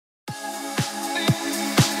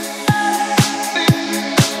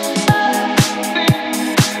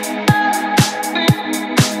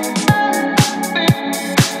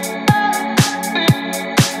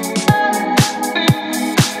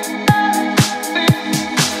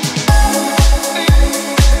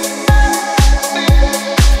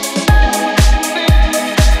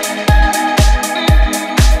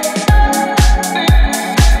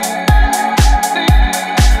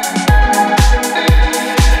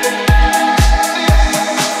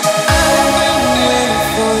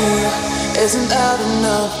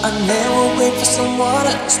wait for someone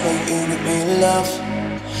else, but you make me love.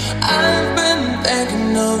 I've been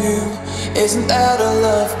thinking of you, isn't that a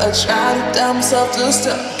love? I try to tell myself to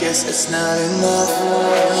stop, guess it's not enough.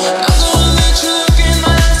 I'm gonna let you look in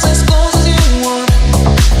my eyes as close as you want.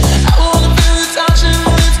 I wanna feel you touching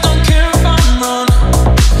my lips, don't care if I'm wrong.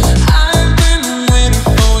 I've been waiting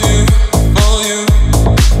for you, for you.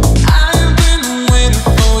 I've been waiting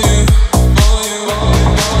for you, for you.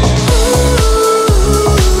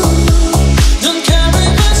 Don't carry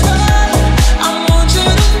my scar, I want you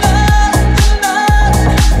tonight,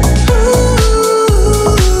 tonight.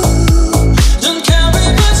 Don't carry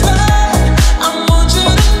my scar, I want you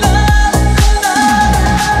tonight, tonight.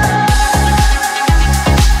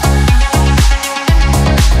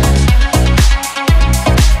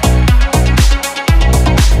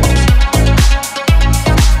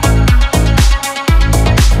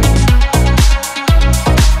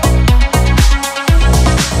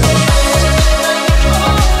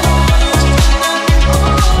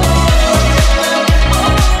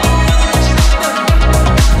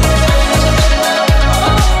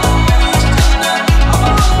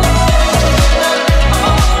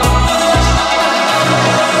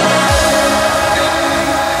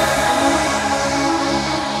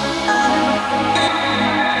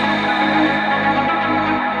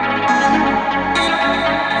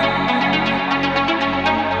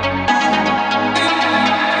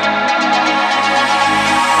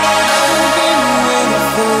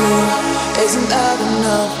 Isn't that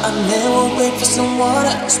enough? I never wait for someone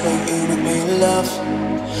else, but you make me love.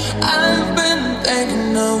 I've been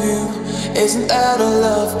thinking of you, isn't that a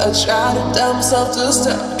love? I try to tell myself to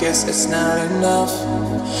stop, guess it's not enough.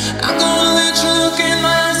 I'm gonna let you look in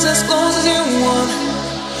my eyes as close as you want.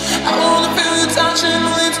 I wanna feel you touching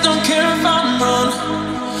my lips, don't care if I'm wrong.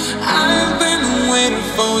 I've been waiting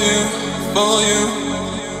for you, for you.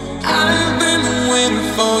 I've been waiting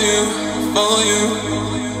for you, for you.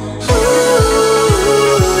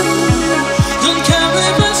 Don't carry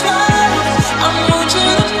my smile, I want you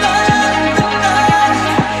tonight, tonight.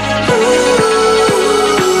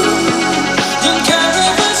 Don't carry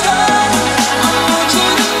my smile, I want you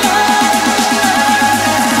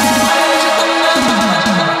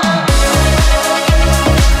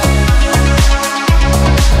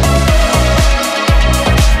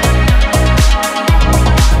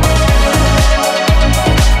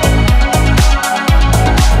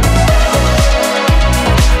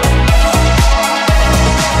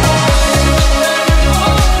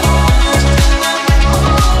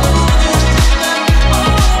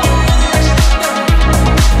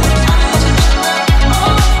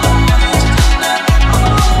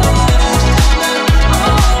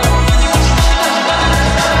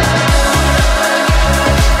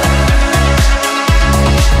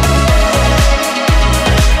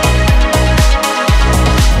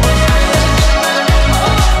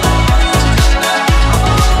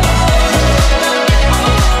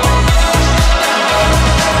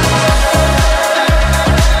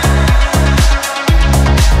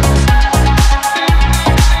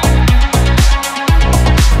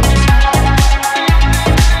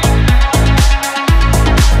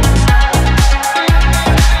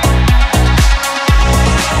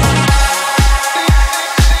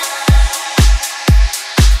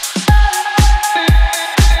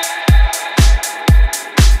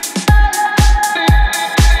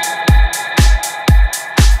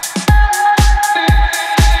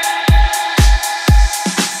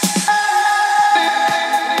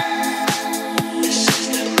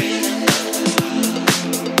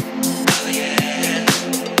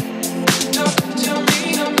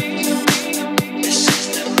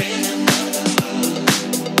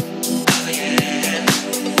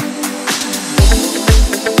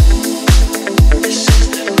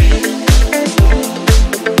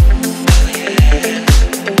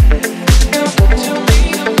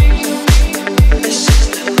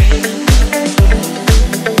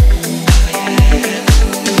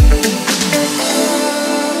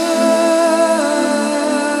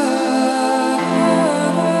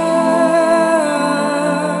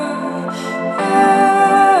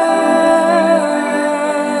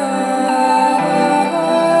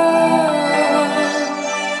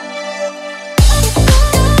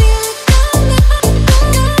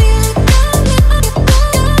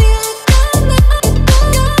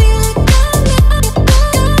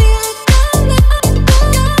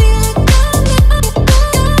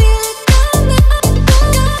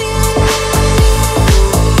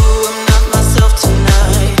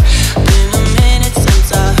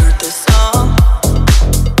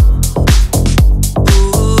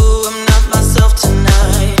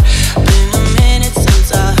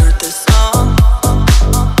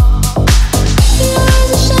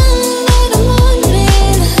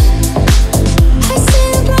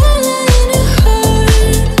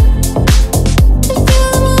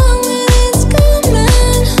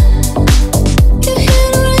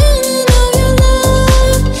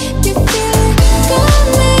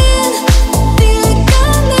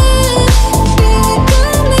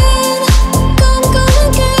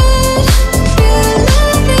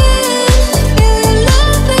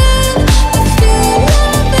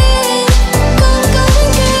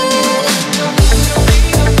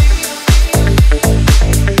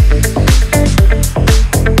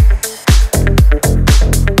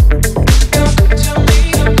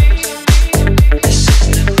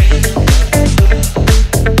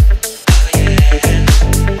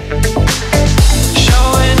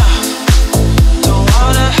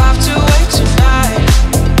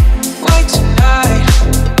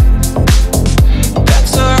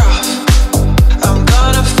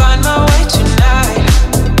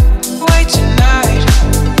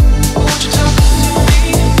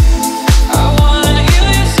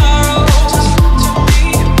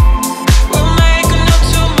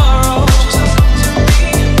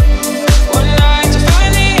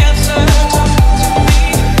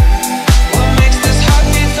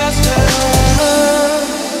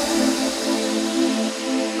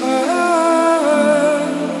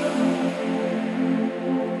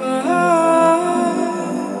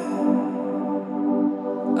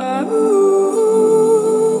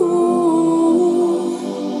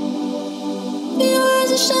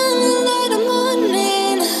a shining light of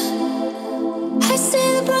morning. I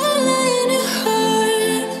see the bright light in your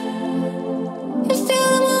heart. You feel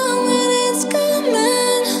the moment it's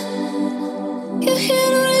coming. You hear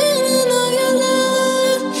the rain and know your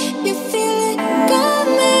love. You feel it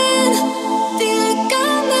coming. Feel it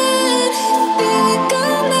coming. Feel it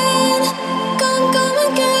coming. Come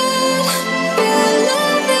again. Feel it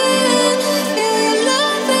loving. Feel it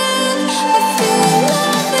loving. I feel it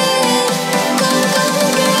loving. Come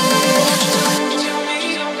again.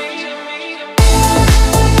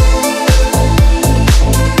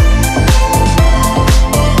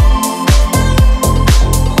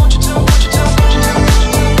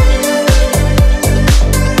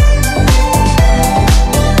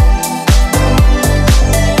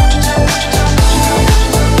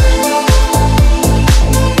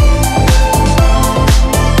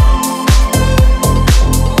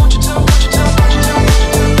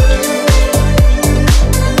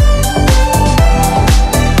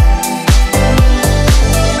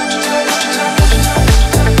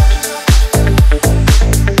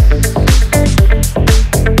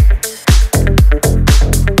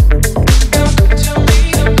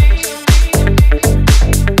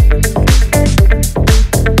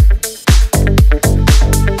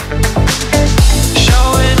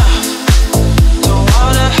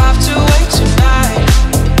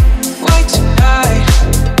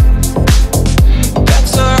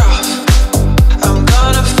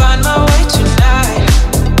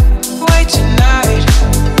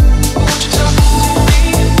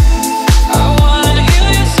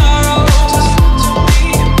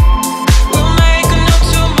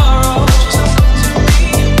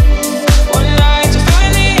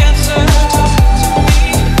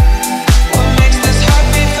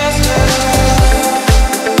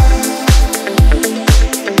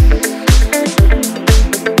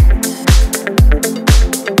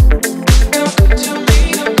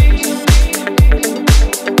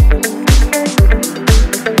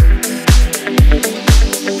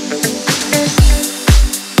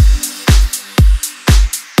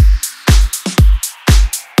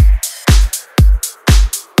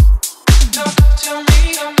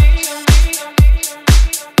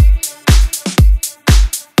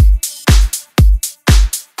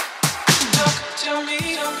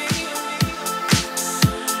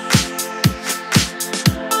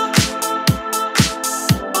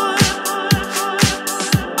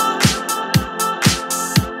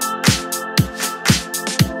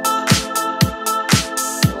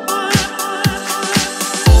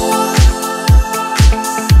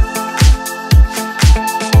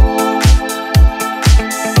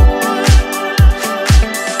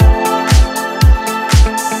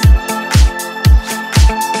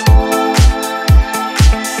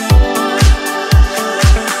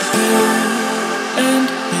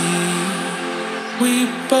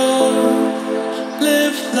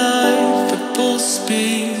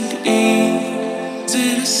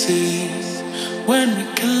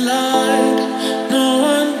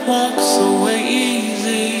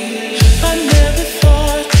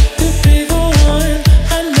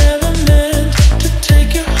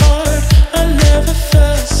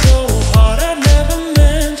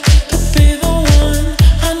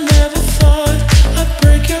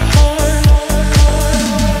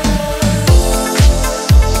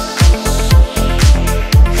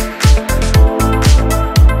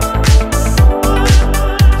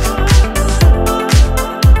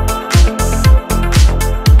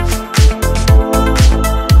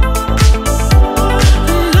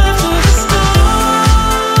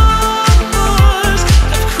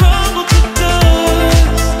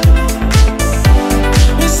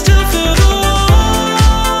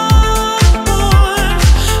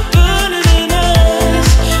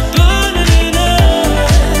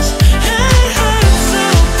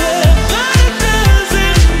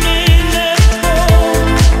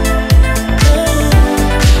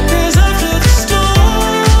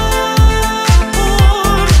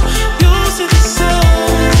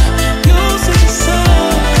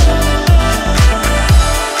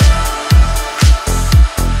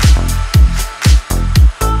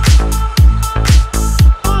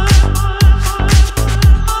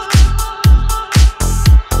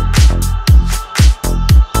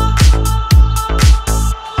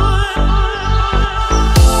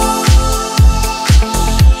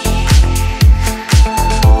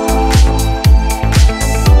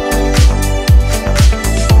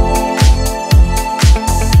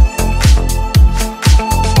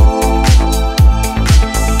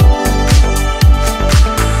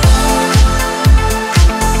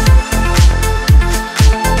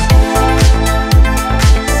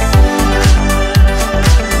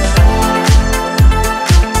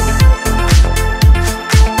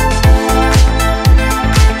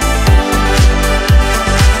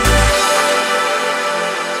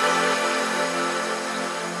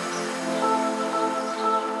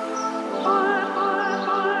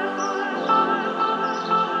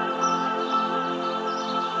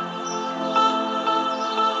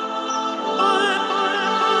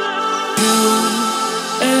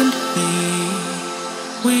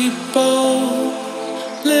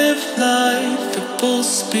 Live life at full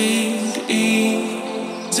speed,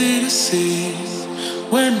 easy to see.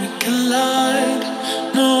 When we collide,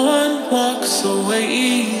 no one walks away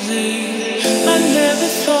easy. I never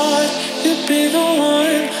thought you'd be the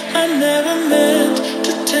one. I never meant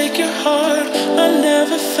to take your heart. I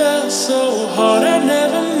never felt so hard. I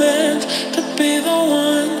never meant to be the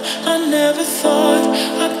one. I never thought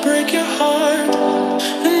I'd break your heart.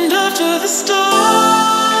 And after the stars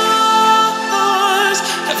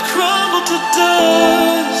have crumbled to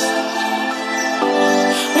dust,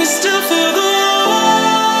 we still feel the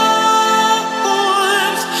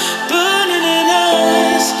warmth burning in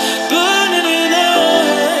us, burning in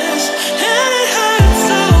us.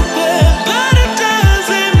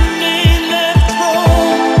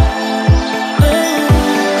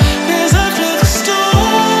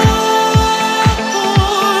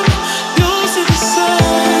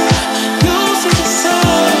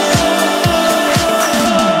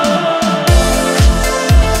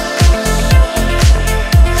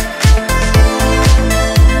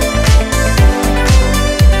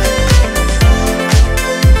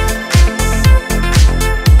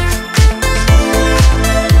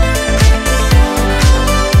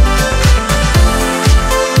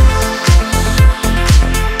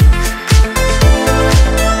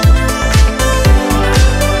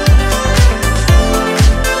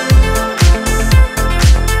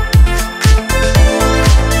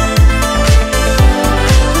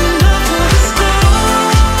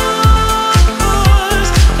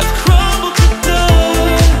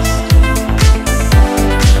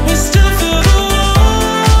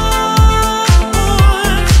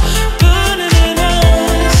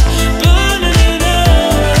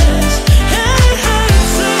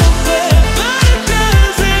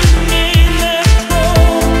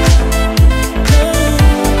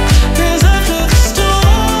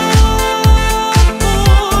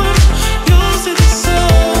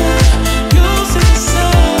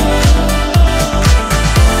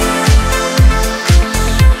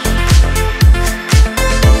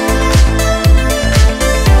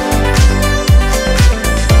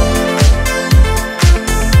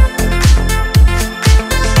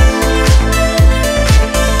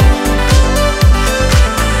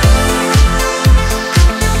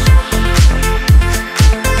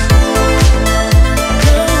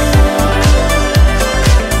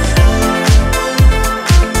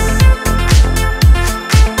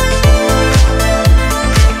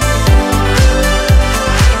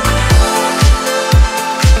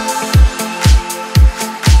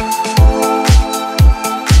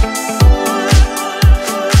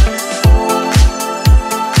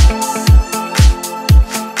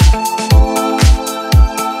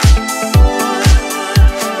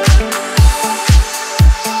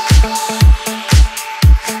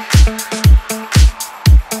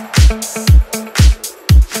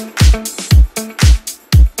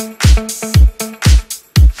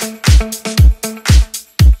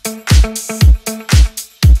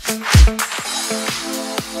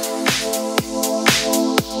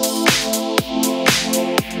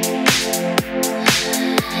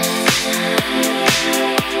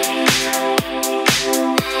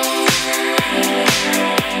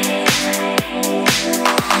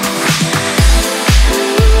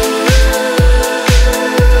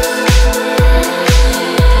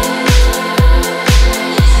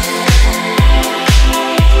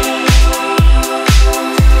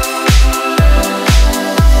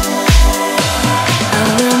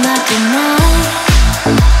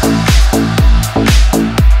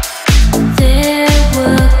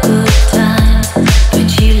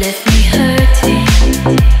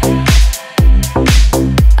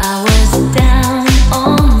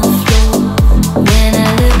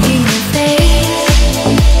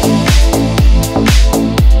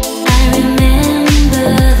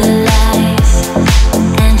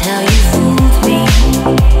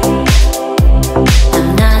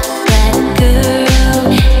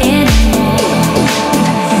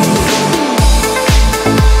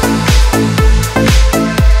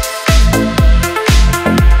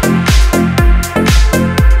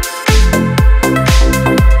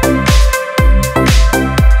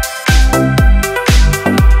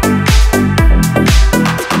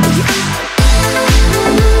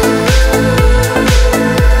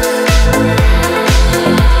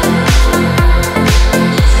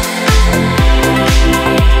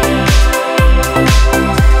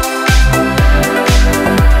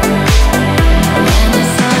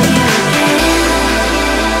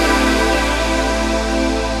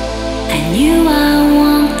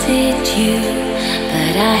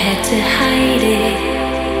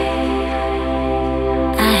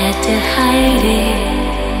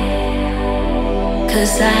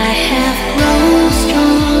 'Cause I have grown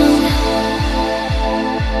strong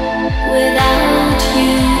without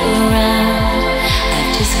you around.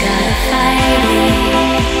 I've just gotta fight it.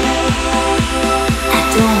 I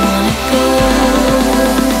don't wanna go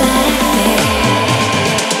back there.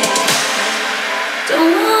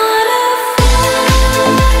 Don't wanna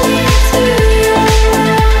fall into your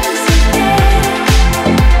arms again.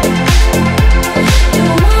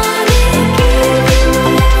 Don't wanna give you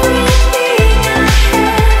everything I have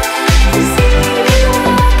and see you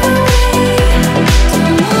walk away.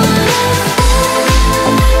 Don't wanna fall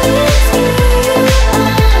into your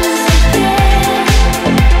arms again.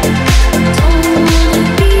 Don't wanna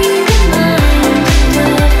be reminded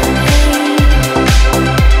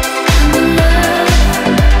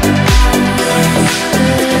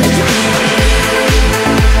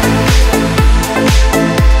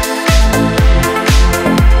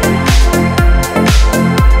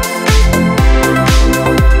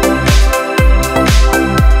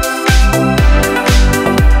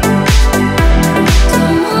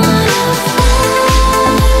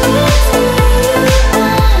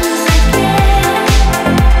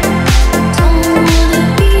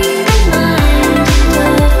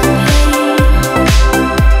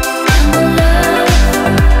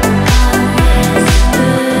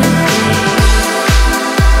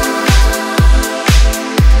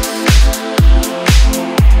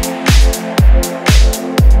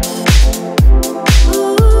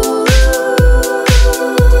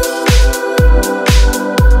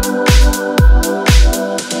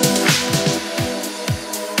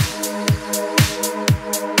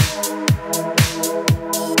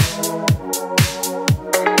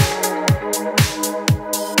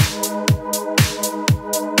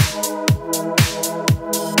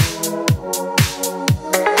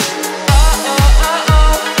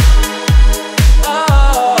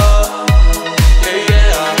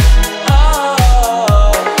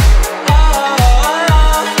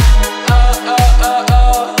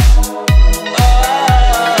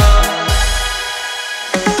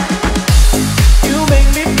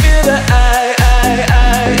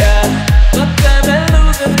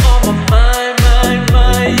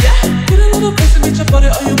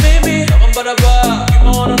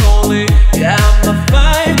of the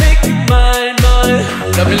pain and the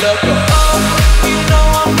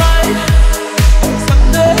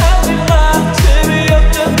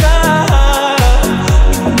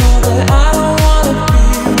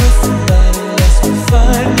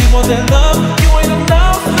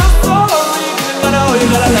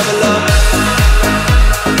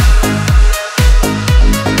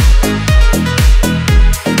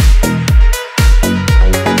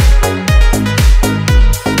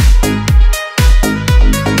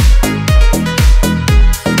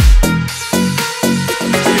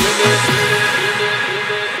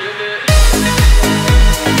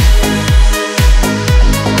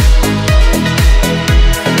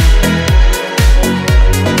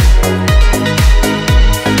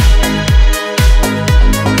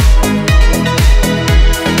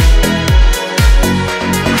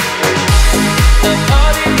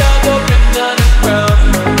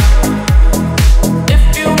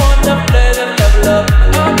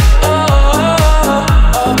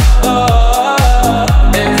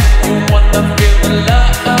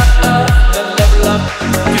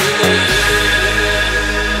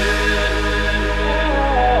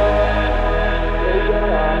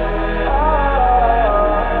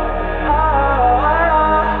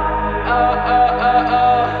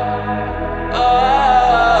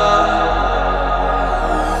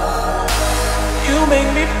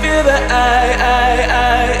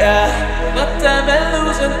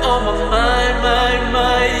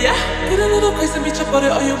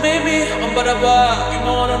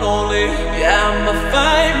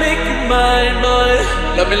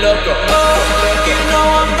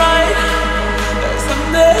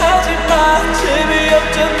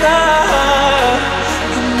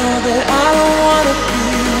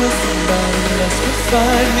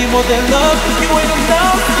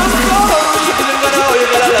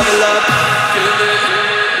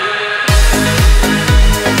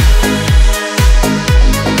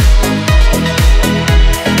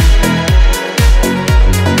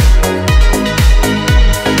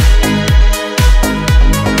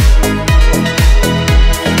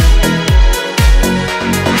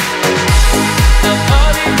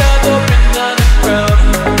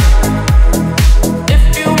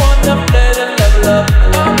if you wanna play then level up.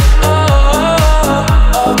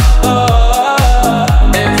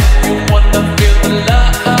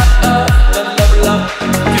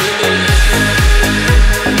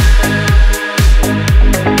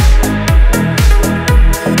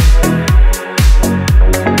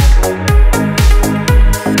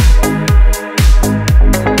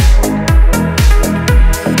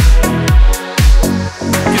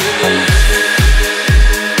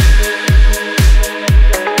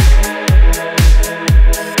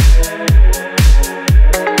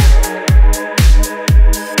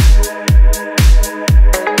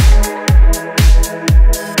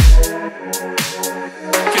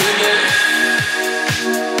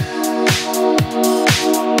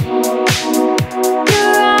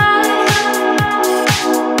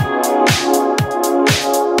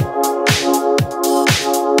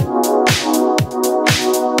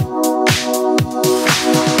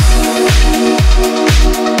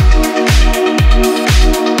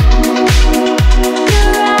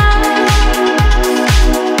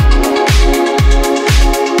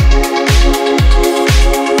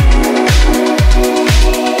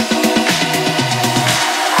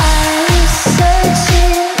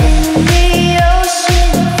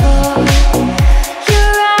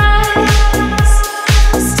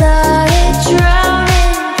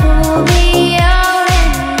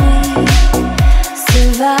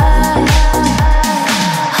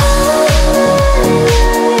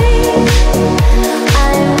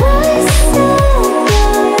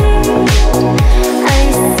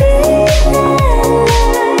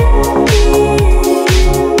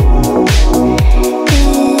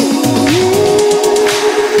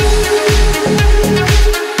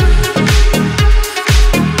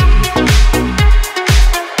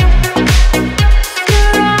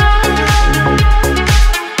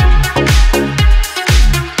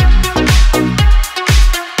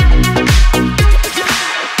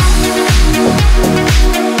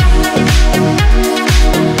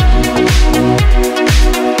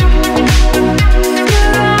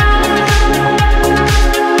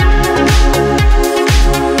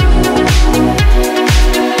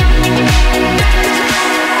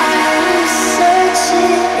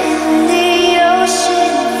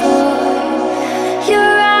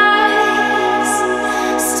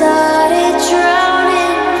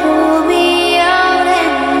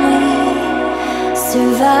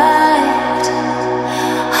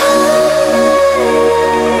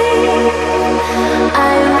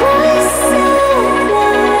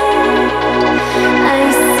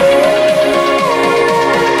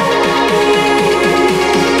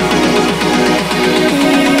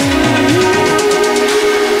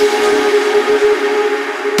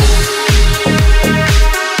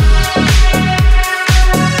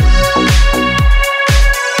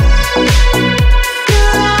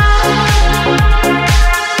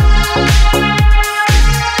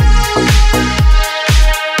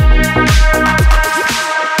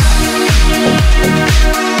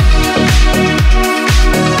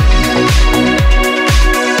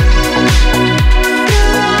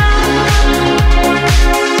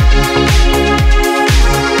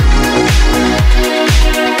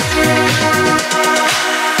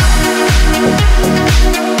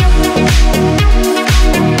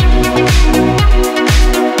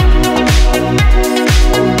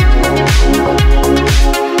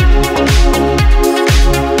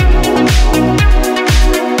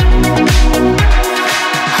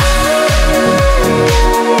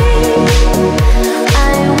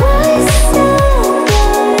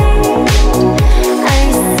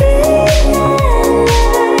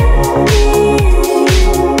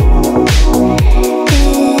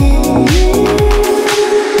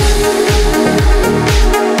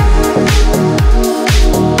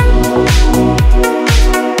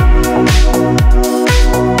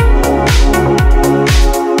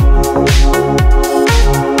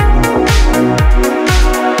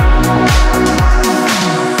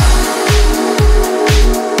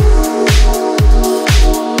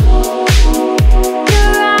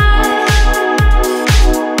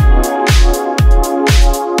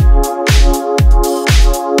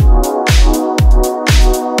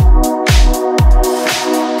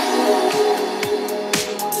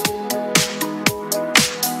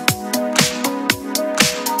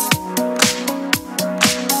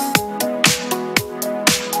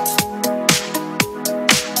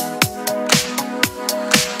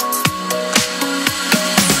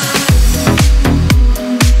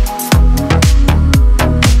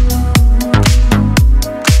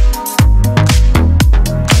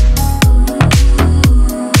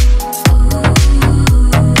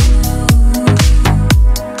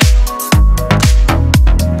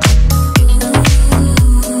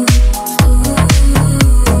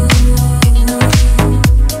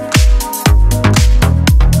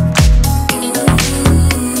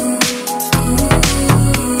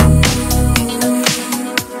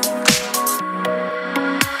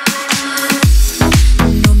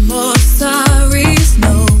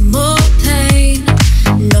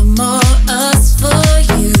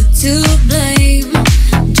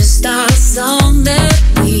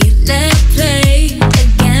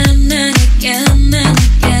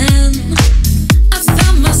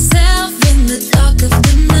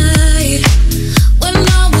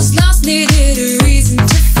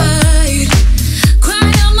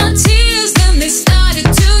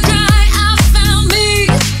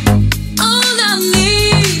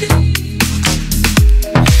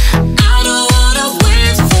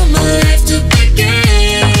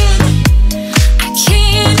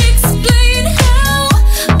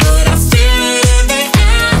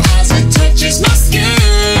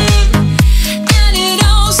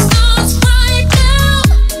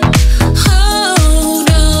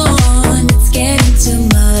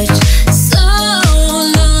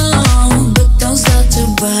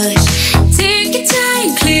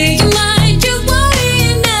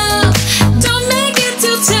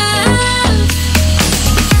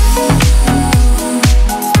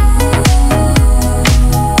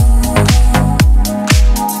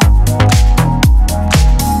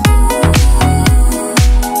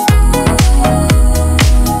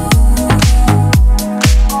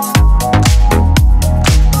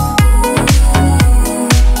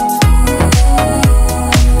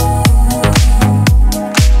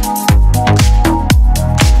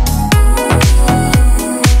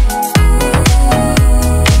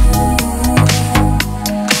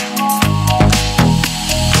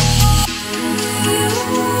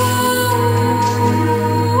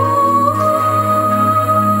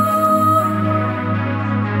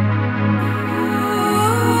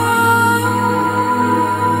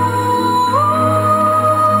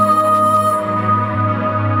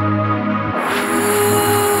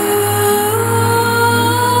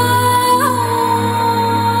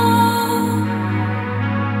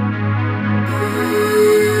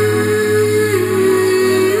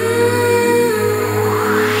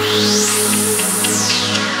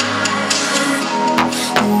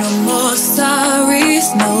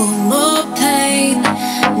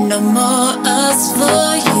 no more us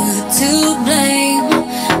for you to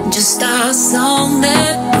blame. Just our song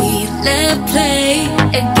that we let play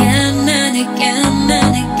again and again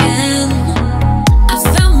and again. I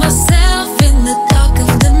found myself in the dark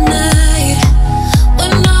of the night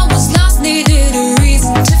when I was lost, needed a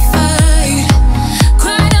reason to fight.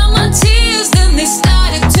 Cried out my tears, then they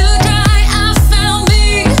started to dry. I found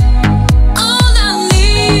me, all I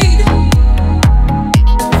need.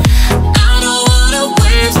 I don't wanna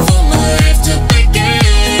wait for my life to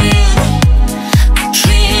begin. I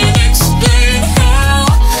can't explain how,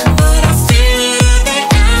 but I feel it in the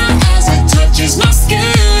air as it touches my skin.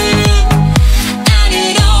 And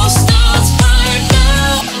it all starts right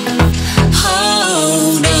now.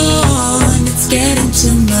 Hold on, it's getting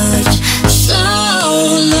too much. So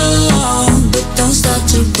long, but don't start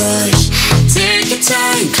to rush. Take your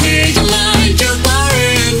time, clear your mind. You're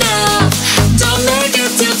worried enough. Don't make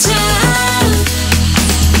it too tough.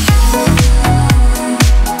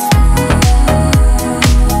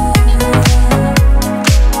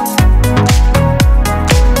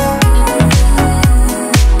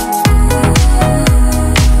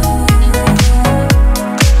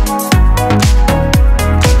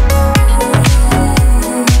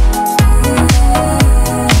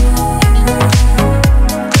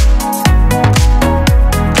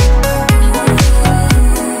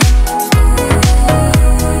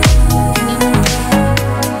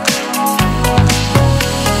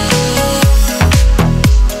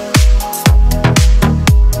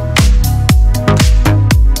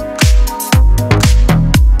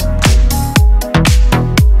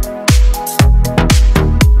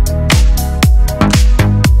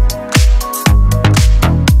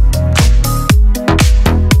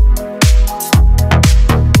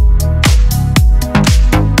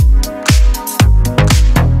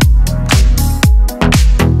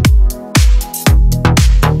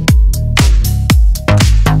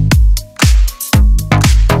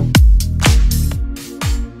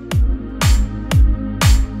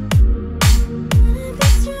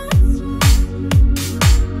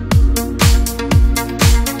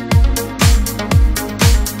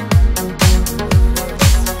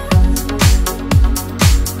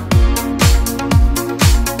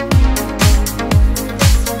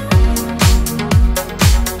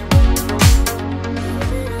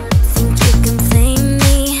 Think you can flame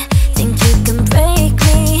me, think you can break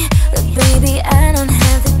me, but baby I don't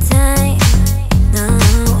have the time. No,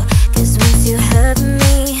 'cause once you hurt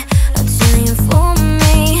me, I'll try and fool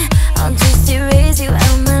me. I'll just erase you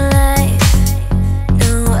out my life.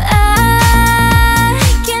 No, I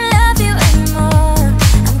can't love you anymore.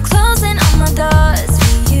 I'm closing all my doors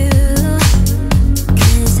for you,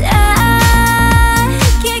 'cause I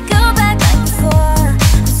can't go back like before.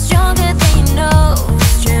 I'm stronger than you know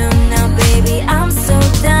it's true. Now baby I'm so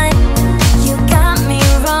done. You got me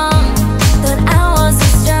wrong, thought I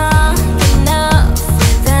wasn't strong enough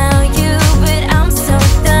without you, but I'm so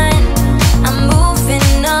done. I'm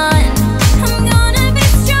moving on. I'm gonna be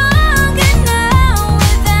stronger now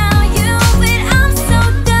without you, but I'm so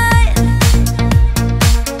done.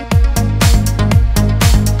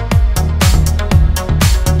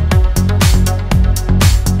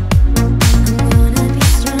 I'm gonna be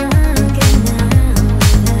stronger now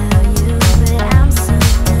without you, but I'm so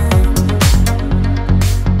done.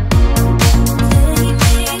 Take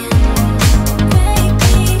me, break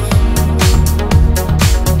me.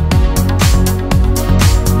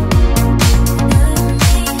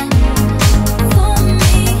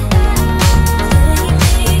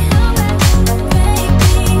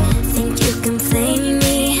 Think you can flame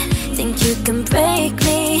me, think you can break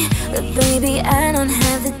me, but baby I don't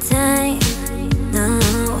have the time. No,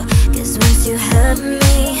 'cause once you hurt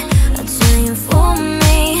me, I'll try and fool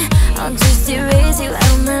me. I'll just erase you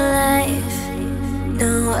out my life.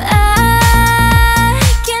 No, I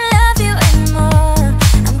can't love you anymore.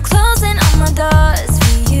 I'm closing all my doors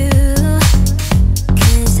for you,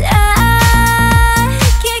 'cause I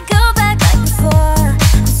can't go back like before.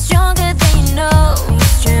 I'm stronger than you know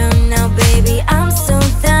it's true. Now baby I'm so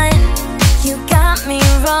done. You got me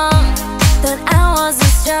wrong, thought I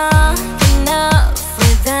wasn't strong enough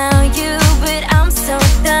without you, but I'm so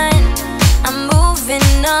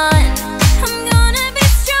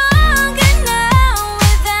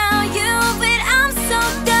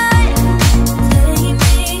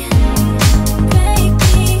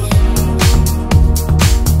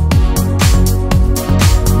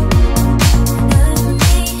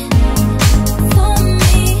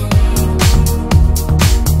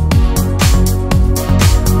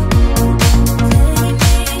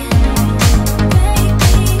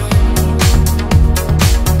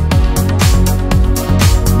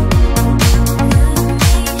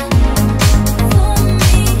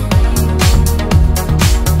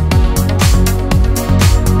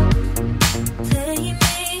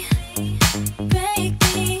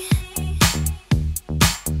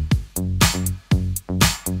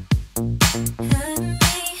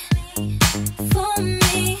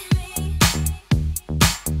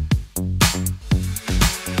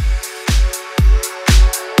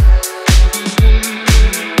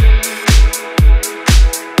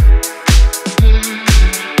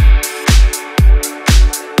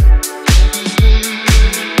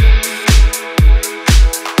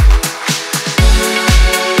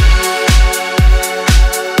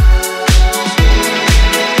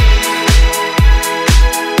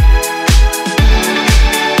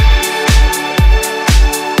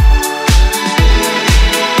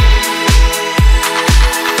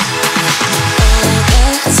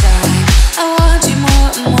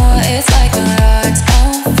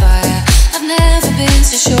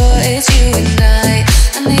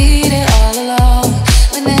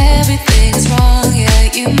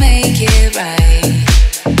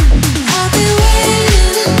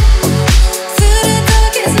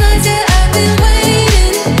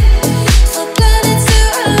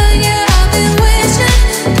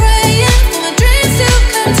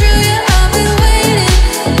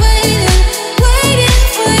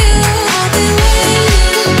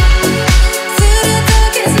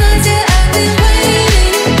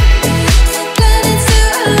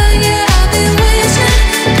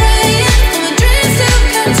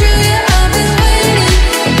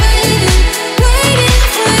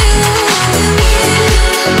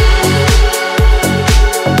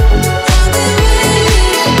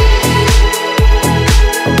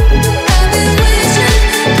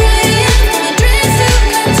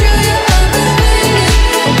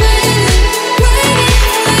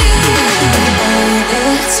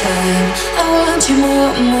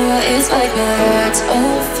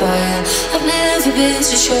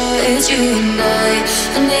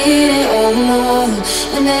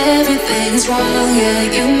everything's wrong, yeah,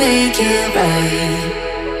 you make it right.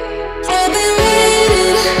 I've been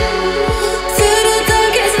waiting through the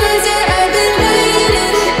darkest nights, yeah, I've been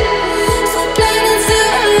waiting for planets to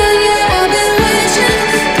align, yeah, I've been wishing,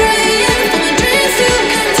 praying for my dreams to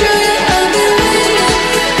come true, yeah, I've been waiting,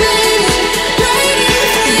 waiting, waiting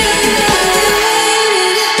for you, yeah, I've been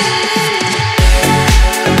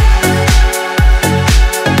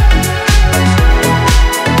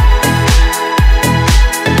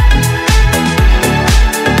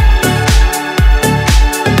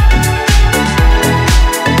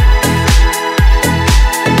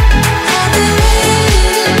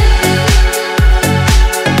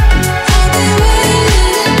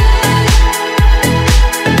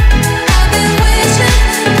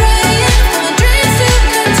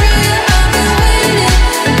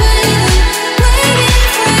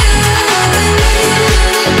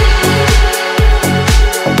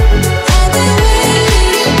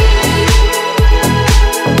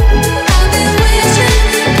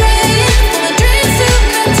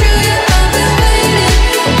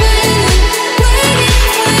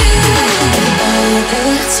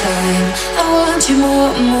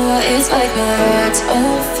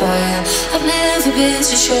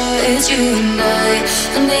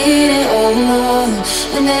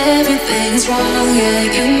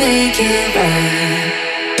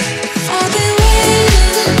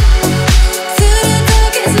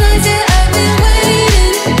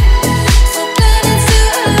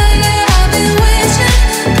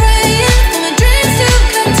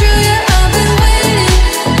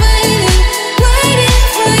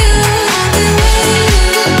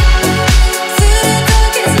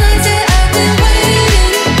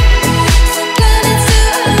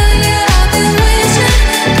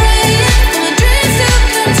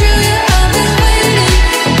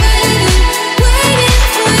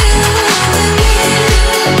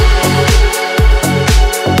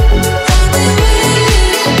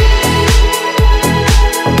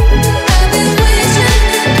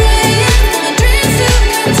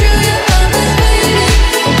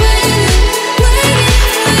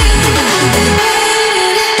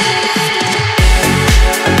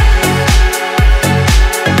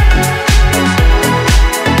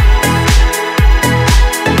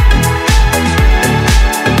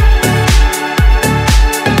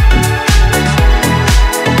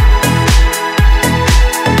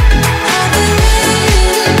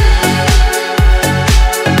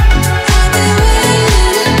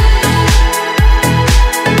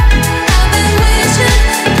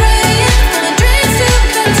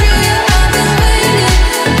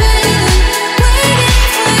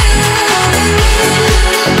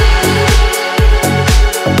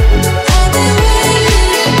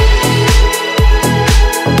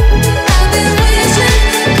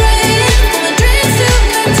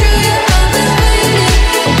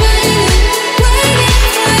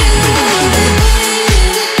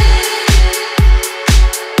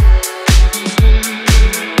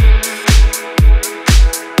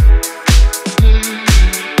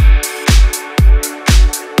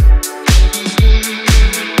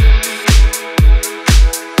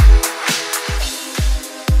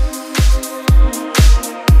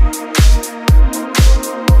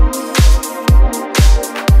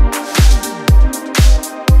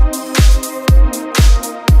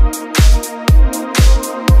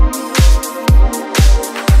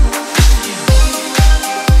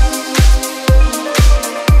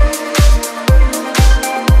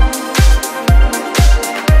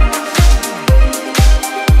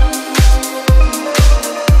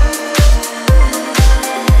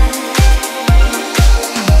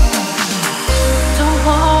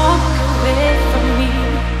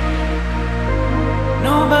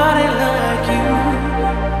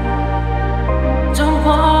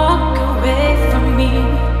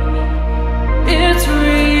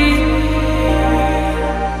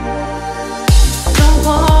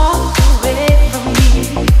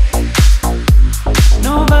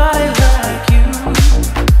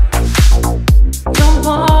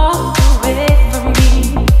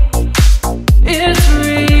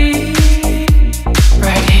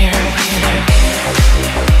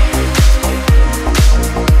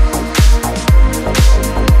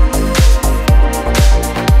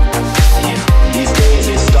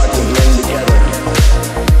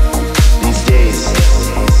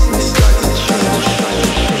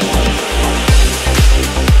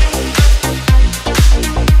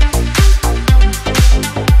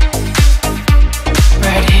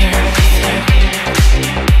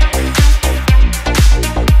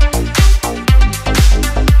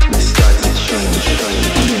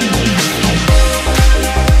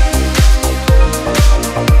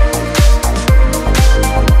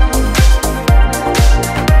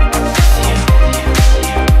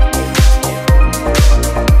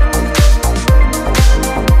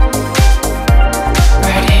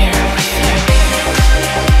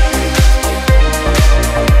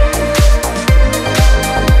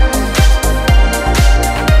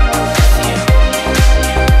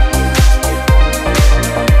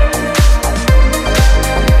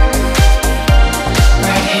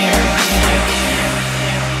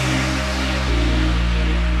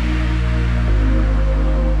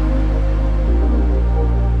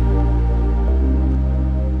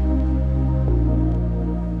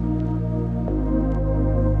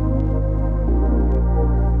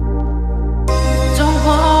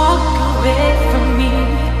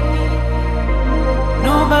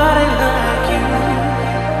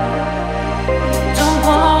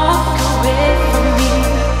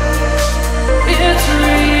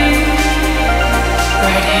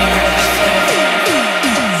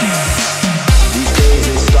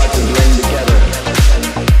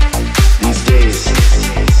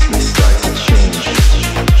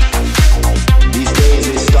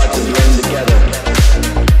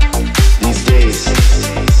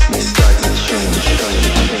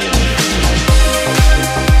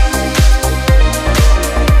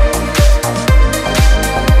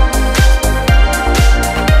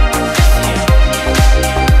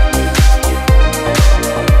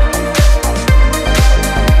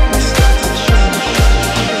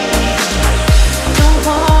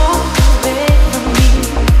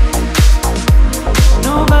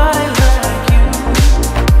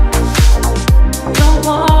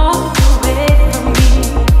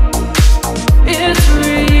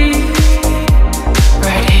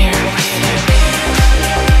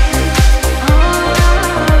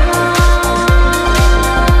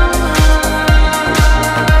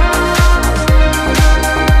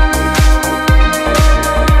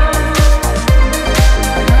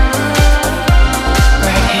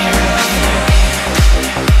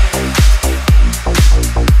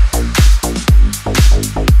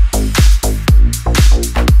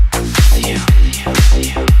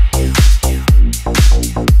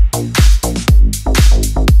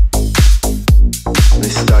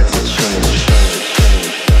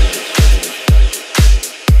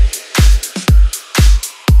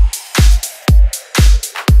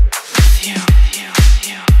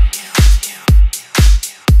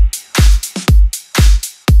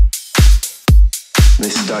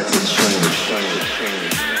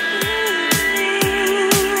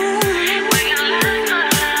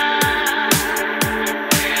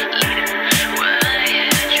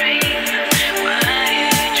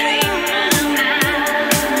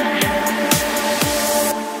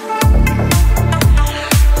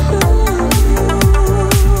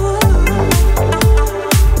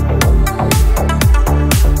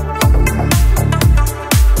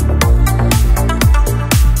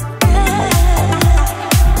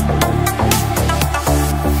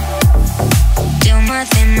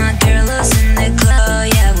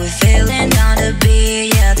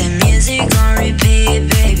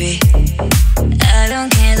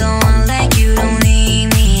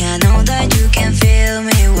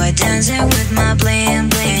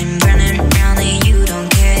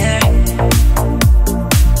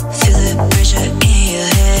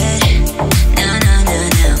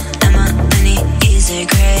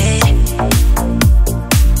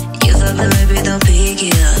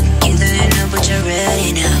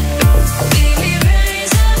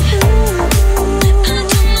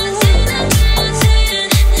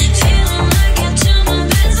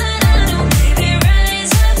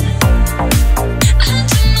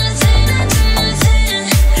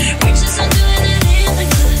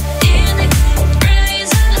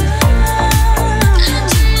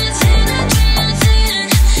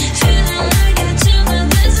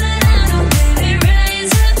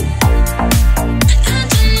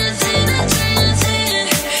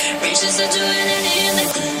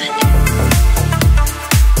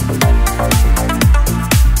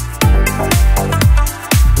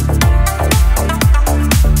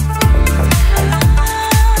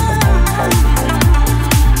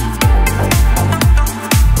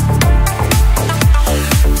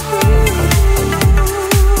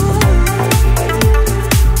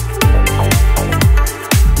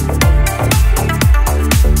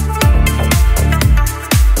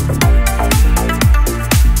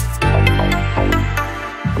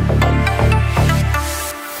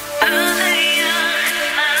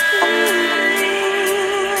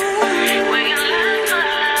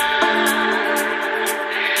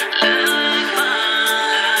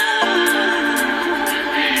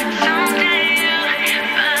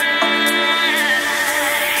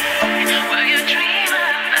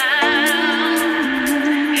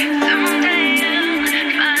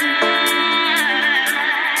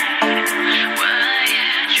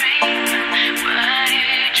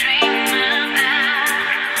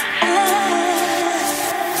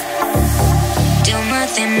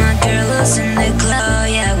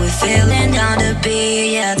Feel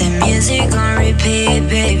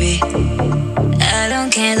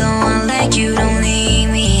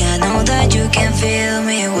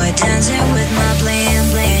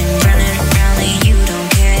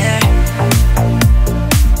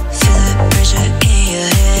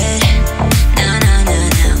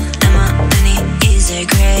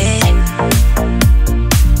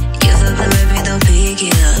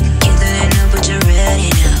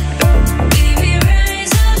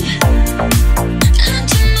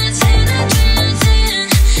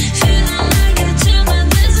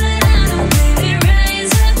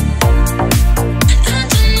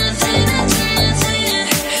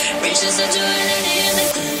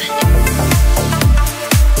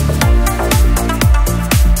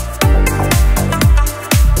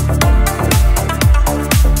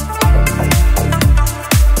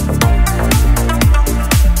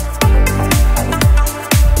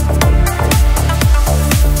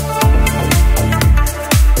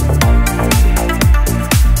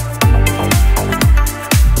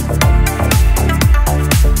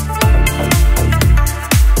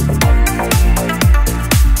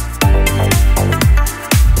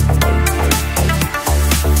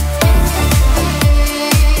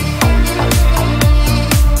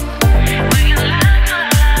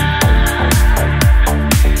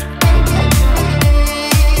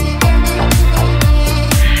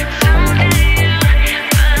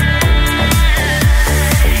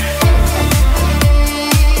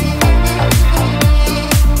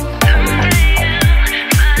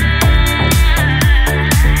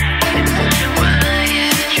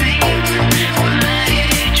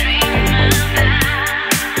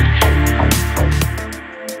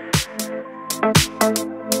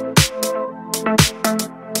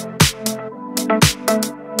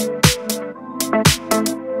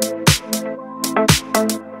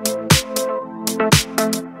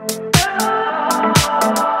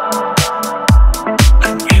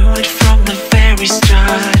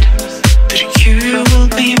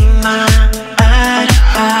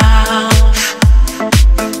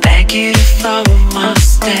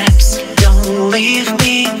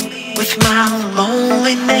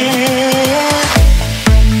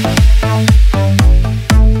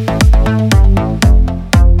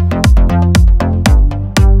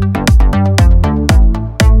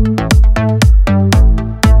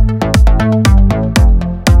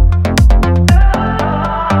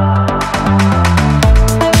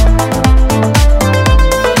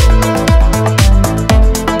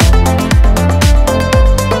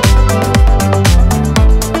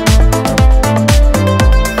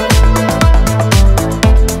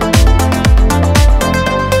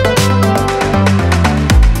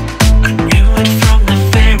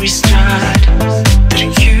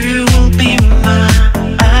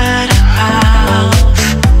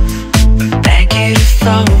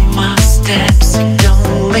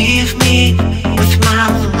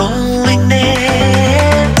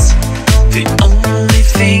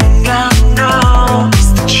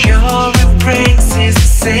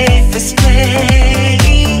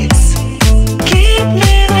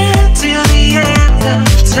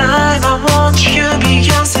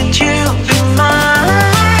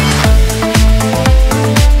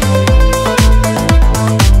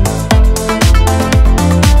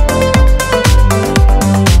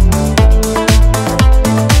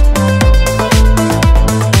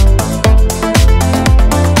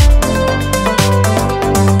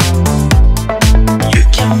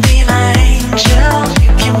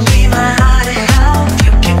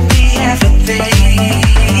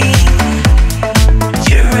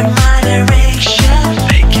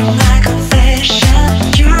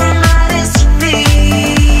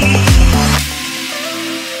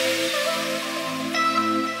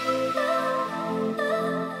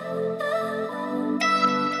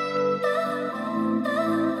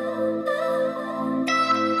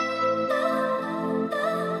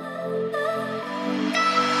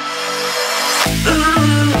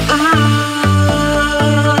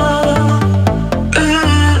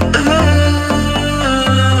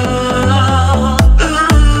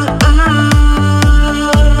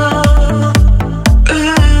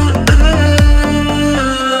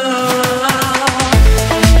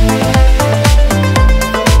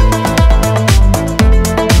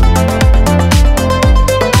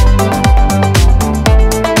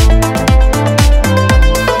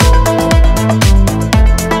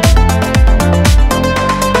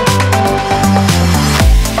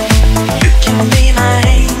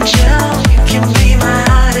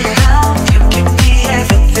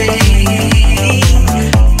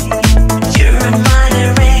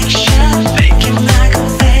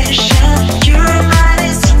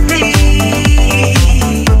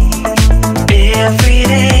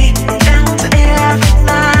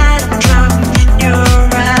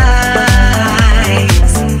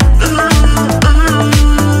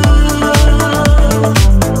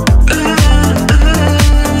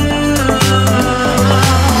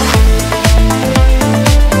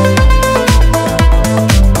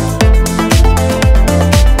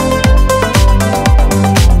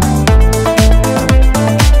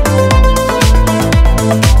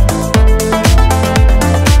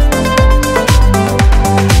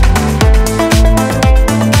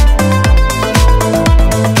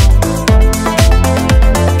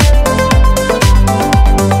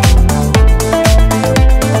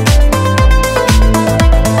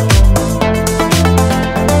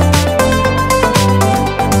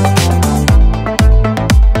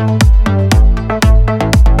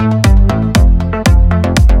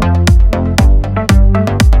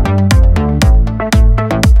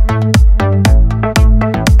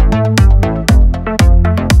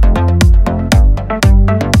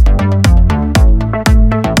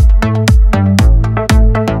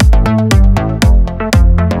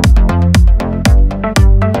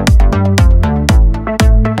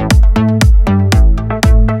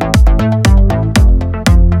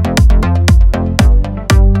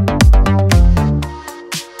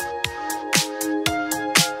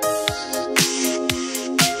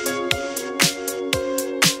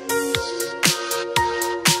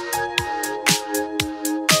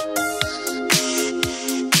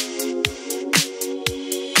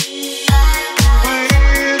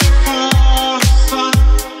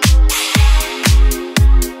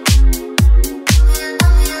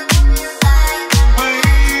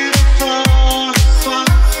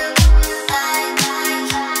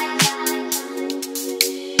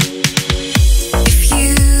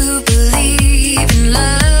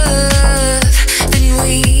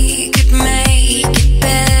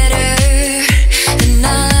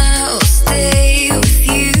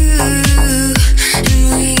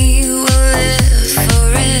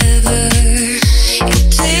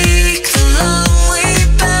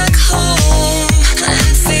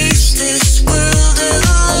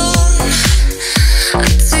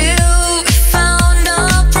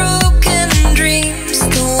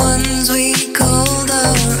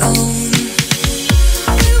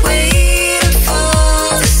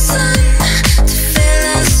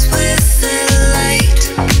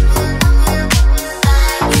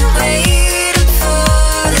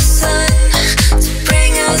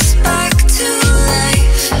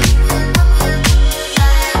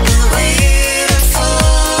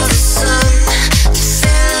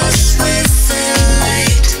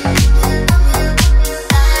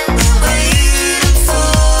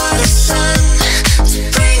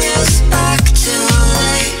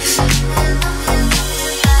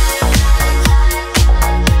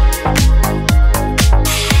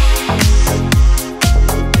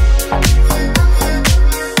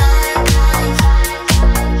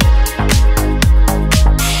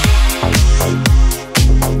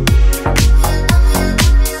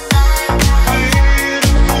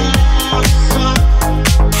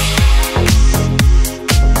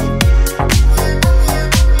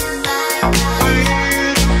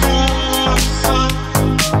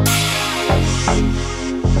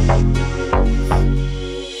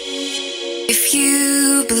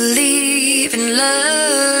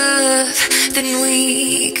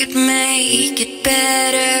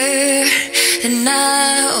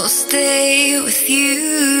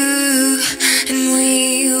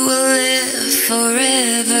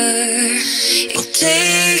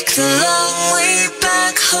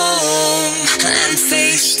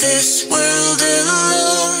face this world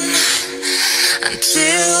alone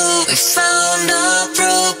until we found our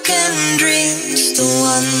broken dreams, the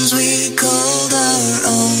ones we called our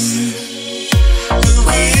own. We're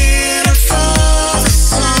waiting for the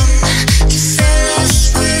sun to fill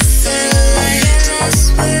us with the light,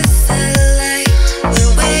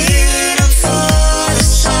 We're waiting for the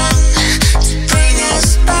sun to bring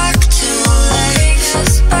us back to life,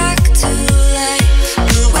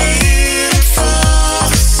 We're waiting for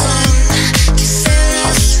the sun to fill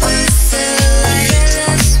us with the light,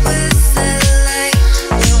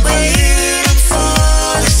 We're waiting for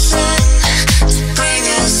the sun to bring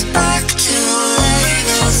us back to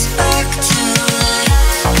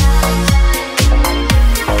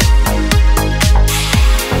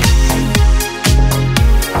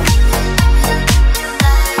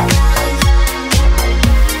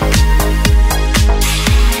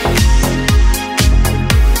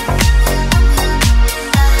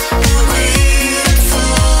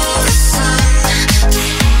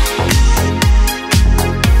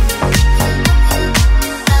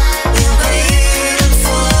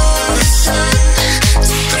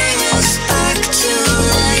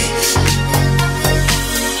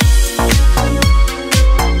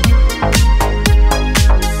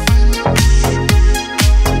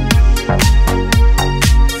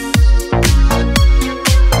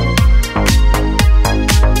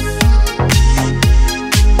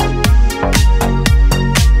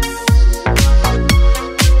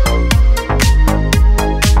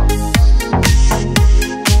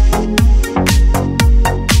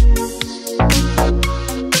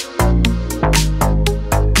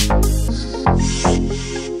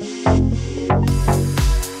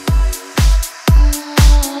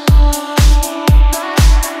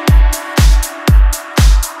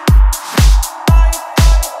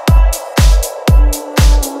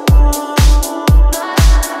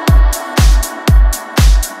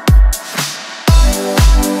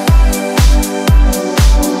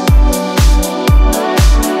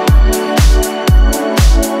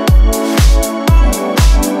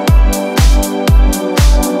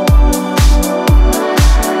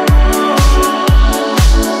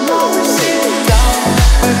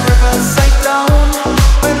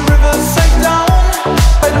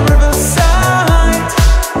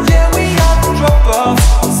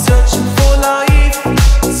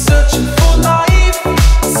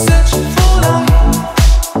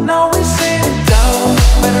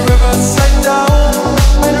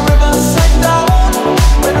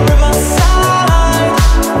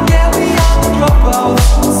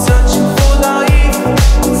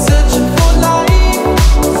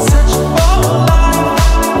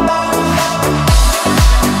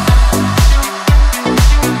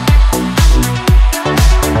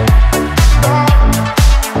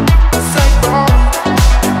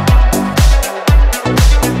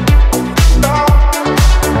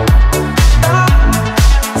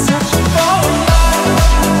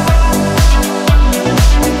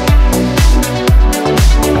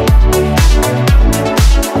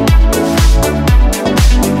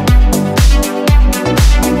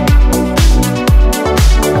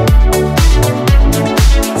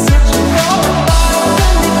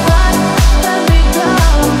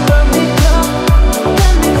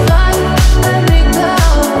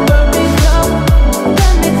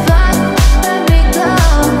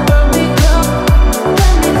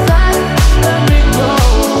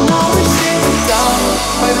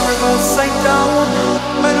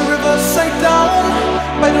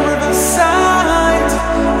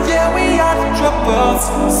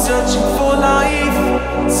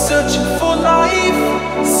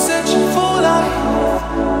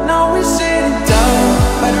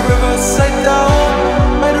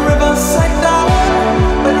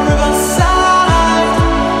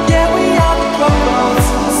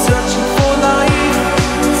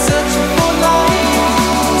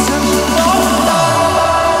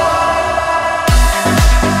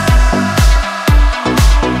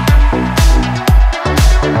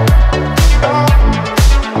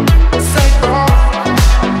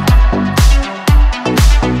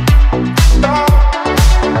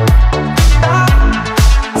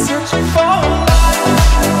Searching for love.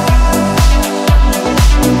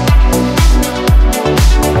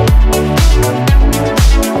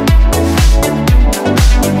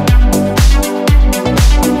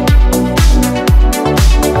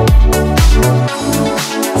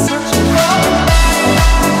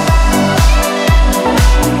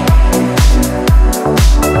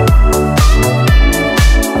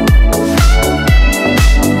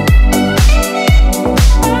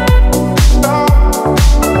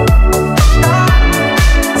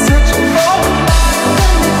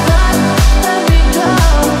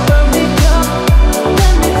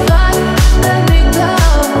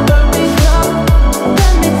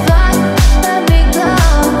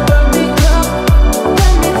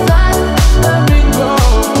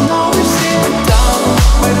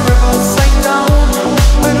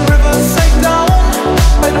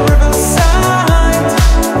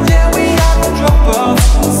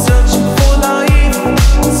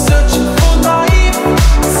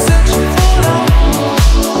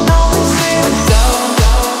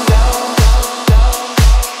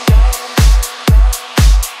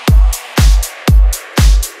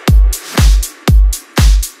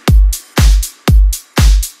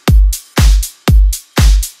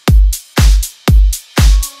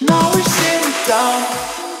 now we're sitting down.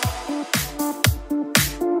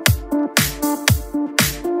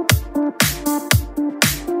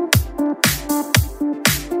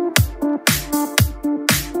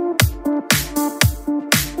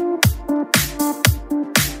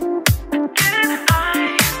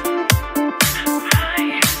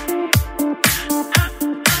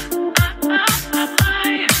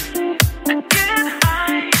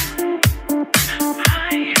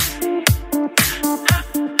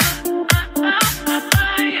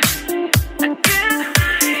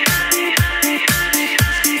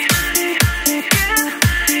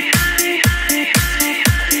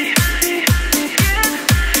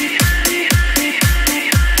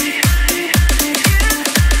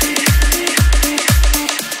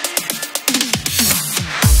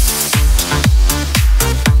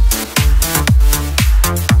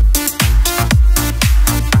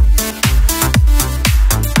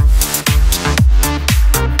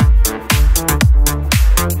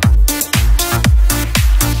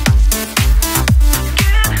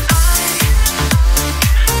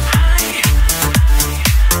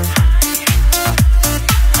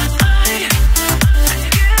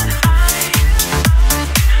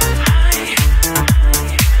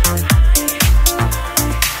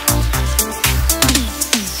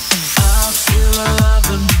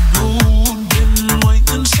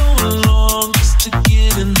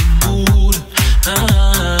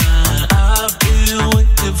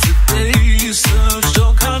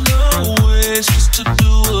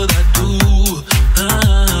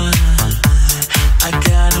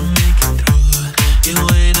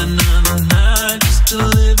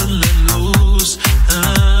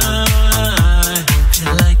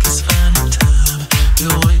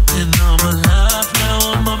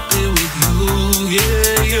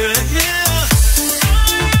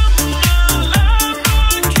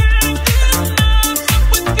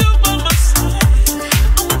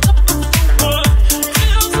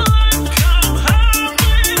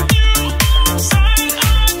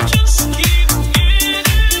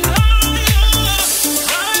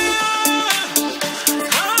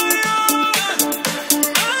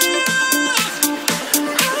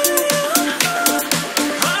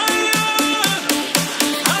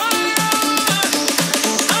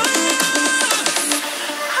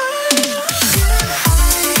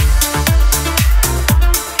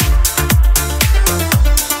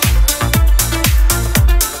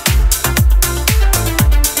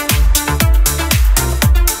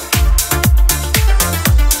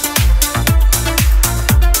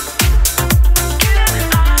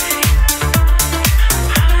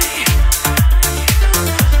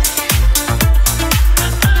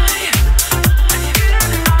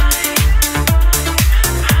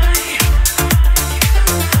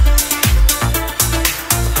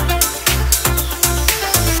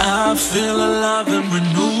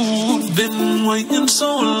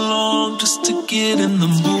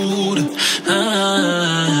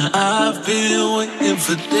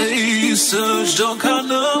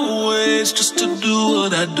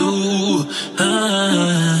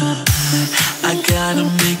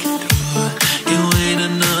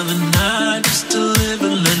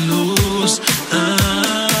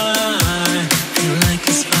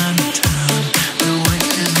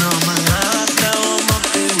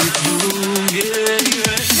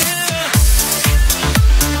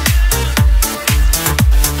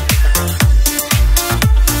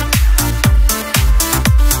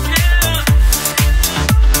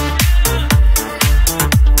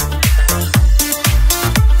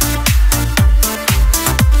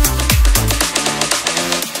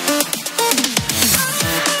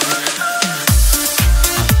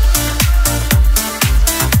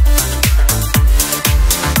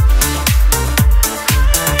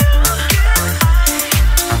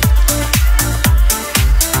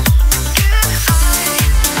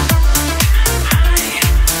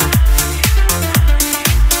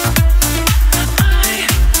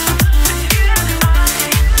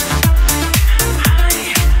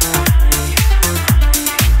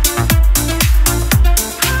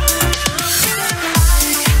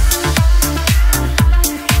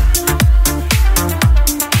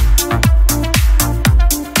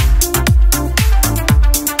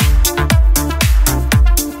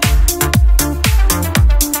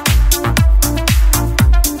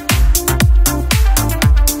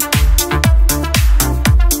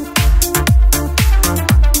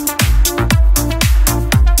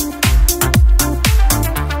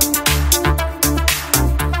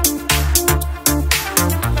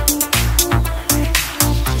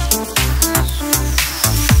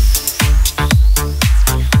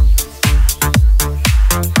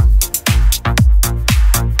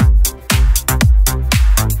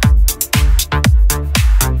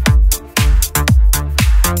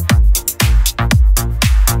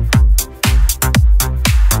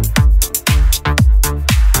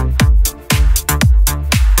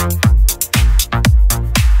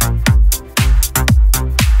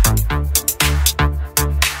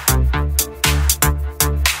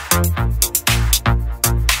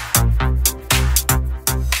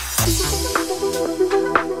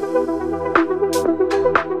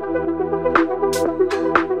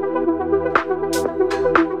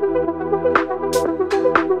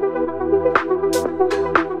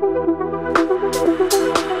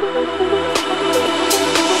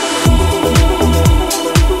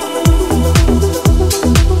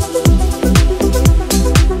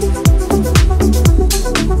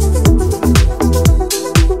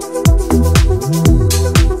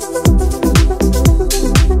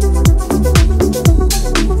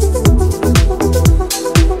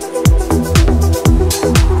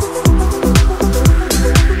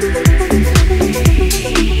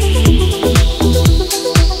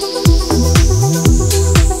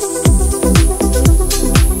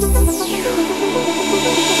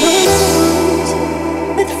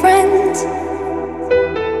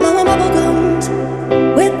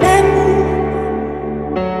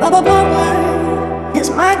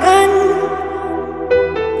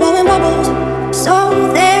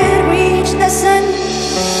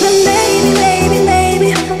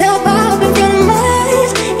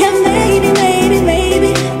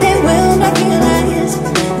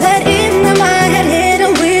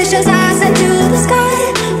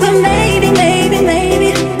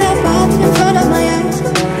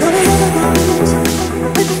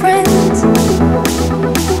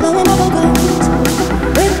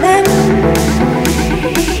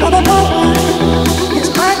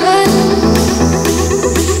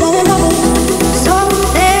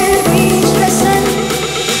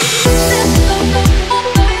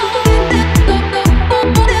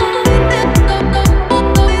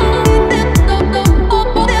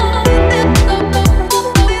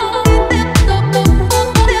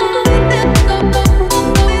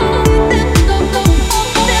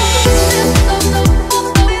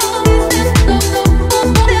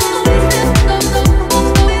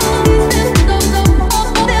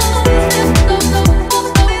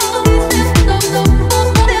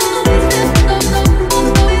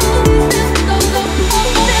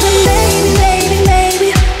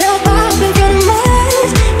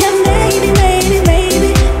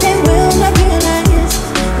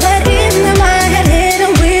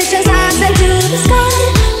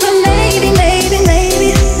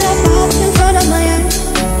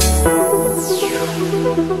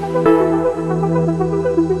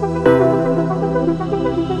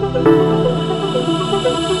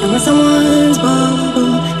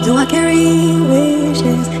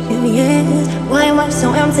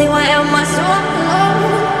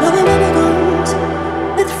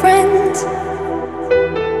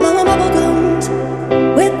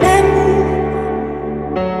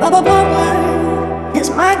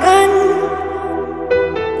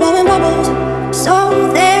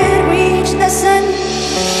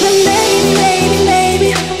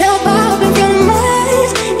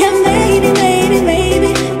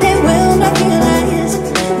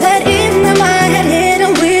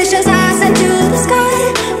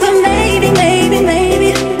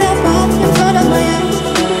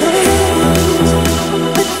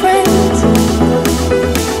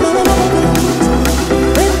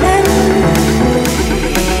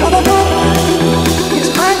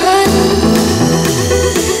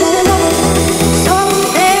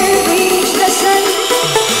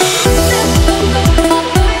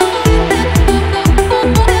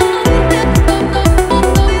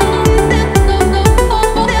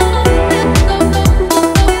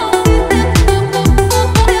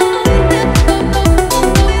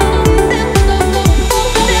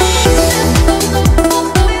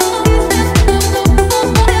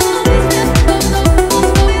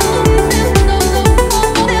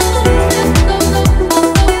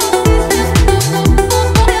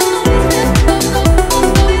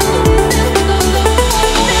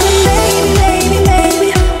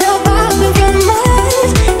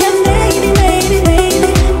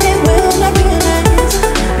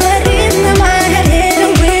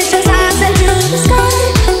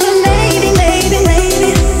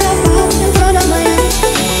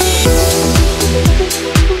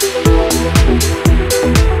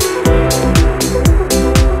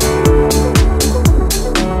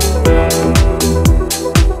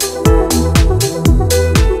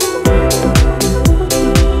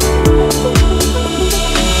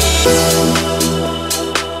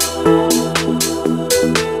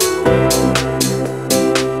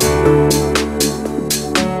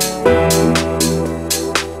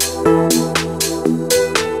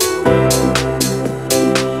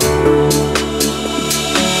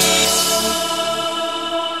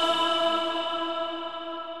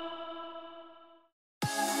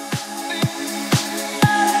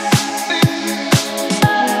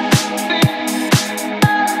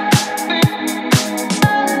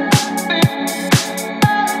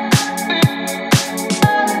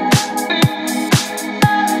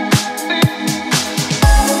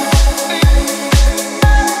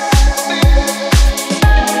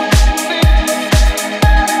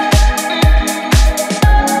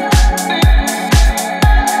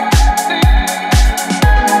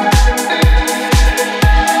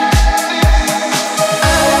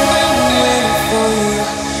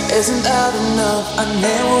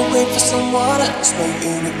 some water, just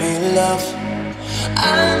waiting to make love.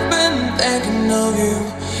 I've been thinking of you.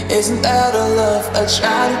 Isn't that a love? I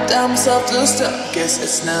try to tell myself to stop, guess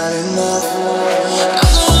it's not enough.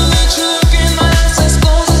 I'm gonna let you look in my eyes as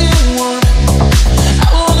close as you want.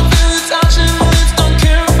 I wanna feel you touching my lips, don't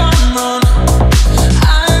care if I'm wrong.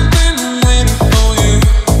 I've been waiting for you,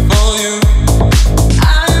 for you.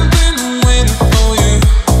 I've been waiting for you,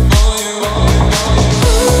 for you.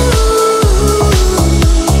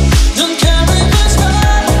 Don't care if it's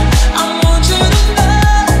right, I want you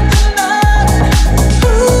tonight, tonight.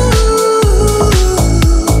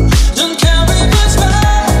 Don't care if it's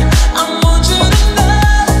right, I want you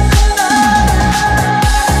tonight,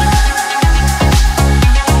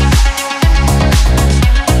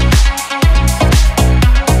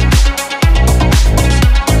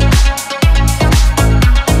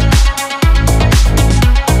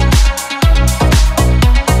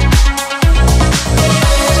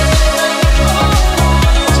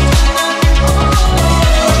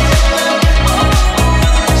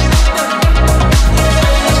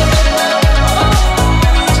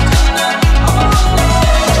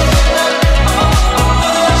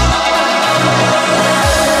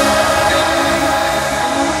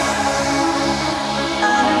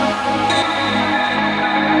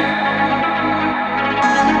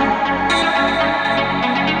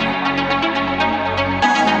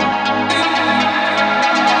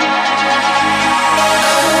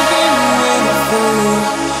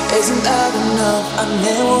 isn't that enough? I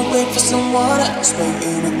never wait for someone else,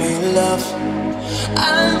 waiting to make love.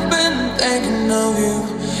 I've been thinking of you.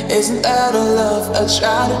 Isn't that a love? I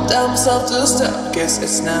try to tell myself to stop, guess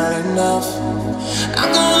it's not enough.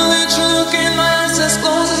 I'm gonna let you look in my eyes as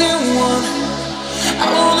close as you want. I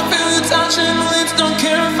wanna feel you touching my lips, don't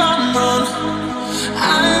care if I'm wrong.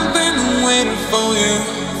 I've been waiting for you,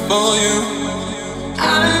 for you.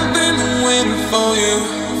 I've been waiting for you,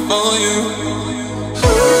 for you.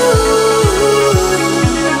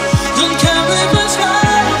 Don't care if it's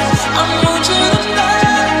right, I want you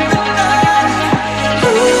tonight, tonight.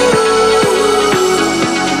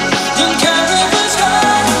 Don't care if it's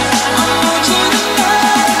right, I want you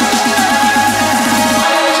tonight,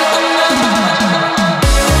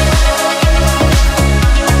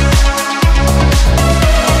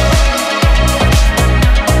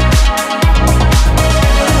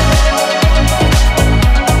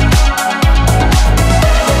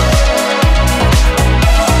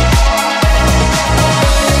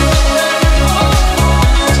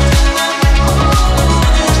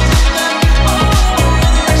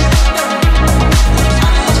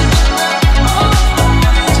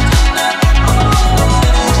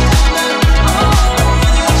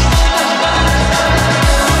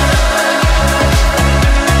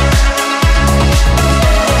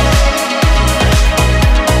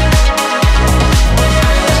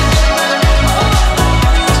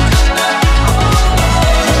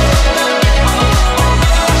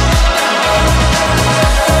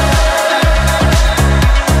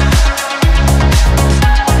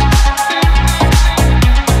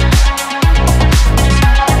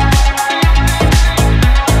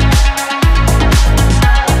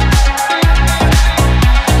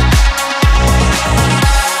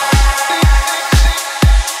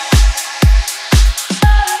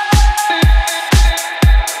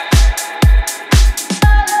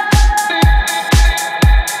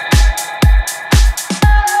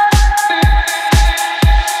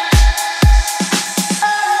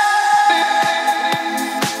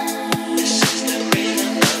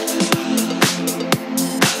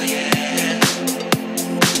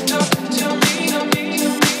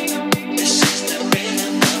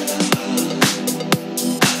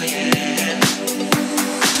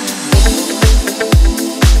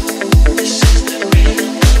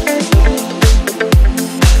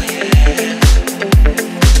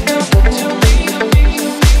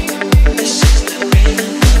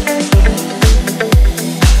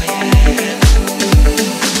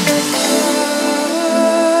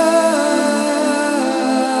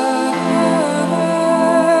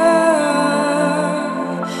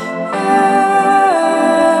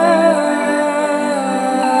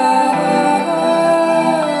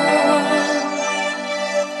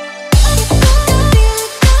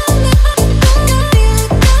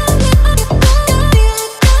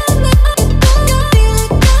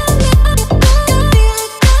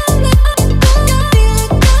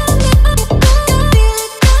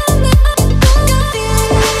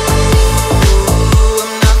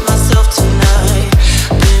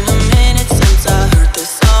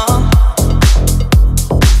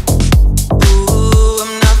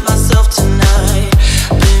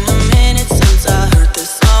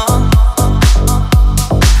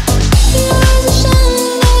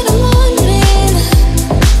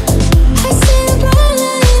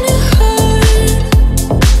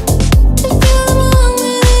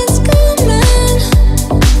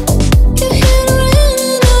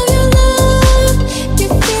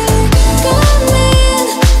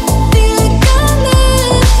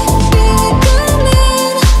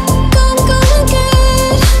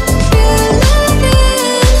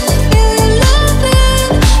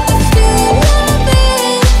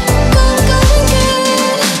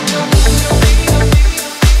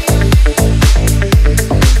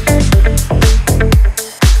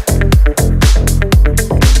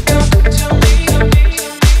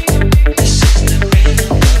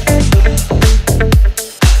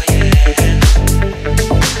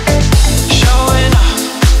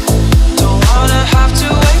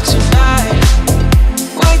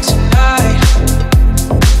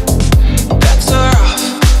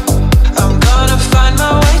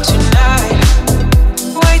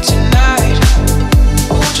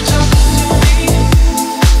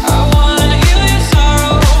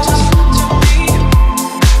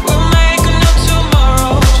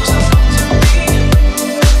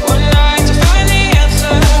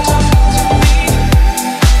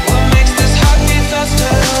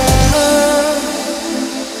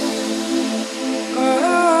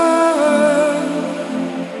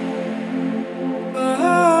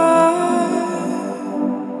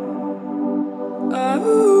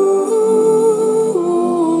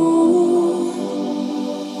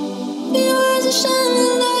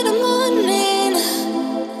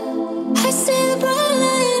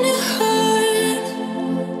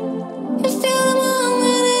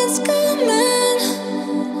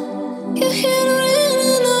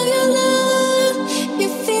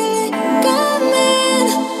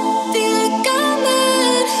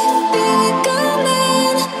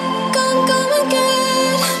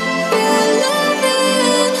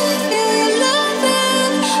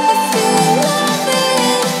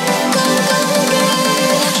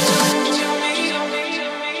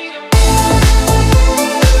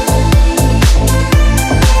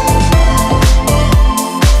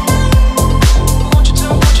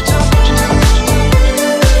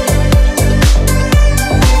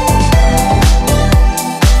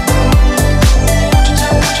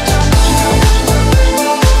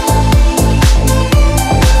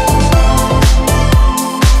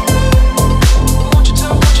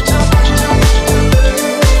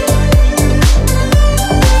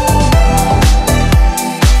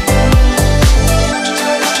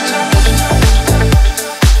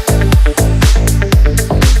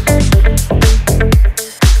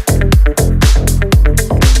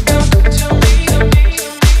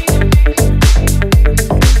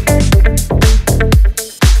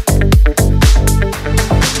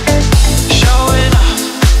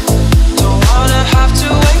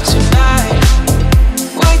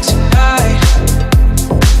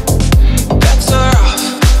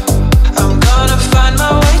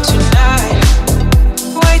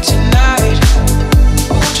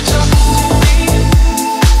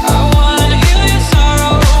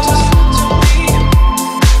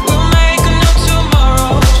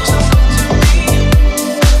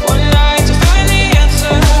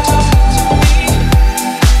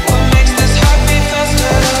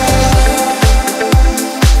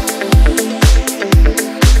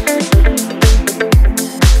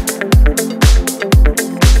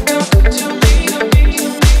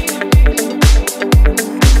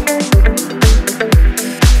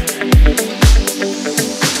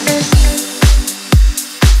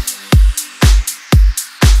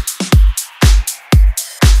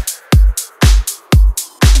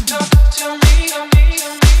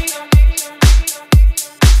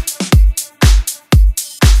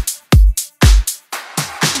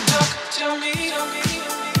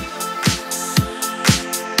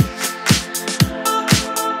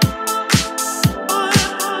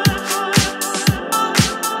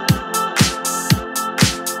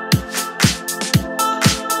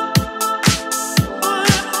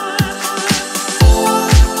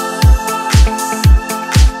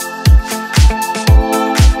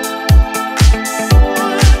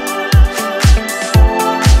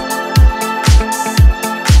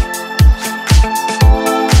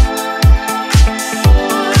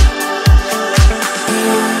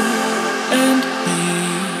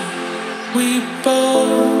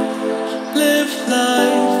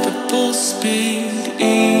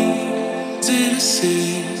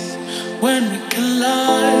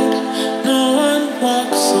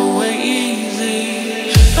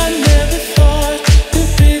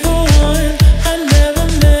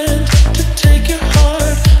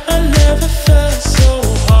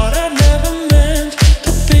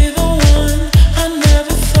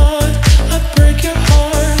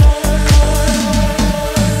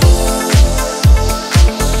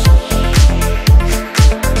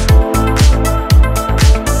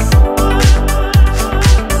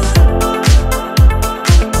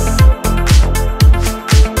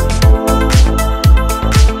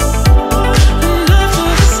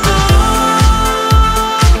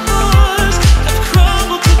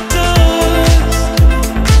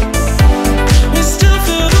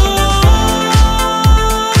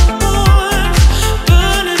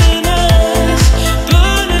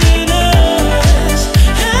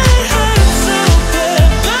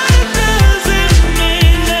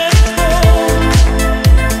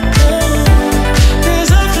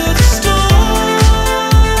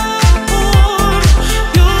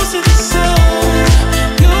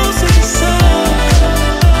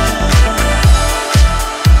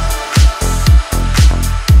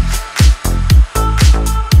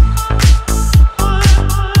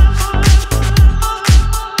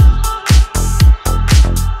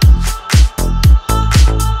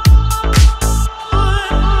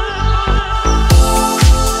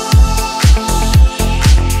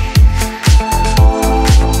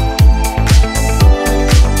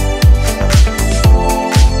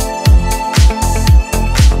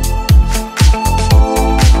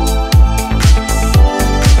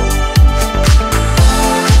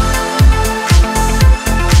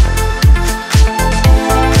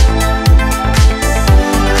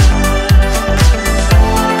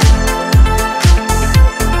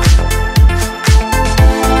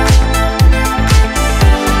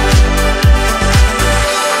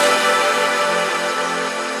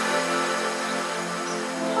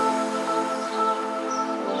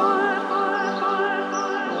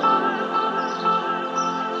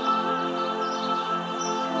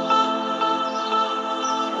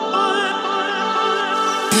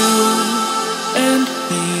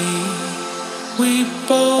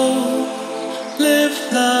 both live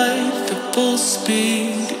life at full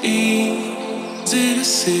speed, easy to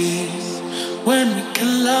see. When we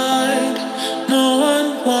collide, no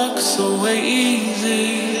one walks away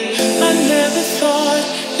easy. I never thought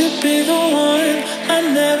you'd be the one. I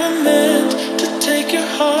never meant to take your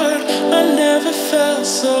heart. I never felt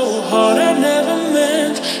so hard. I never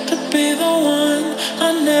meant to be the one.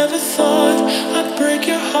 I never thought I'd break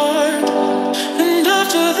your heart. And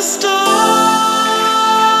after the stars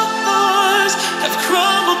have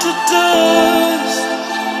crumbled to dust,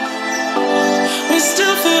 we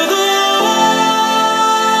still feel the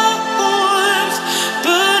warmth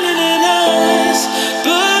burning in us,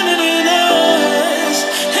 burning in us.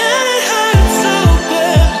 And it hurts so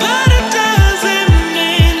bad, but it doesn't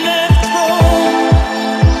mean that it's wrong.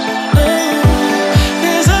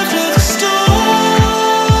 'Cause after the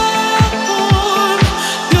storm,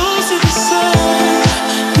 you'll see the sun,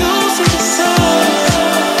 you'll see the sun.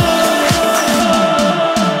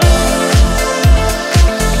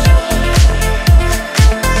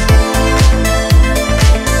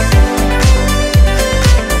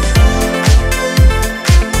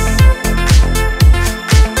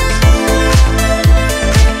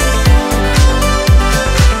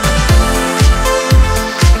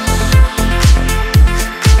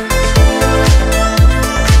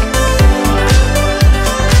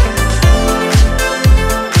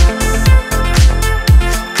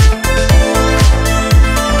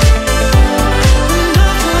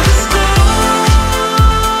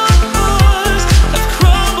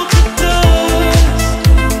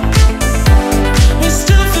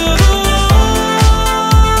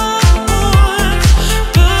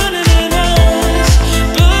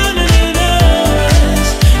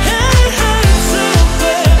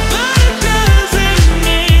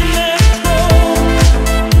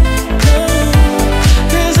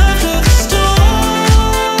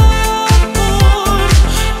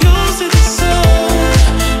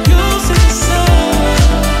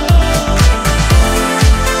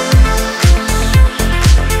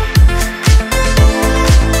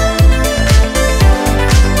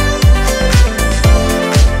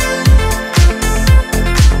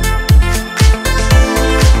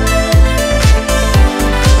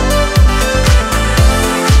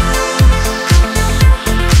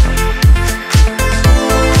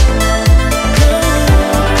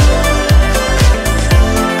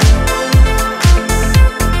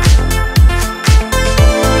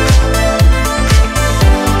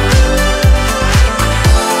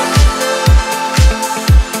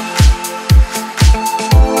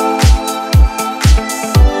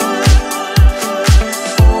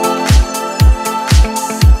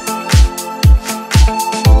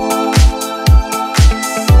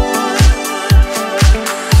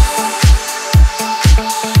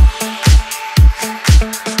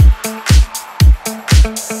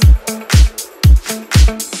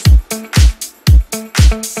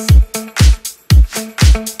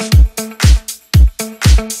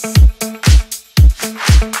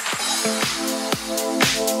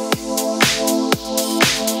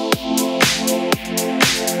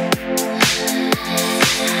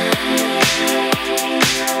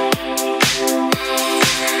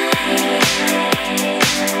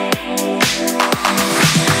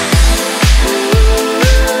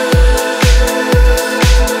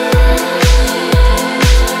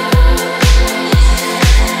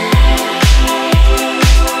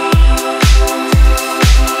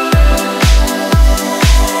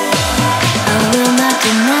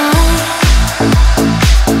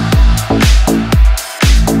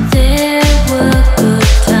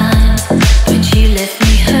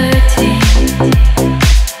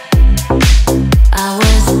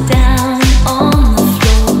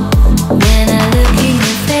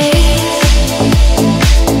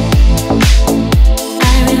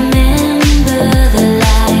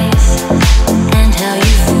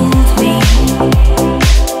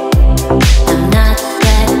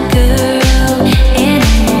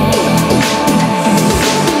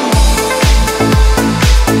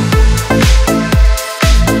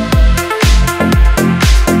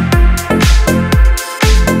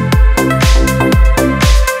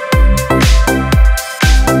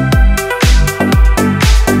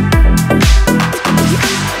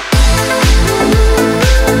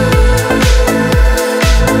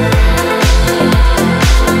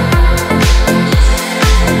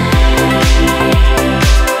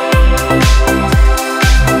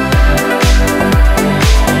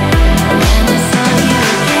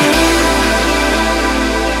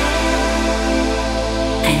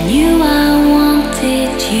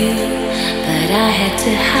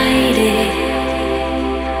 to hide it.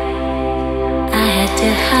 I had to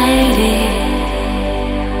hide it,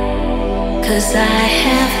 'cause I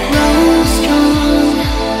have grown strong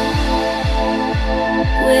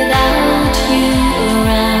without you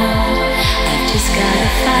around. I've just gotta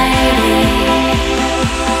fight it.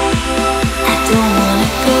 I don't wanna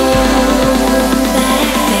go back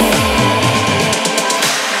there.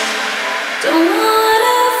 Don't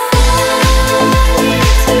wanna fall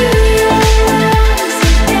into your arms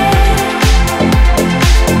again.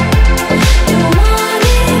 Don't wanna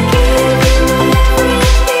give you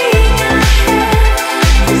everything I have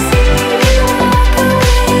and see you walk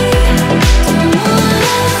away. Don't wanna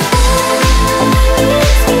fall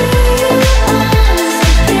into your arms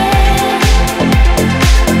again. Don't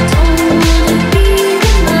wanna be reminded of the pain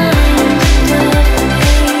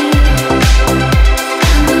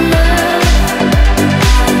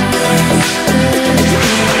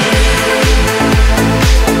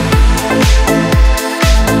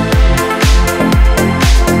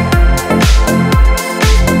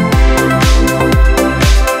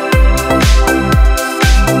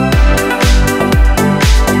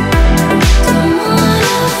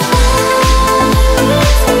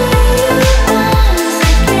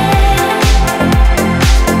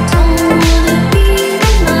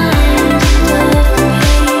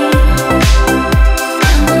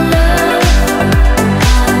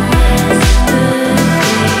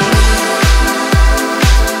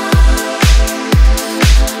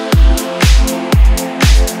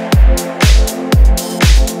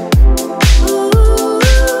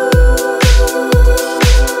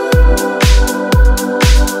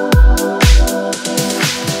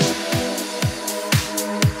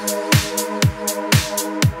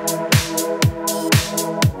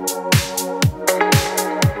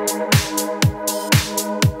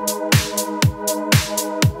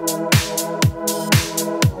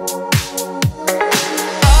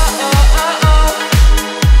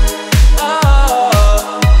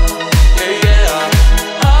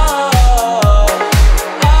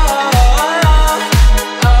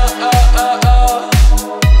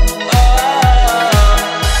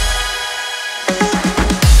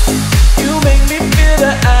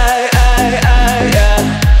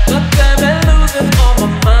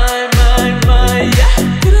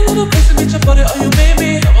the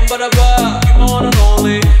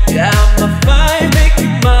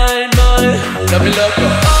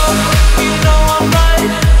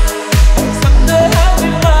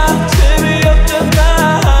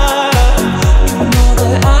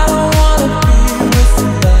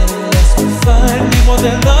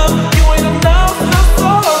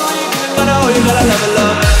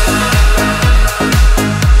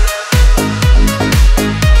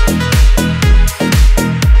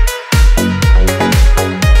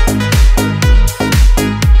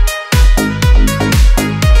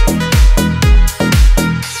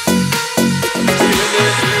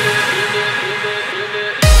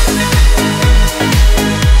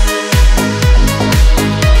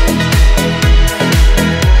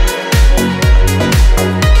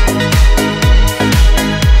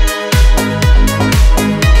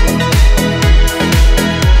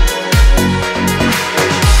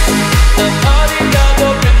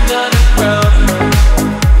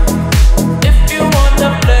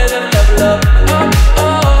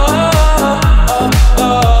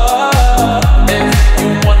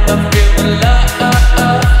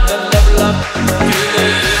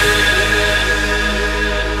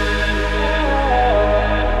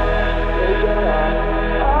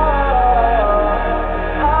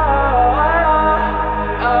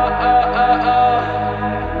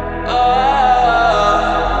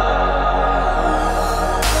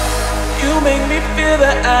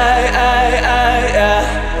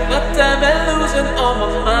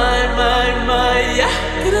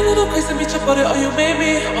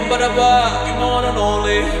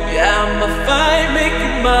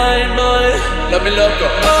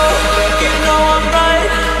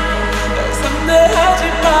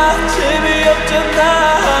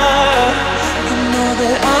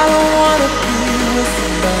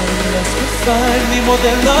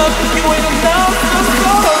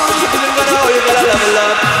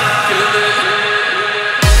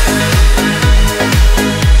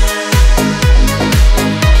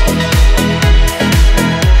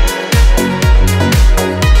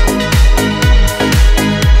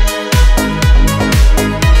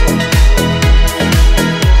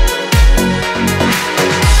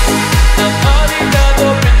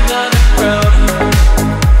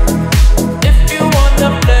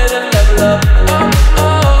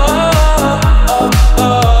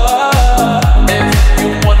If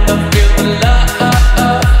you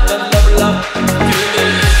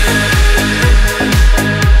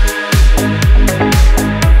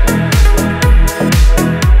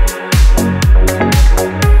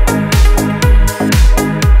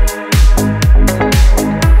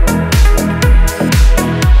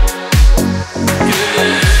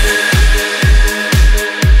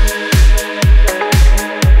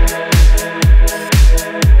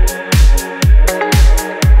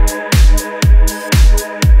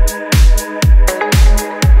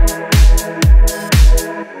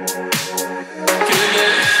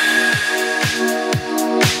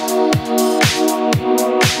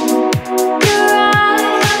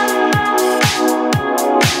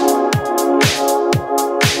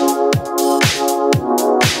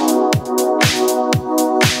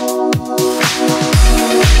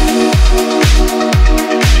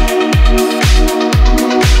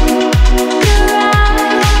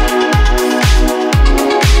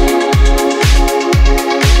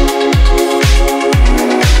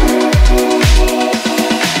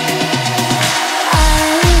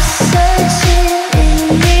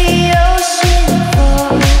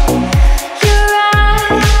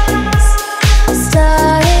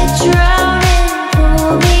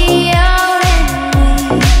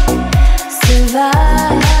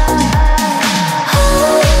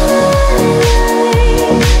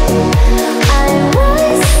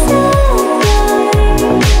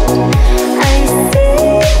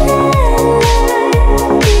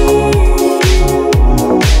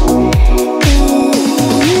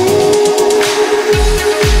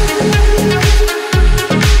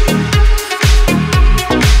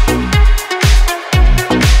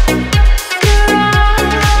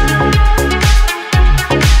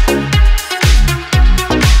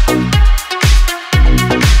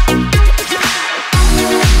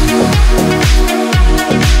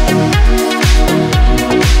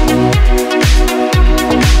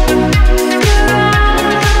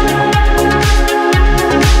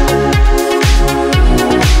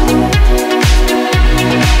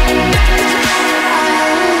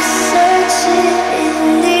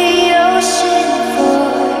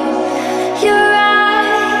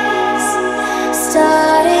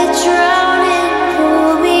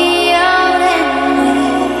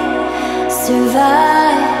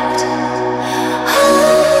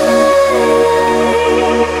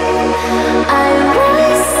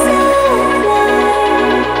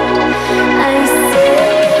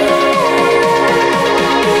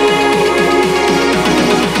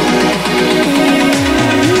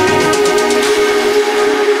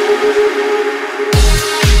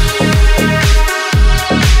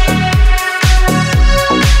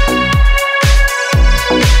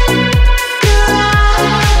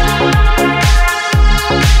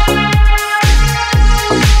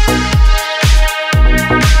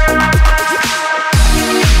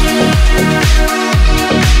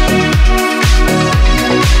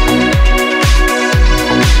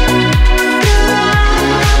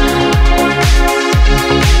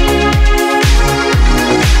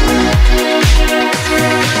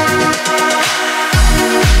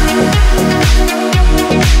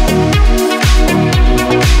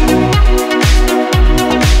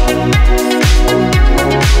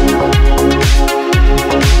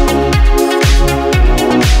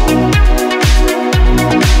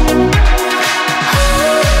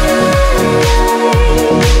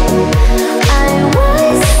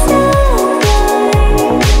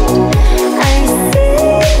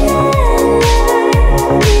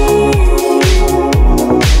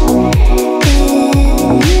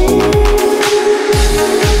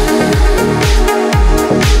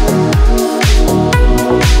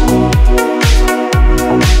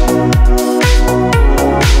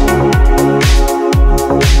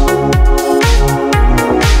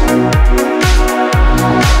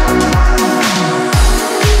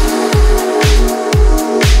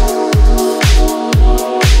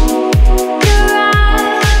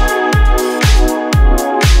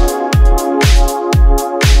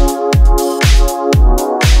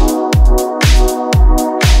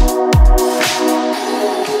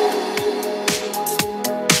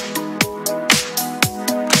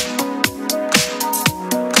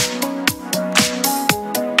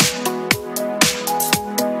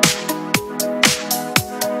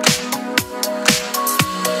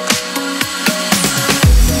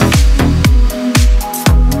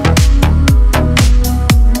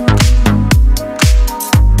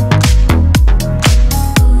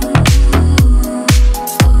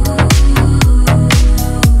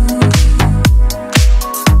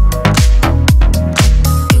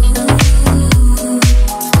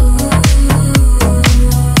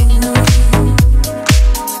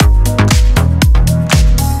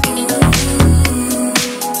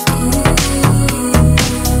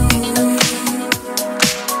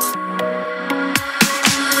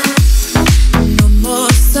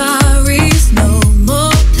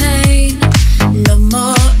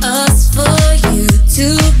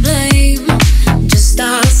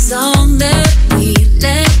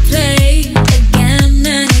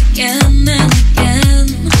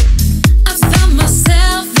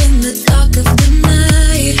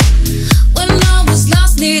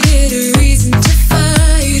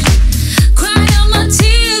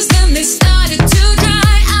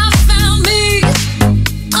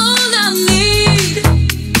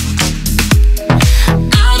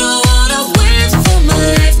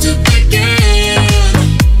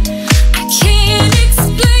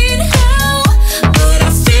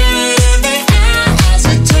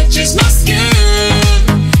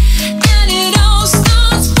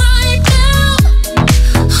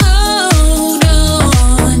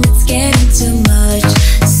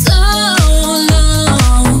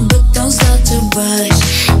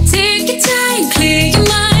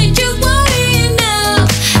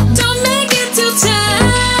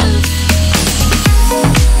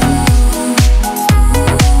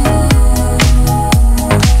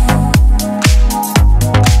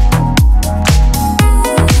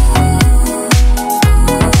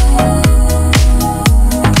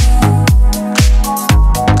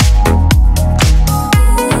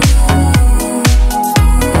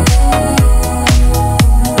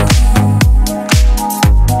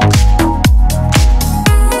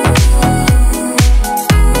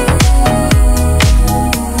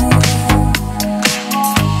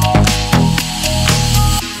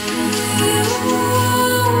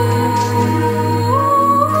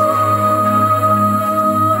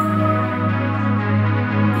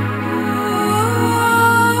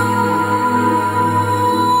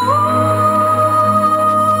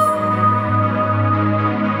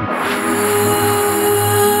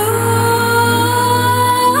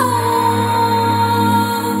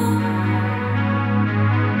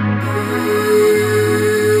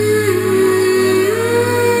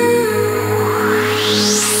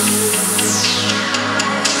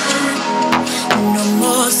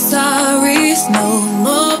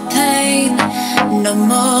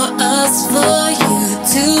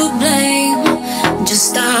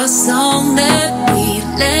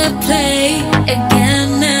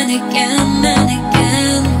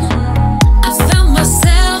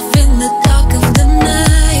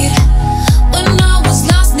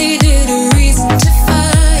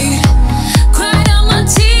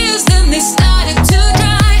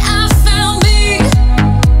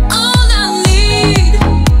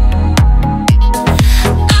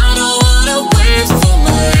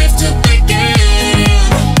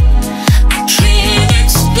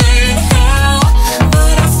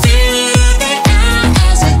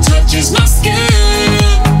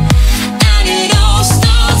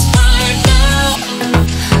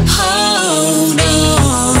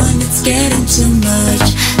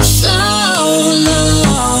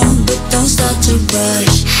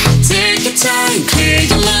rush. Take your time, clear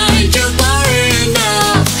your mind. You're worried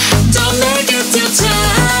enough. Don't make it too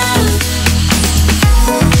tough.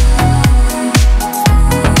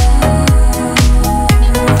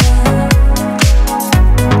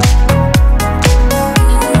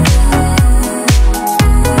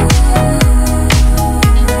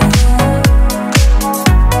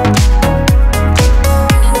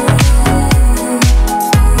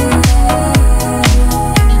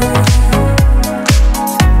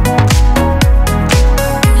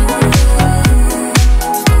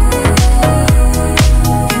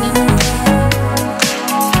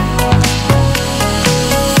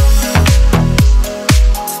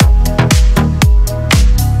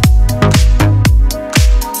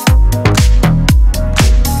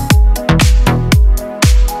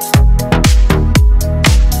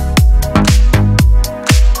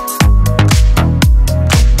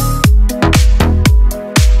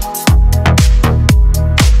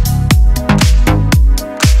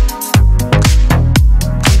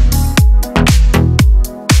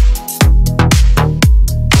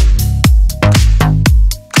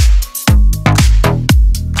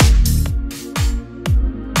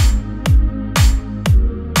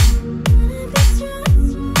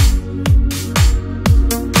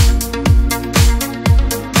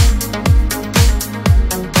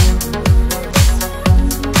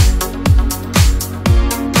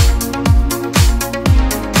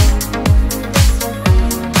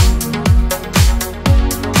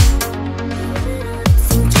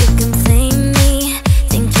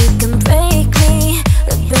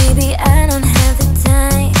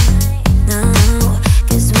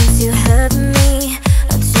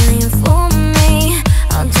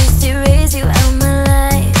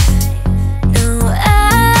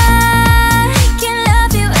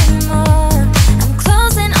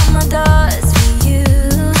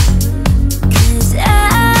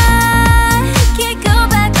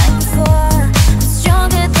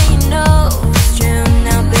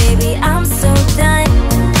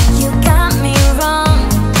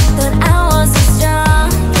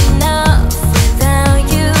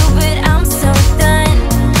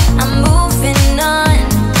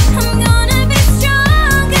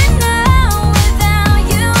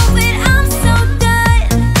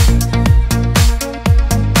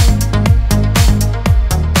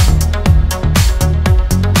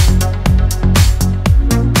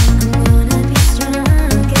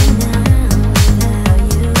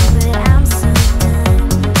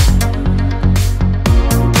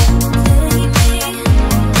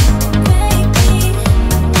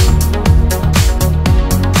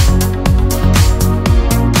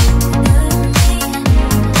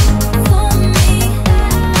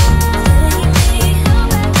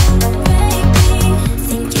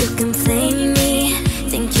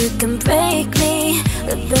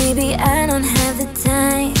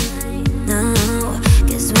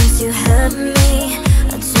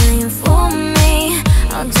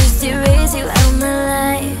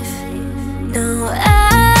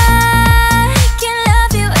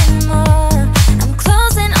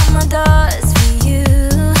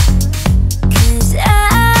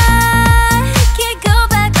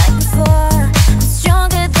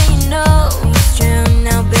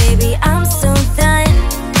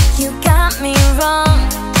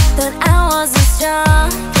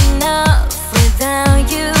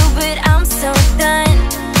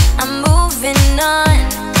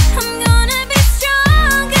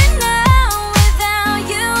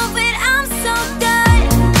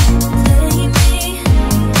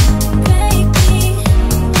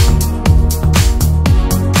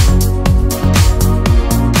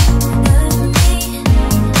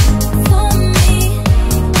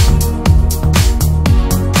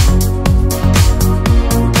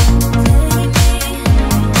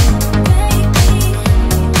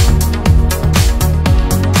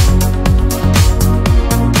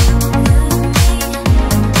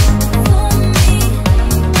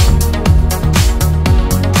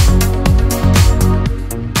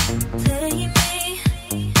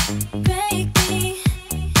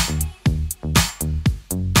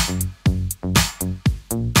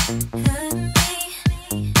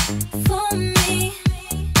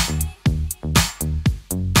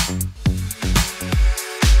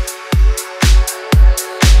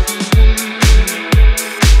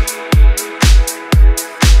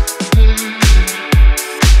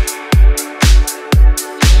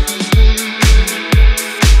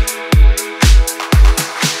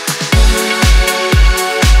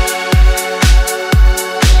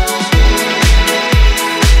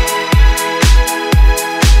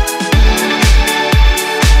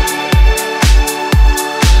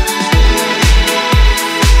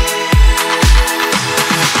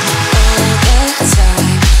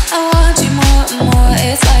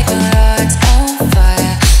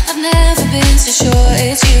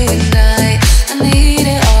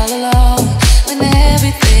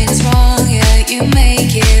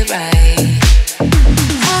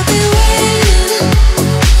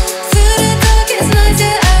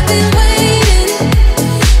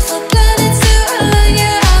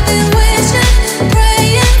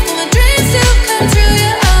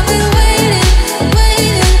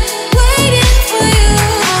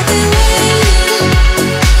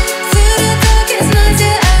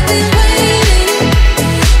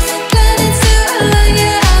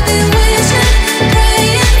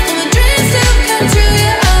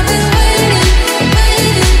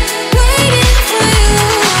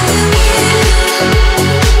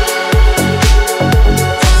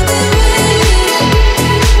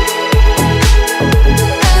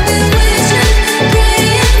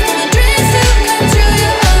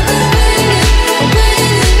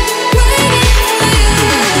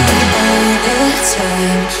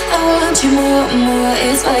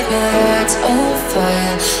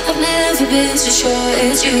 been so sure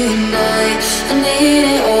it's you and I need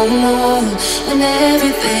it all along. When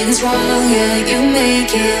everything's wrong, yeah, you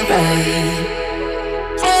make it right.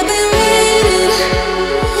 I've been waiting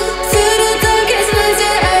through the darkest nights,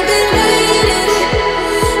 yeah, I've been waiting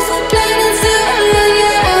for planets to align,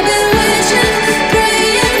 yeah, I've been wishing,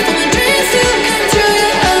 praying for my dreams to come true,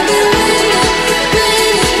 yeah, I've been waiting, waiting,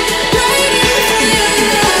 waiting for you,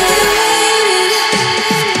 yeah, I've been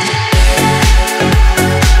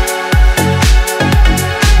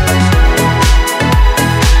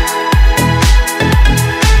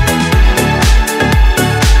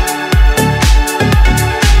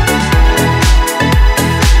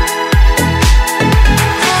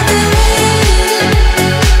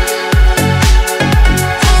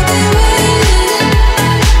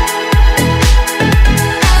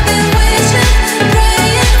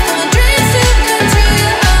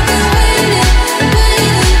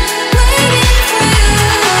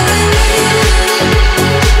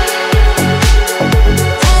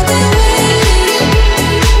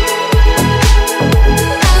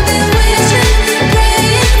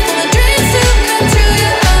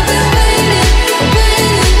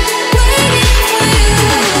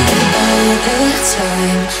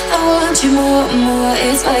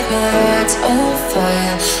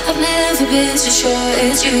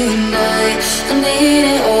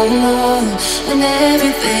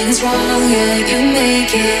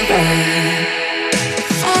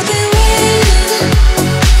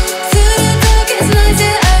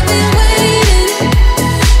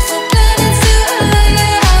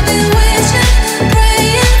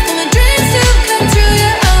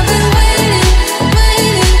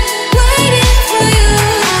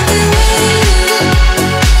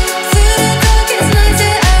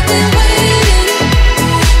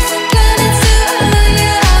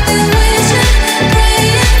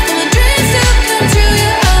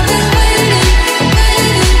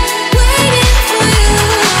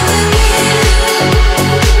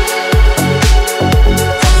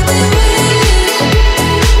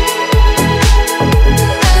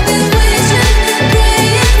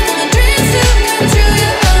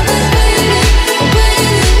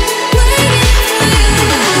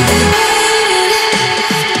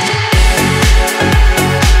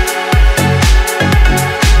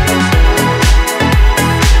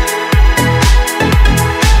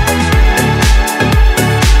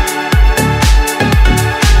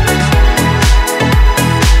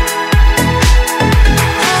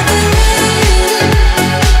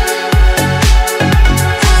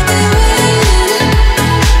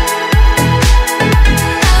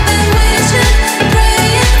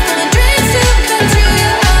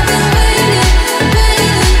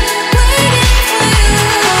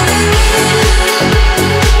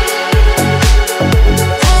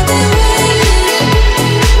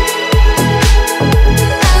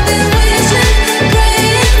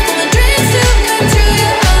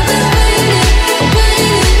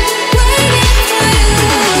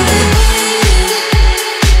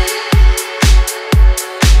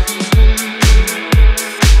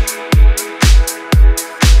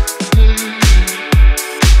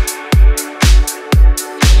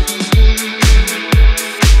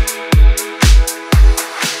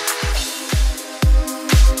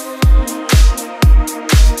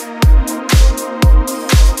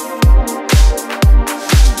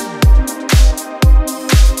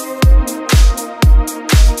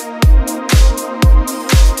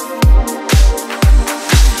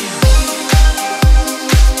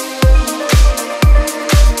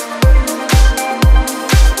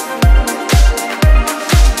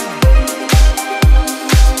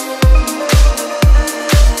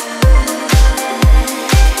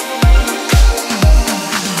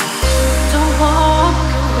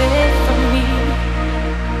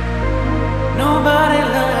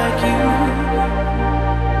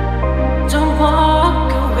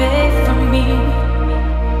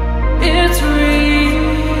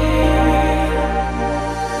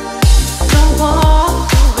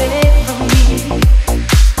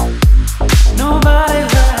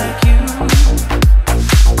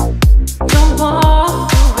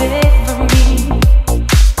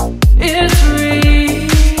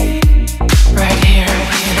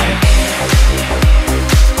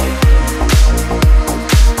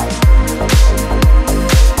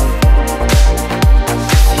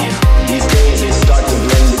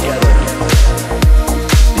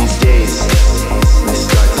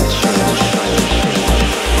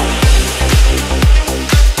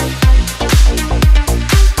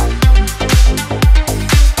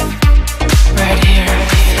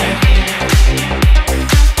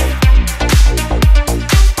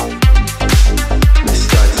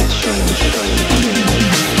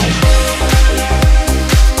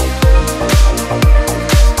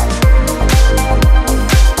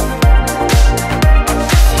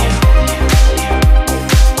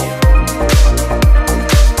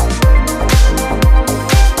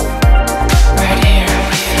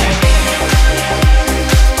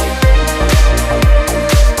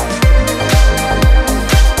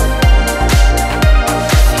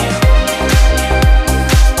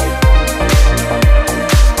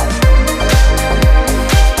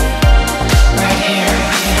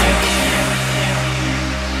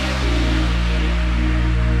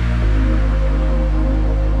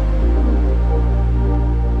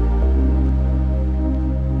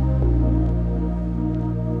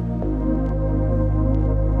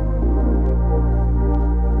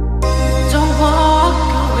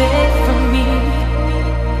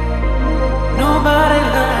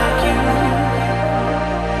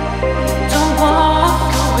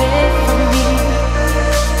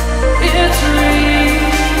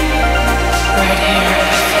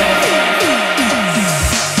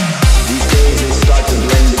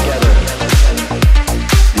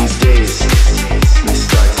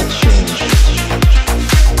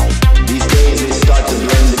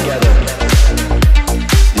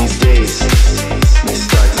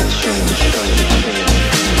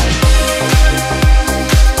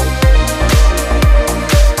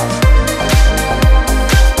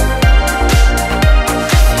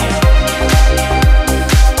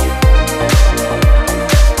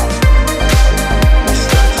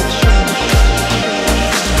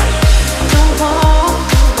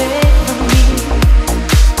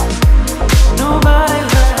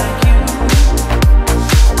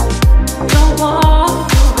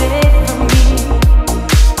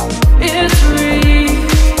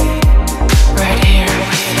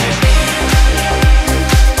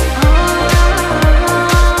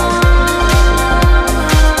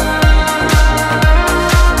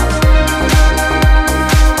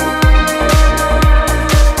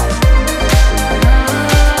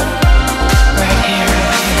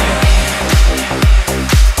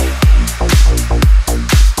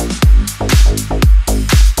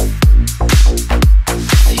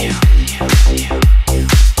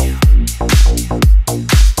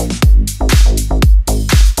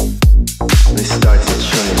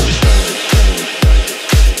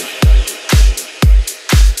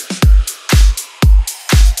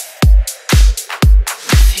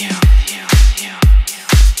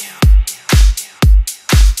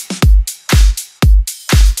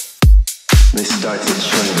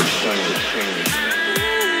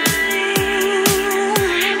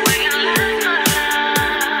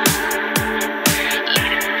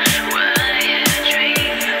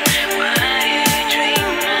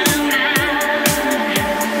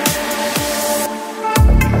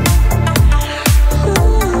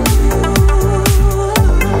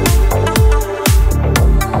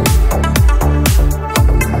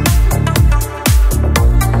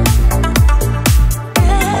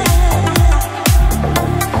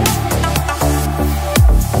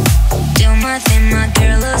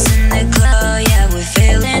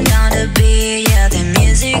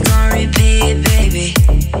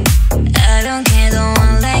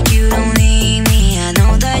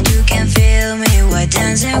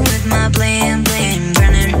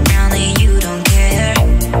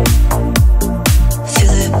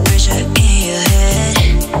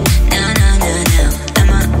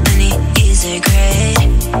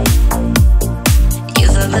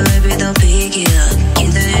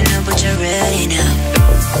but you're ready now.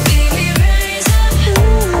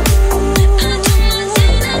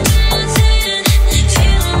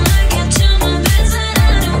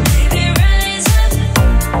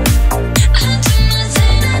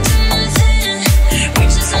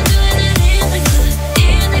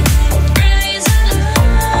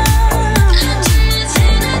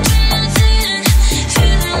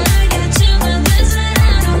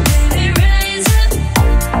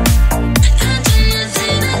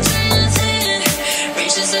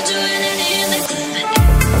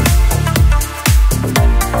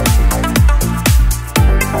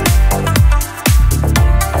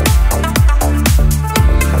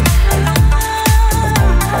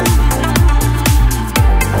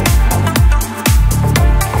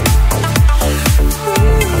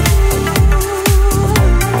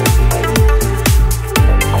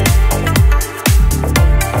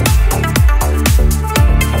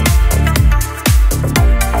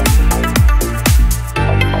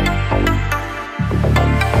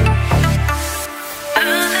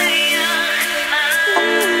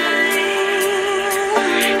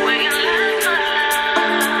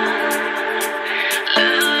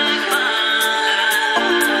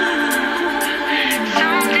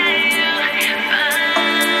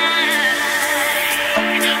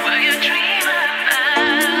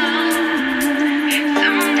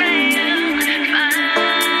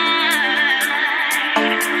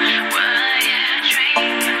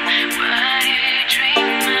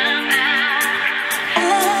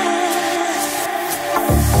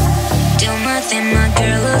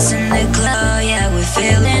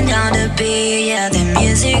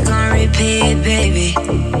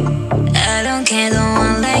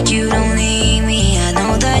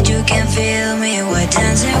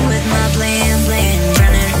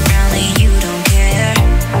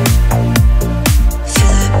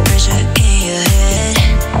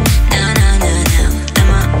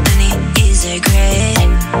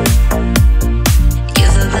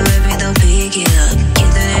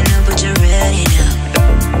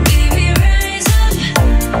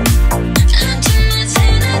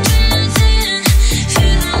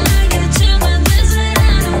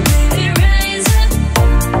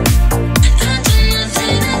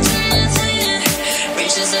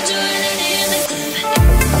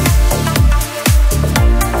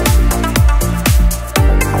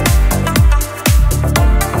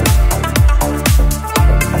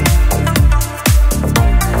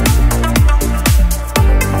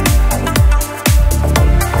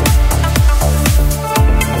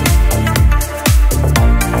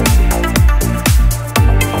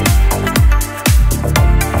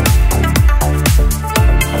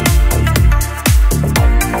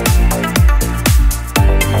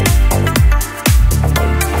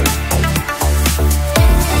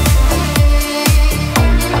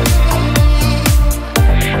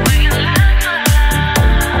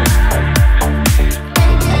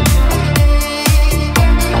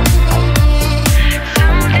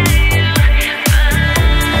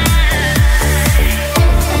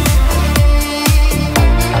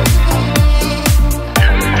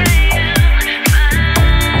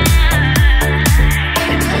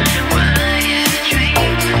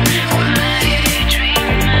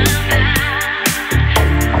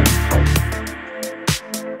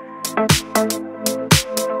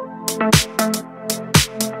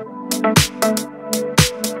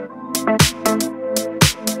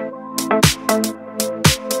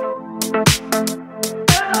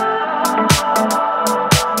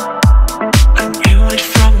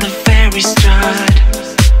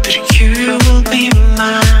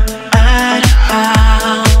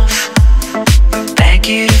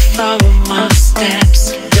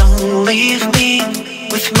 leave me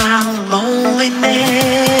with my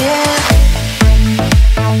loneliness.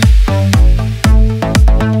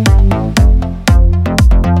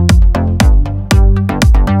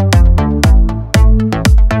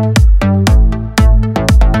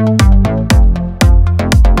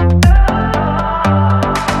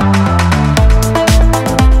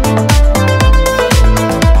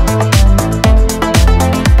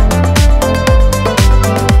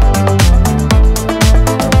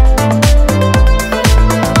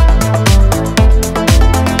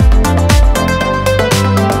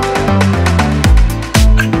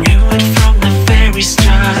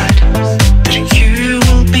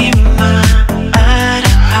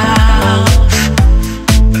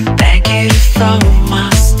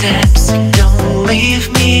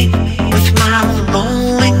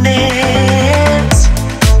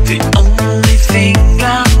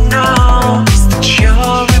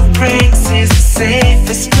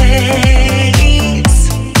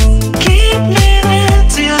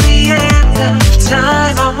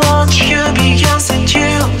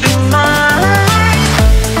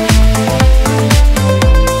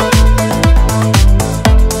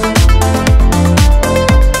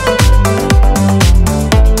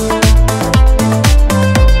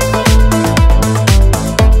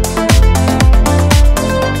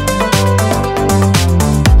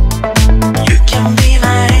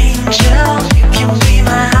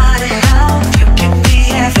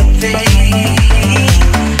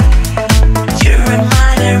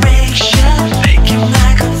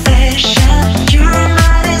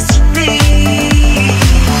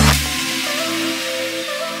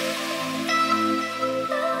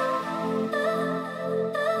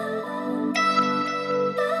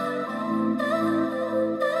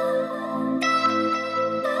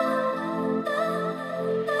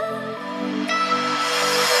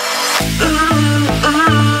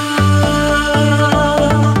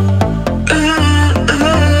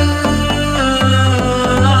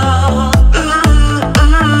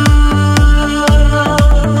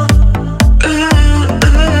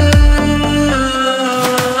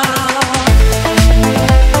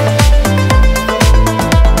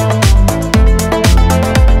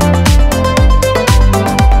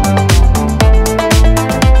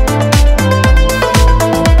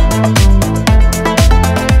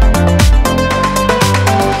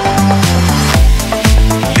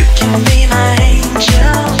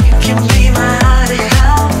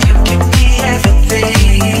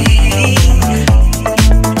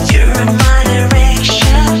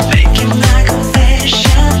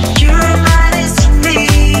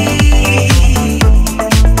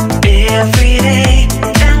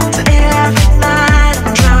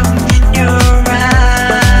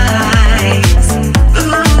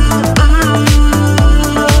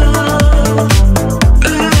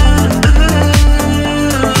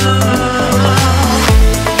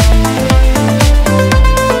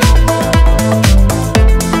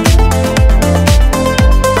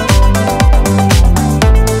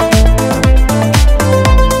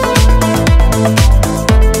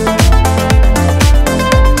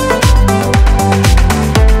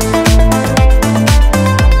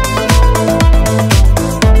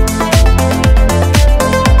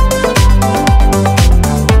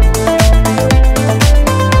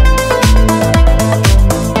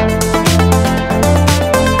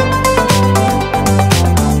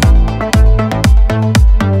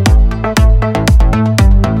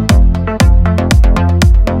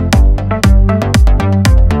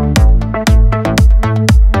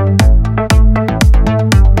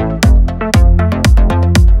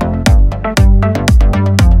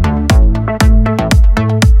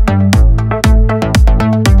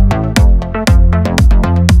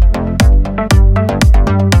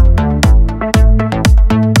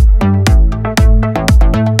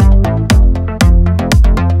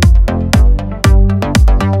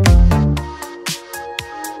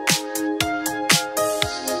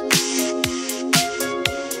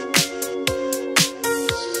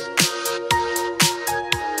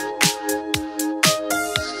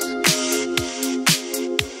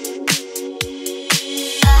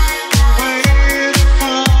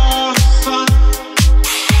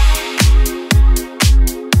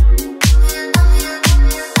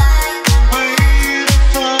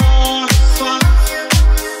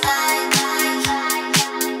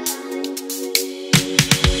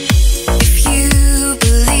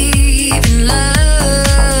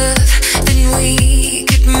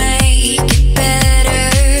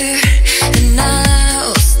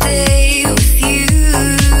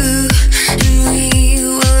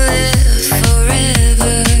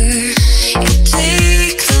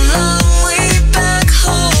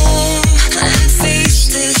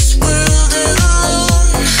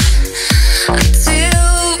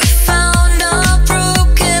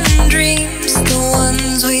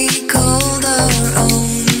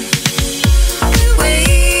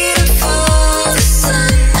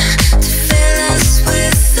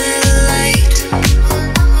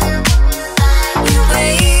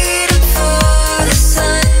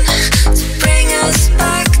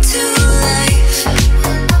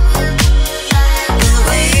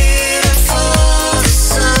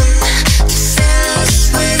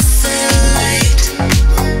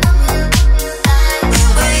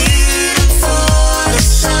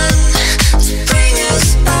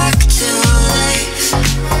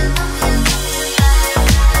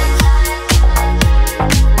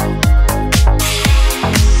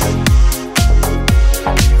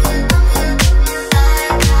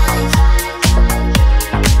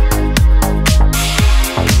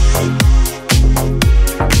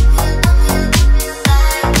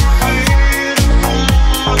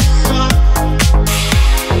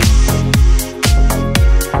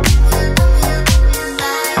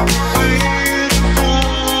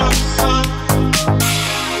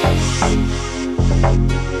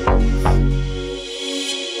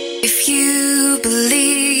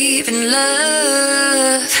 believe in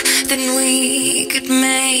love, then we could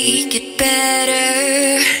make it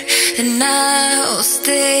better. And I'll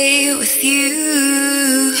stay with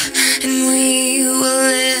you, and we will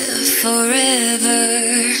live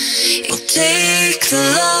forever. We'll take the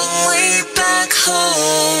long way back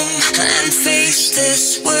home and face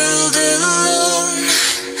this world alone,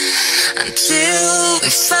 until we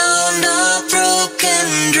found our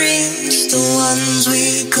broken dreams, the ones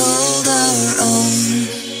we called our own.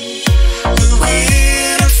 We're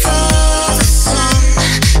waiting for the sun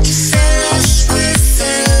to fill us with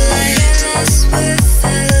the light,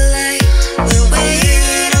 We're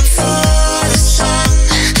waiting for the sun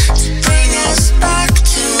to bring us back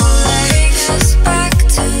to life,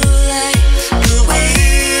 We're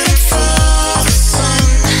waiting for the sun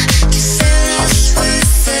to fill us with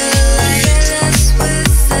the light,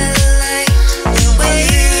 We're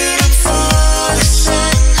waiting for the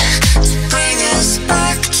sun to bring us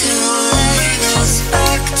back to life,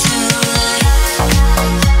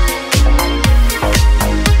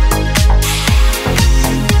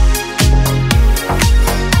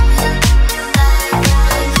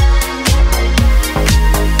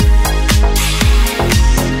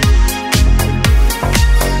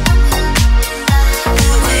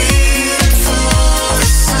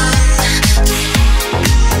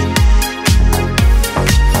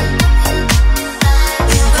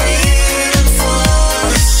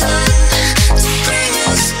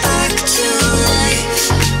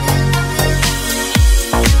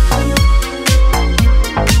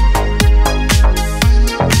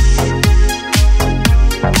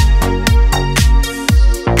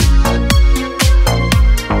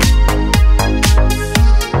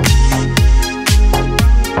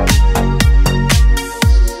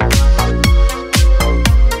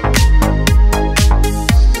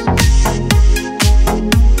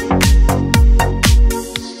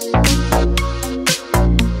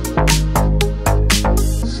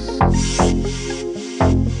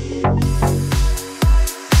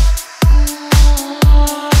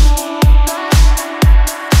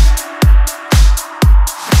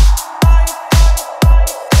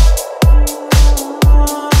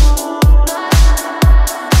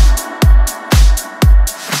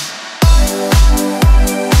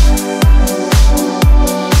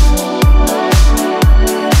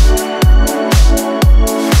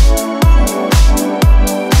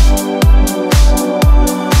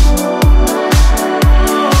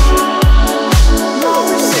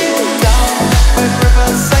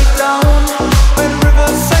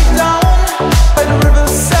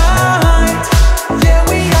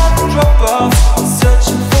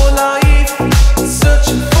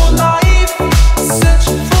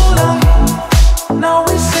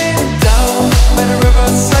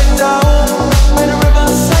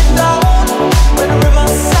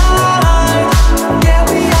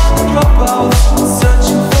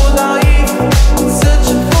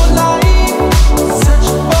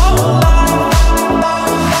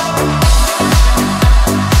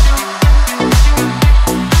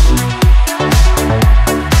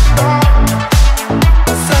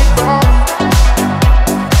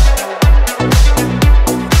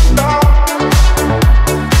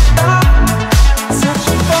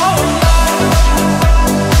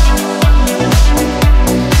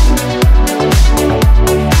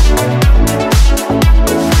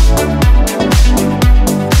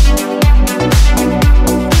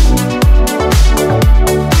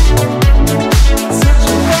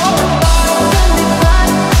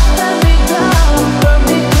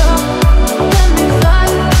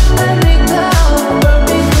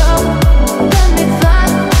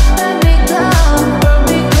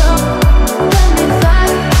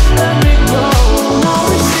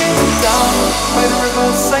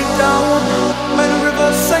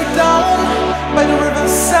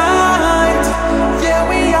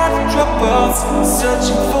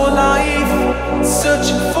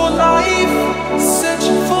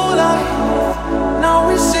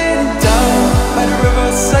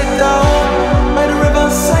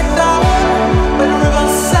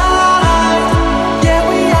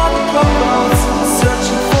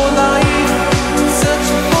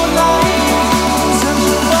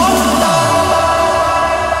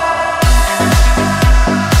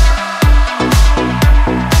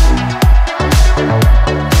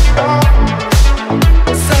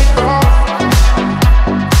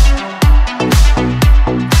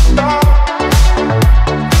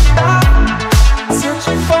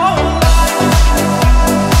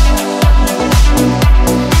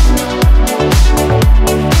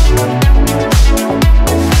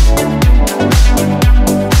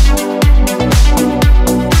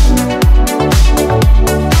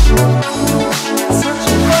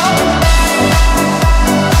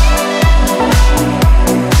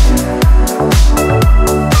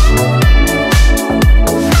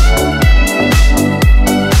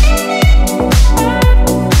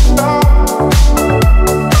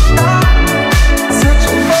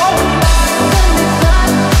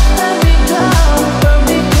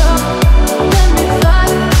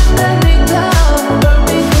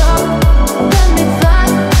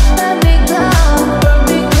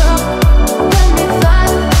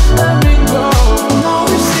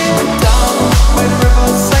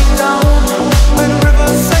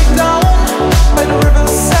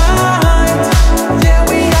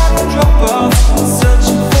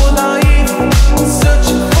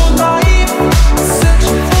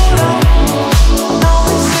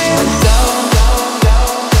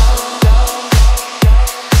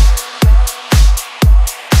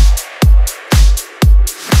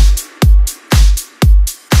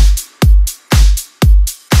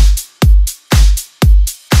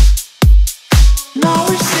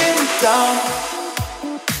 always sitting down.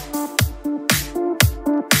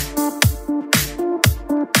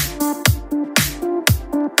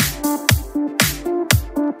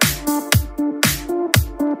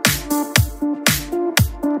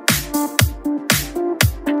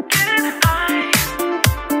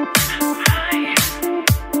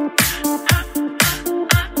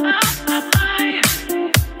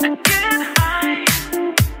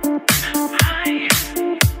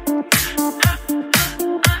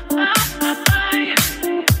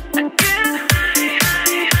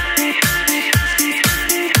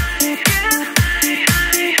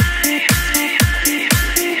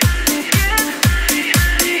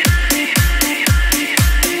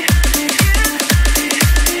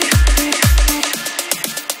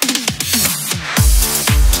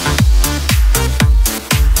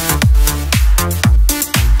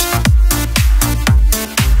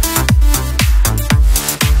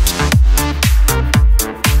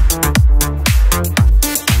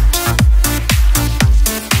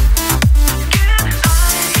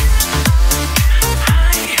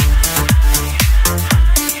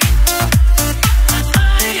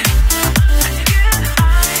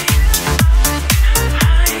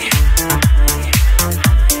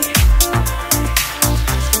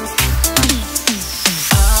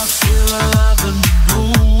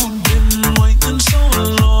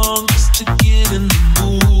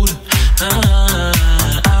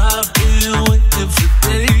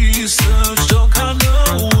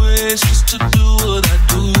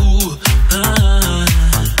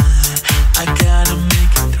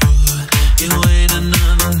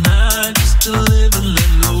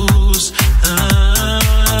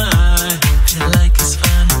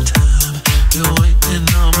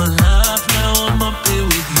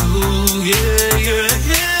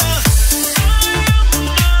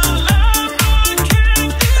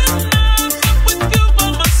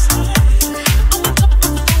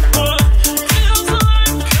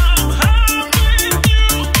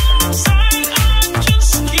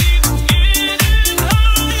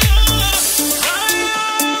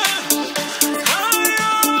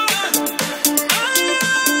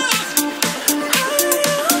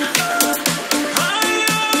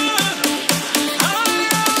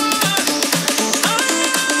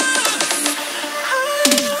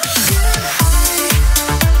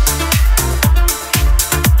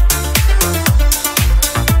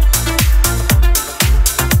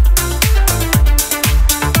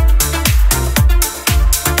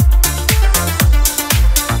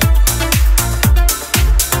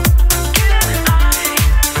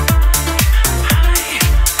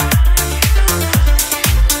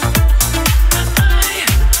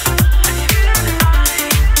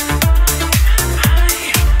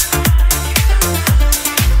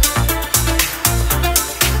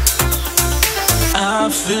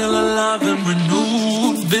 feel alive and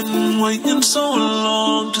renewed. Been waiting so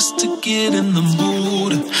long just to get in the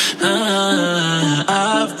mood.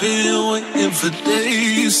 I've been waiting for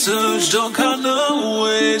days, searched all kind of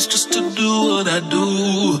ways just to do what I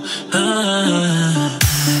do.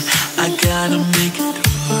 I gotta make it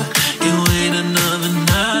through. You wait another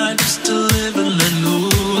night just to live and let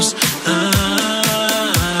loose. I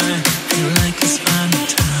feel like it's final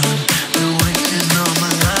time. Been waiting all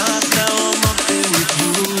my life, now I'm up here with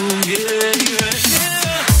you. Yeah, yeah, yeah.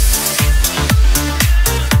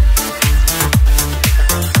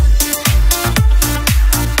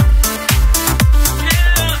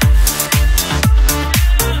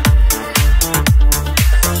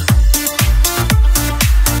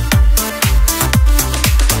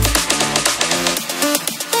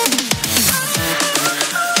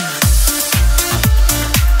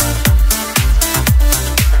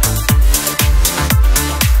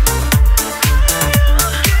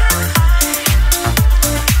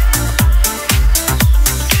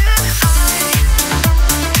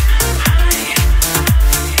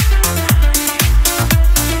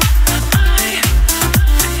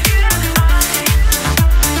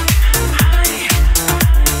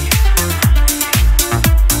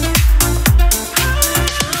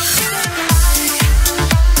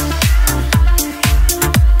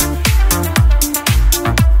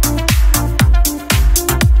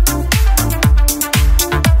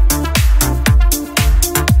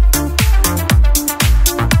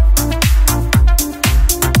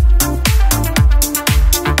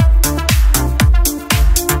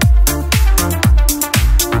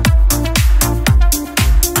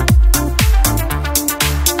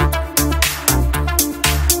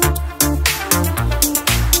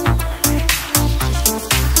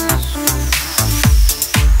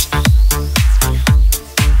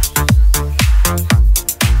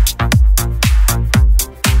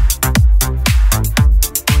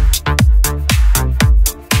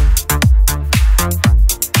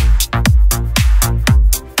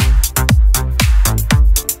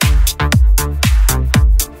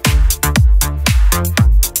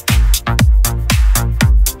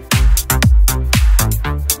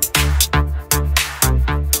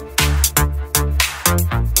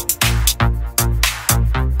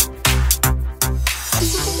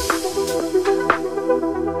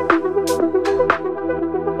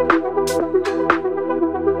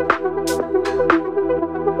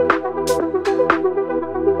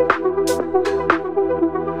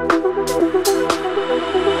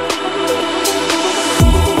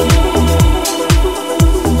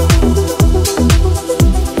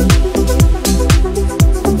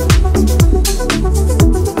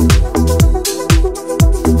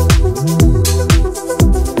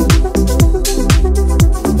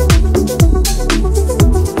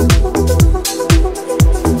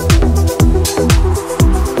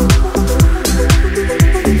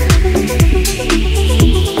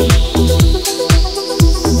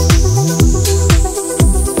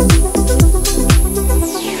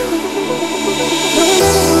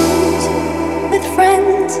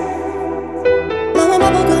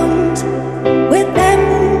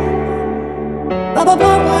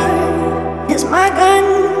 is my gun,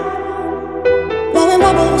 blowing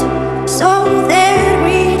bubbles so they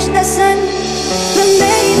reach the sun. But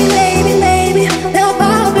maybe, maybe, maybe they'll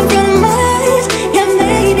pop in front of my eyes. Yeah,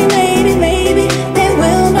 maybe, maybe, maybe they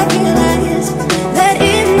will not realize that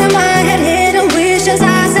in my head hidden wishes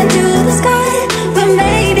I sent to the sky. But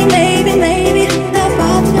maybe, maybe, maybe they'll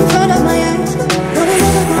pop in front of my eyes. Blowing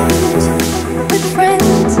bubble guns with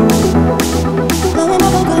friends, blowing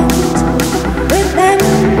bubble guns with them.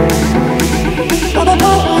 Bubble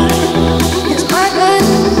Bora is my gun,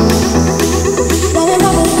 blowing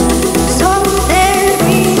bubbles so they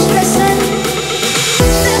reach the sun.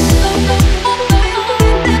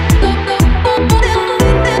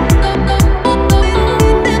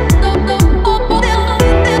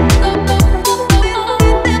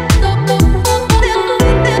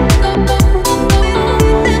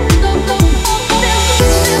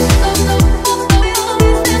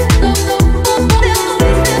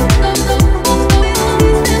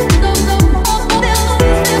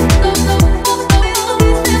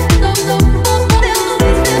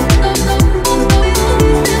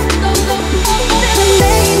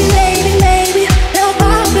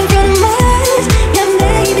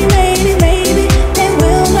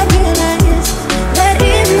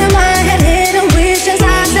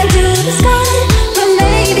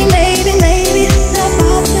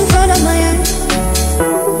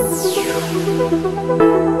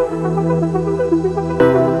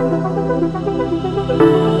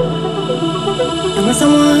 And when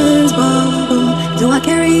someone's bubble, do I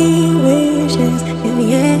carry wishes? Yeah,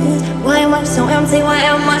 yes. Why am I so empty? Why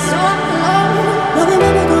am I so alone? Blowing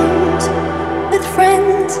bubble gums with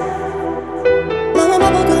friends, blowing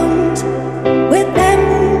bubble gums with them.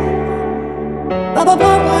 Bubble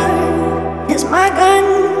Bora is my gun,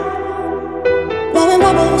 blowing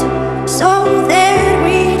bubbles so they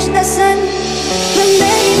reach the sun. But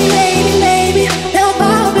maybe, maybe, maybe they'll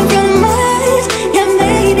pop in front of my eyes. Yeah,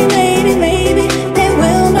 maybe, maybe, maybe they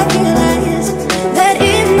will not realize that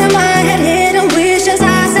in my head hidden wishes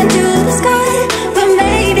I sent to the sky. But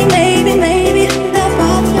maybe, maybe, maybe they'll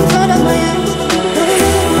pop in front of my eyes.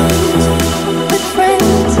 With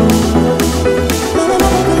friends, blowing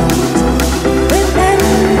bubble guns with them.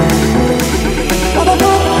 Bubble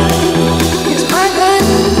Bora is my gun,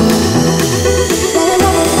 blowing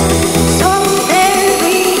bubbles so they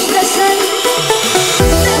reach the sun.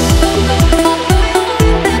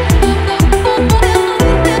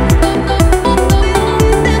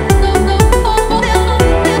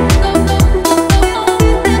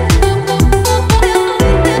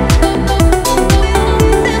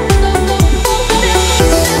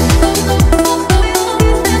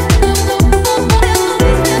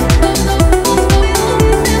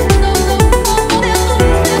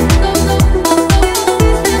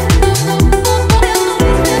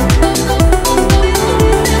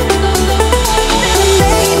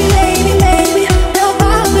 Maybe, maybe, maybe they'll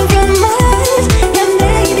pop in front of my eyes. Yeah,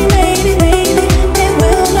 maybe, maybe, maybe they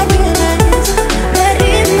will not realize that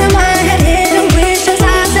in my head hidden wishes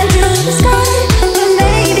I sent to the sky. But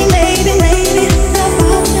maybe, maybe, maybe they'll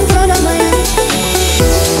pop in front of my eyes.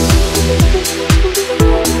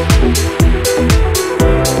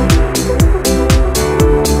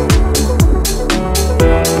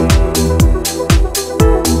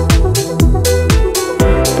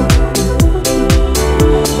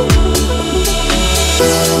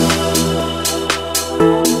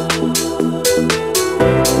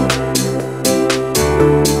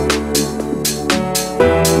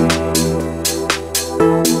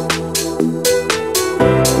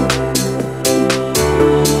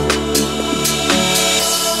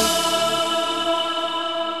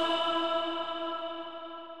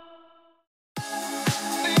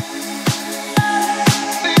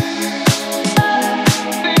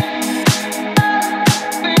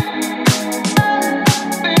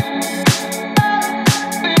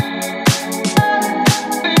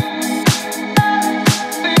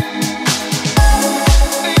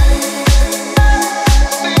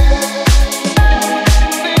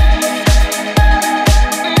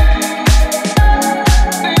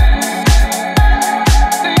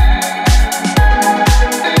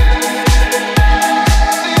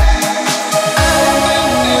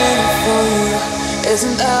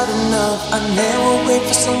 Isn't that enough? I never wait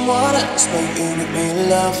for someone else, but you make me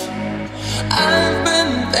love. I've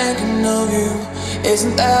been thinking of you.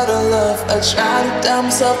 Isn't that a love? I try to tell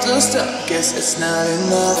myself to stop. Guess it's not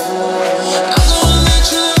enough. I'm gonna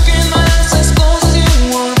let you look in my eyes as close as you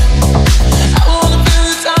want. I wanna feel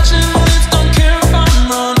you touching my lips, don't care if I'm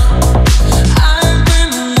wrong. I've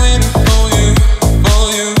been waiting for you, for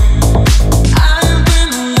you. I've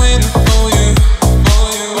been waiting for you, for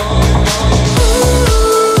you.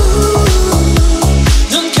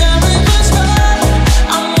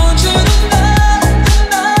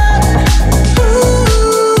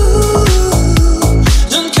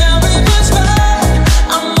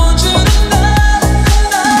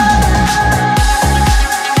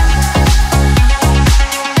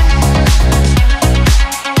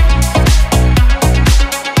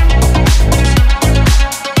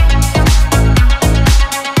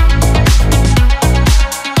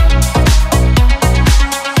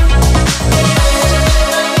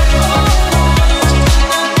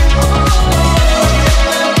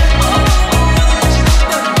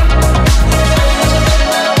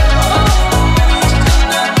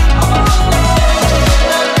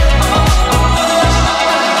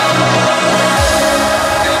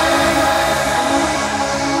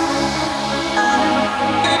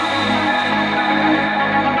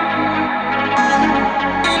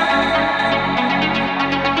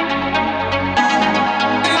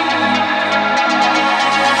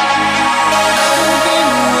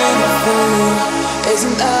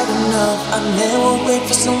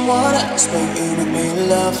 some water, spray you with me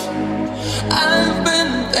love. I've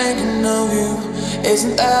been thinking of you,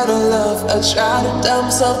 isn't that a love? I try to tell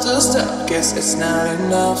myself to stop, guess it's not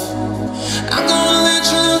enough. I'm gonna let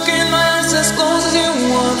you look in my eyes as close as you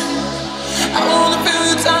want. I wanna feel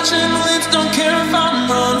you touching my lips, don't care if I'm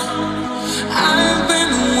wrong. I've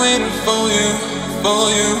been waiting for you, for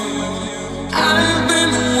you. I've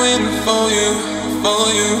been waiting for you, for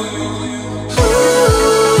you.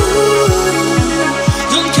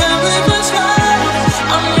 Don't care if I try,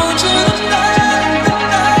 I want you tonight,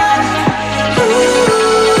 tonight.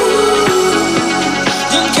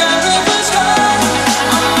 Don't care if I try,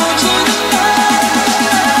 I want you tonight,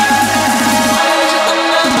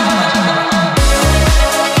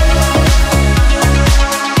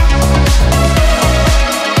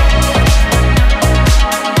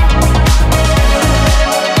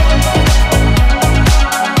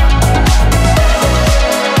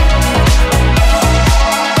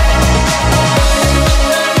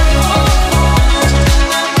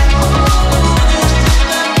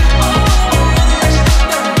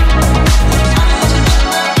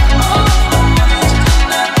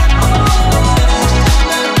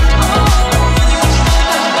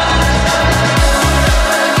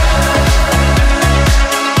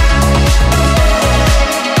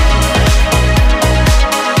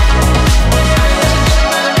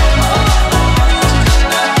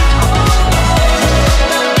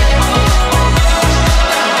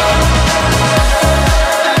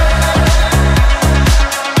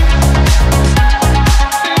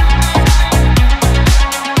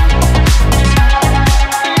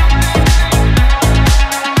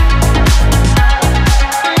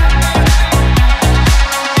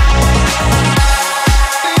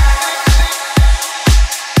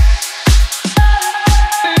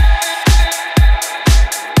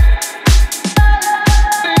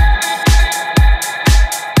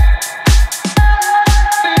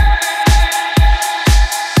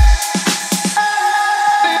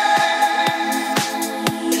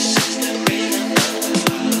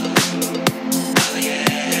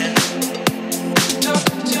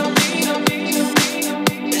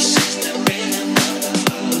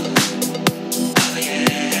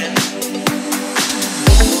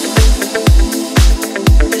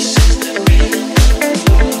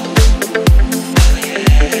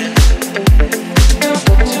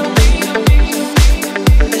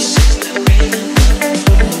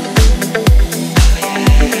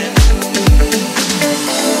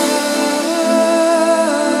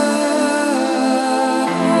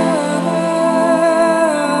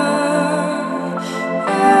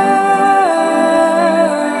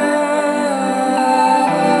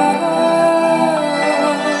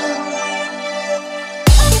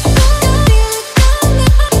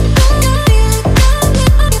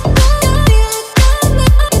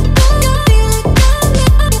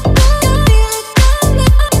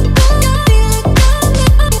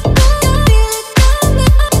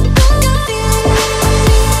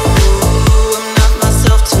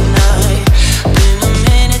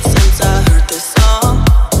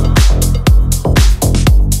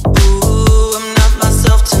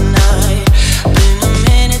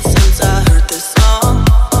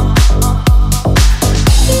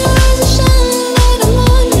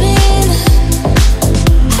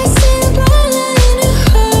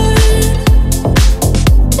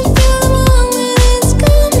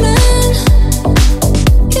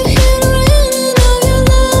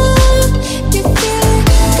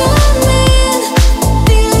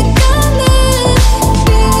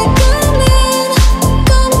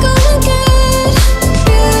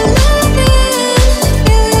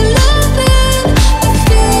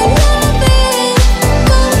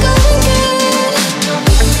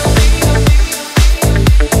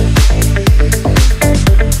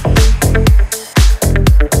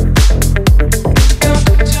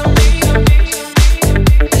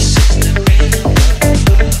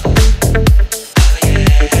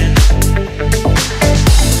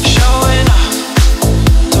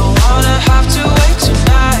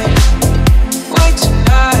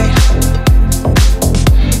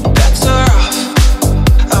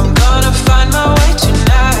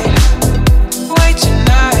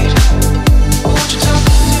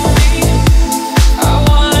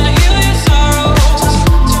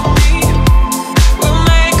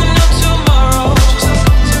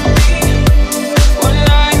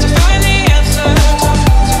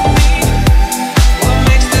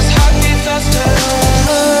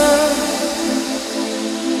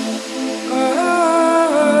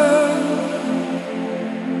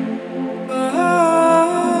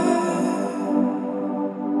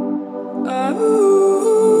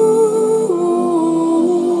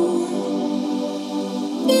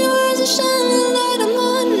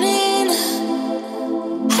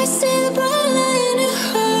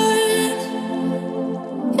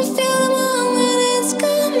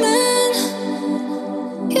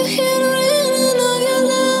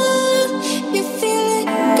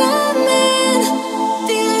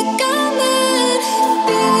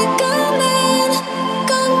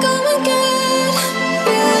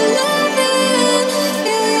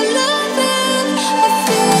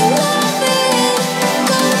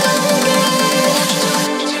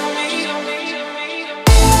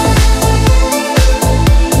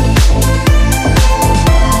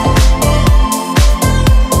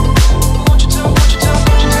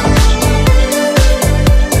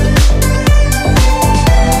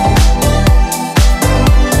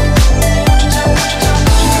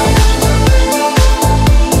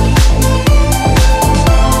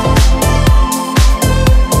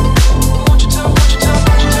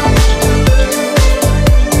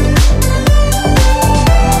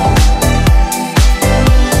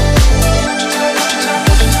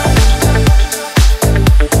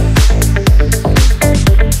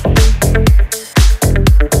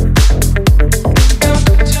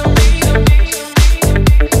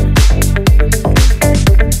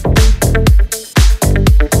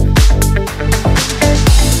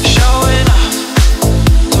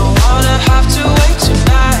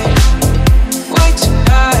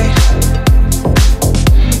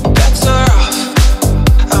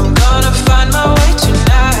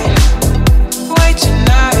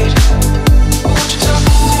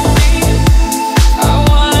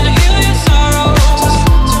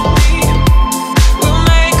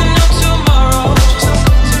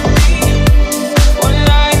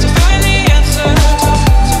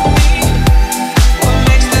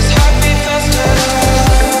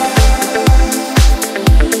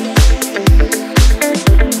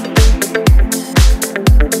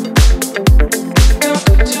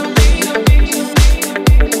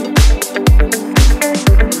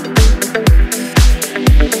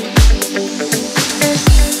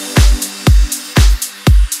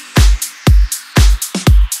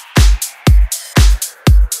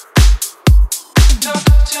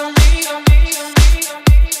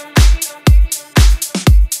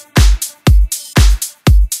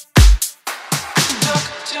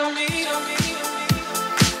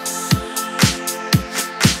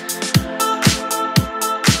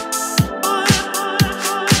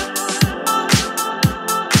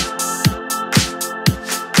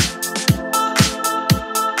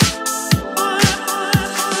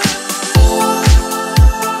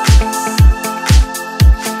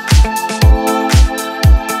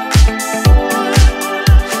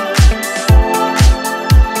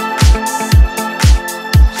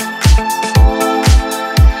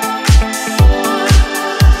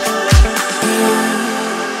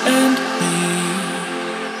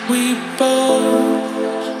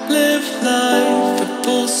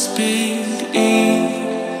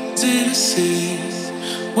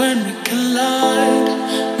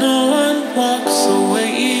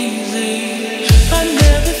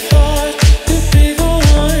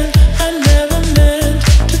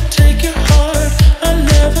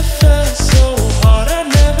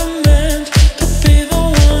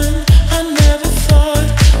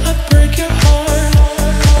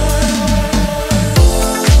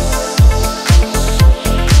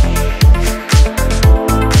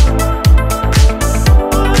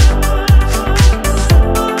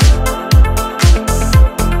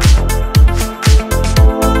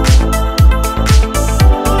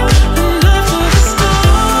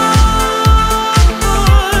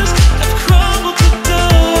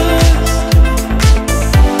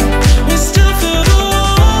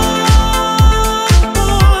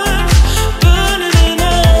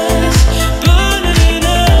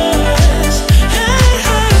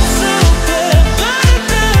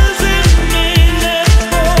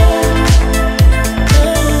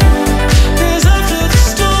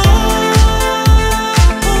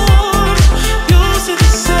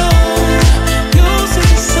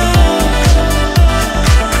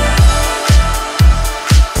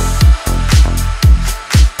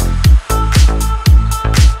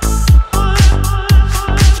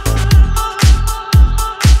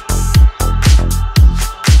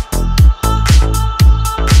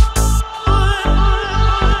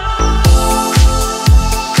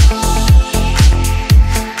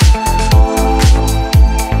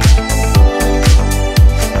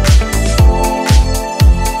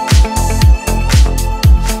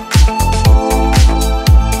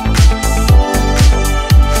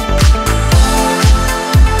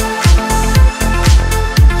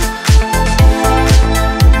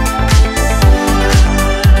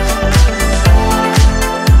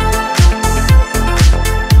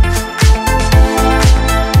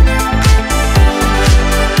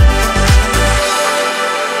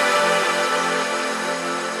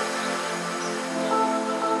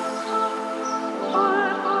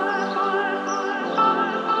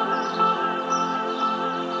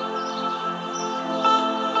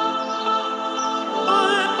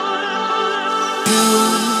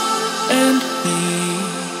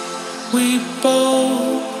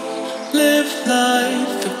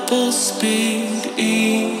 speed,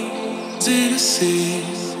 easy to see.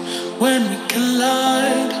 When we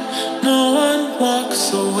collide, no one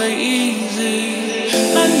walks away easy.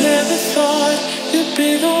 I never thought you'd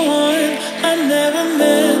be the one. I never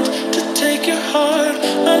meant to take your heart.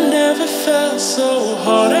 I never felt so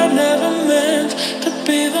hard. I never meant to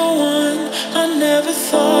be the one. I never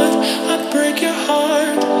thought I'd break your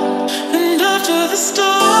heart.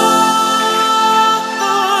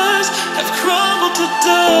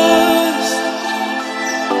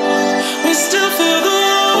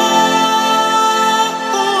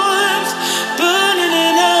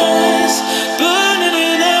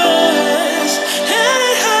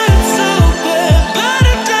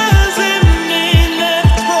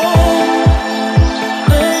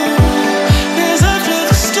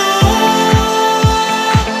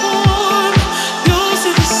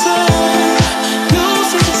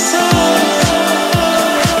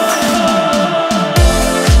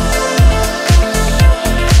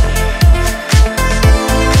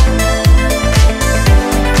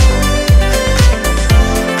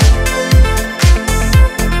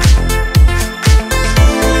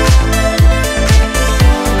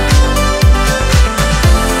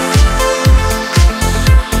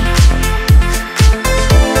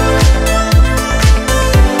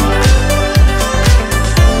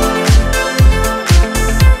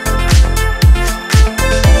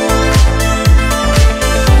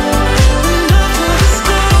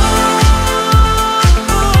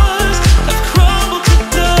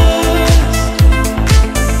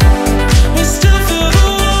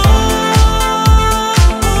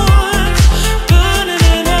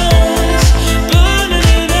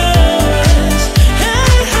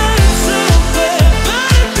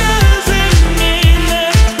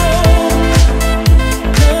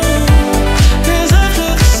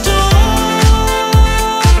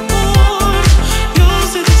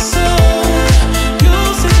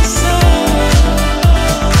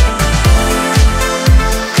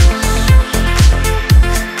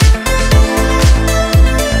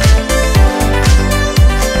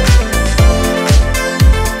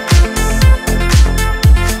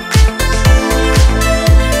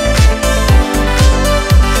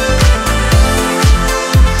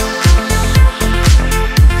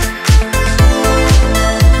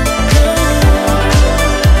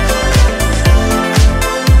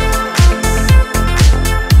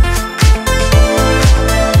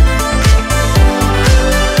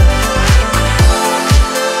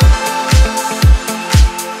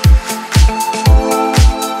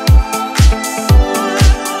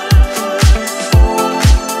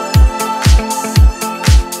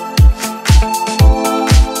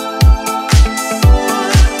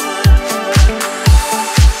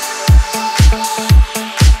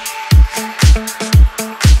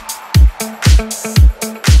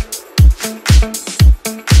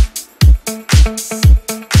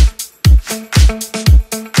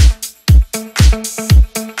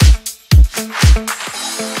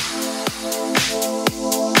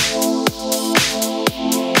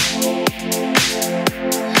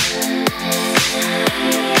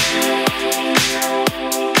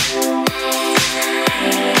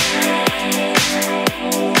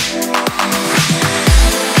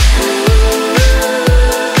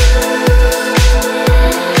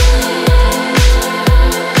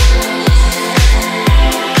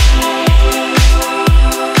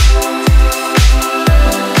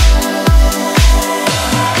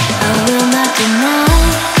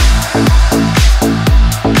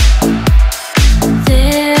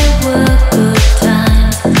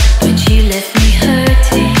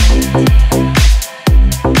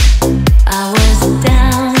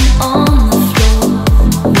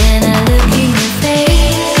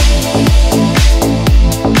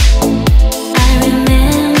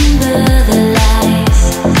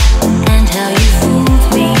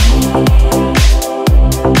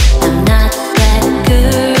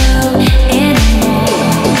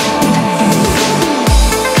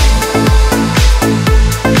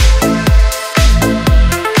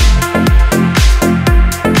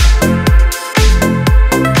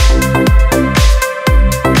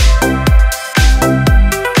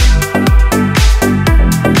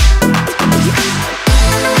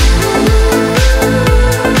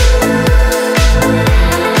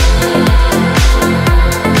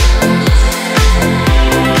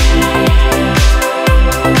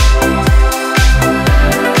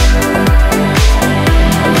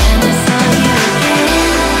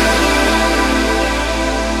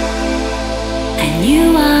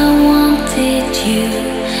 knew I wanted you,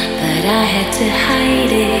 but I had to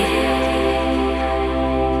hide it.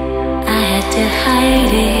 I had to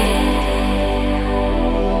hide it.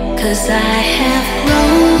 'Cause I have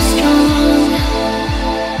grown strong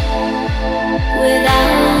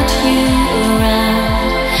without you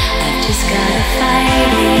around. I've just gotta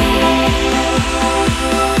fight it.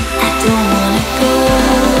 I don't wanna go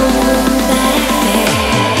back there.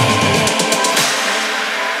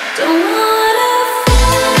 Don't wanna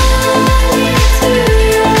fall into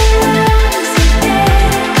your arms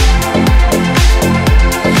again.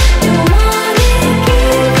 Don't wanna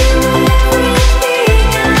give you everything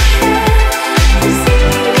I have and see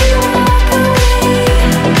you walk away.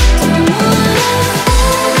 Don't wanna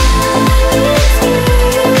fall into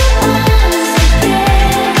your arms again.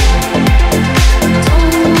 Don't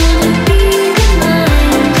wanna be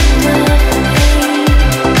reminded of pain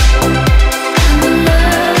and the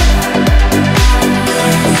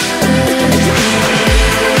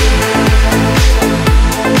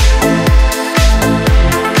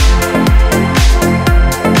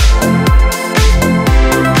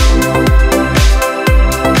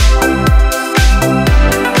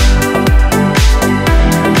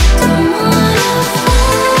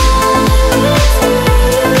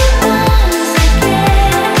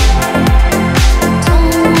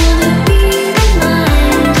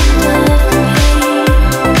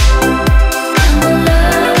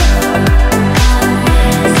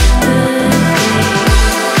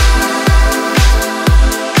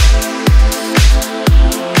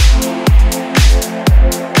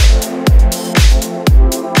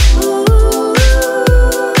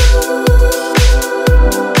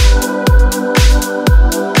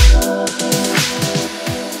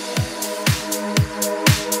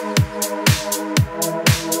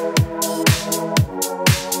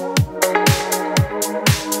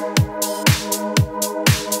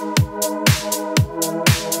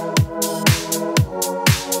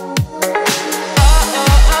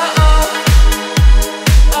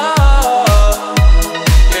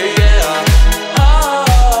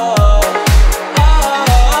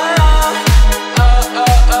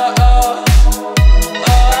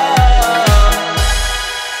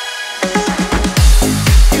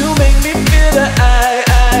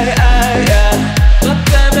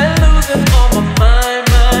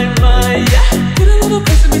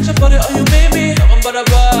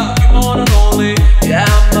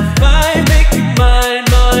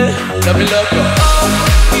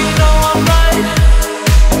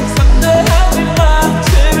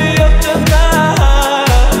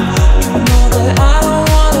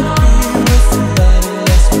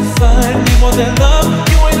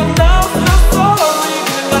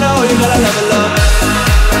love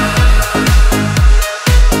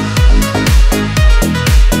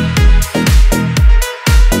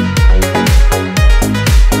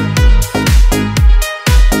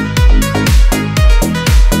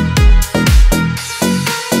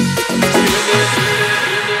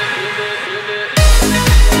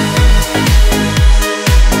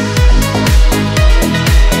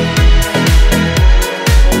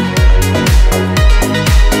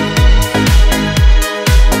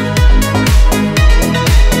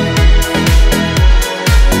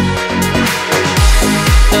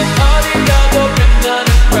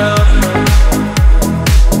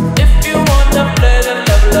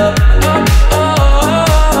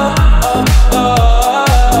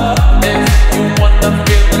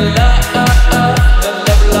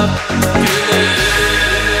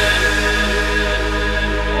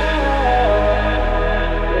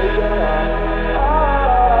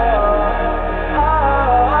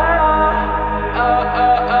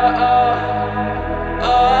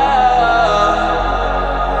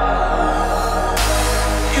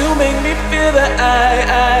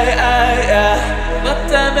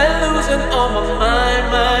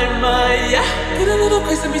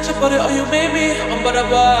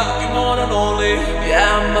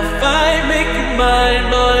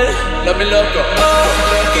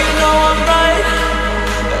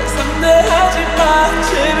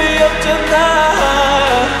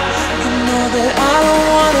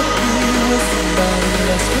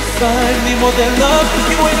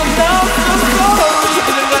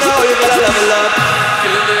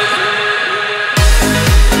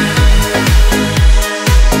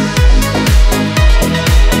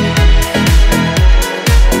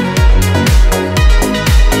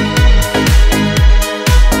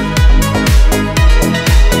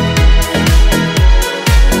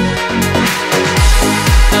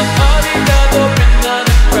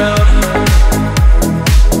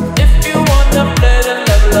If you wanna play, then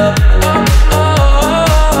level up.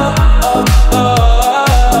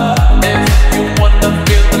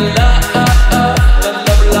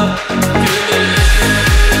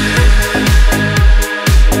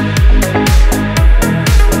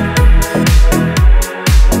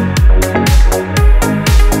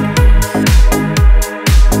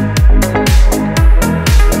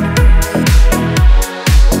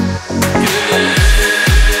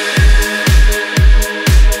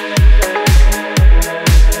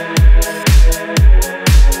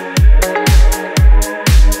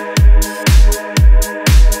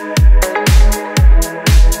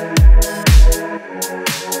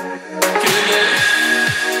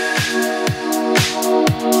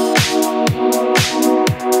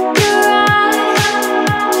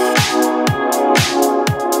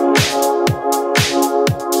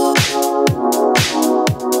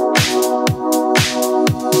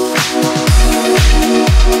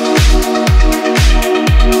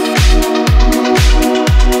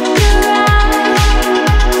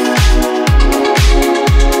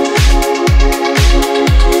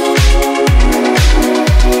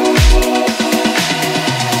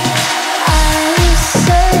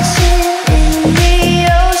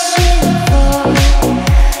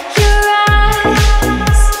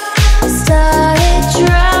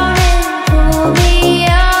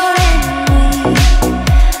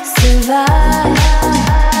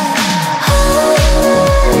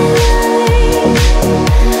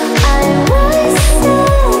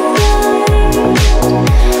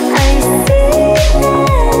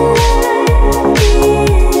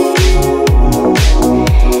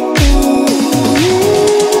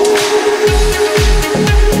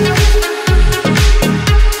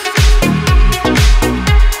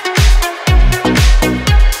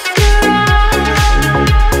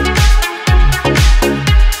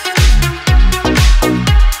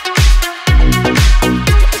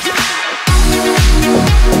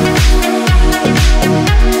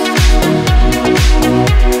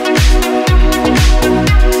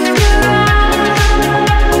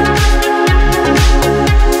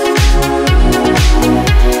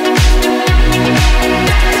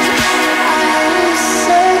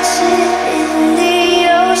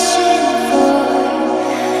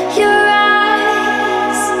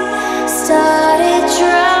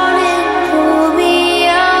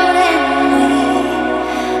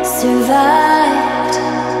 survived.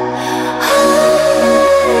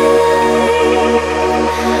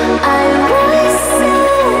 I was so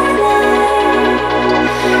blind.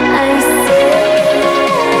 I see.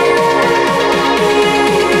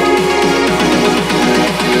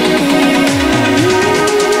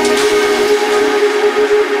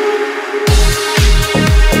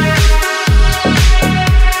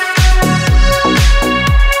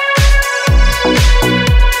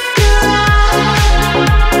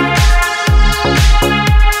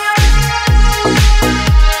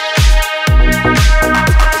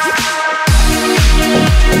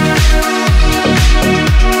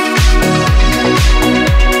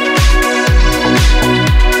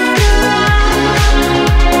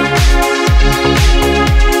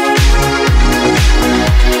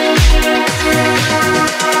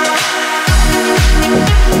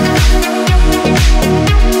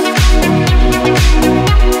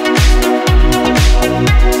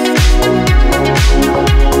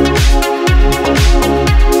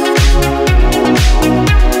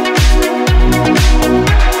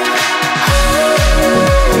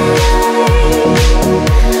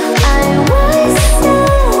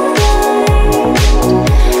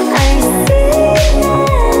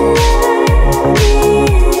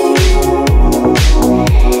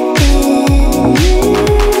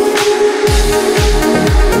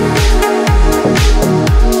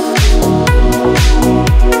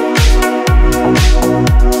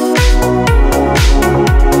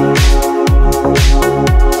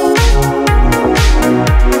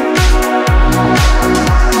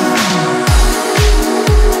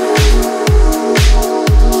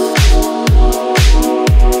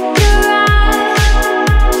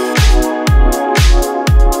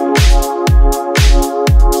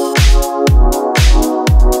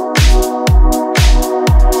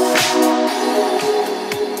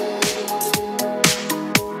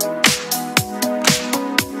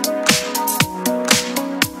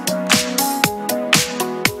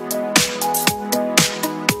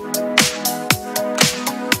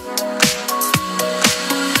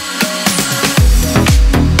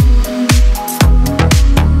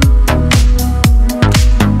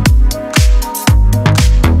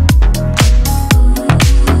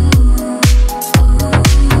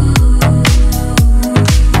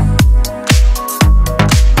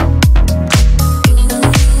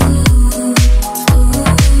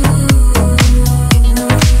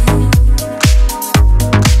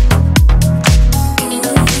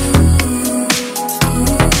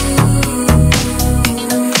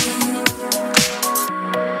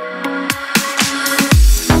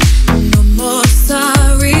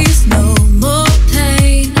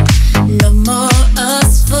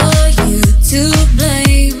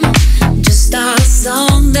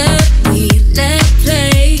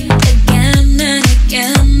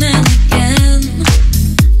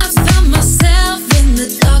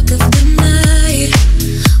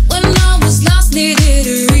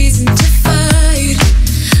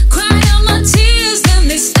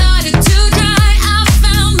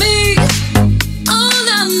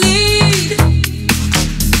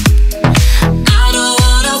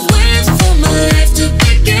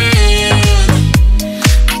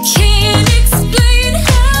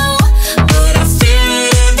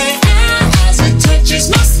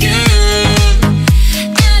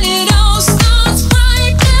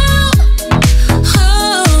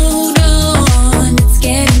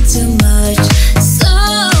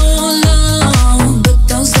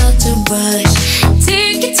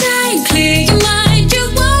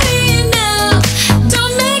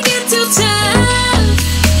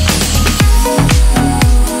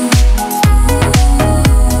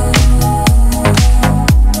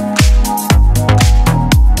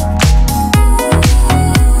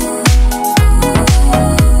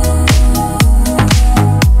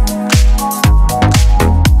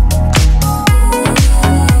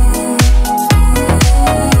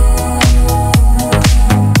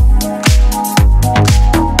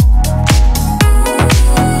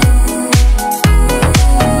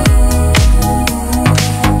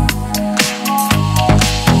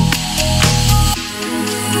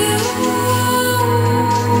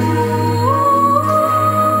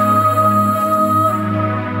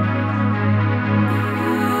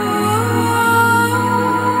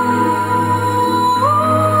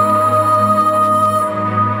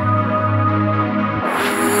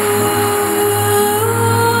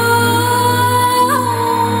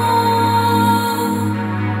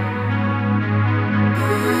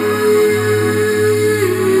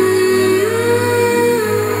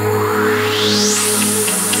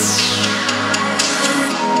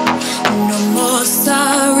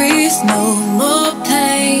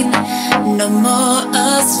 no more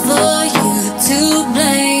us for you to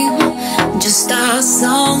blame. Just our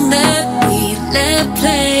song that we let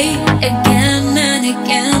play again and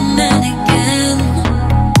again and again.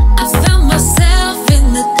 I found myself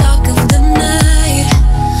in the dark of the night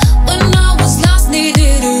when I was lost,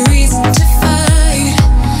 needed a reason to fight.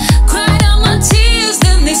 Cried out my tears,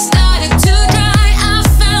 then they started to dry. I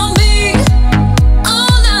found me,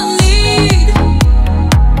 all I need.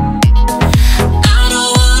 I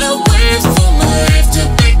don't wanna wait for my life to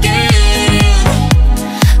begin.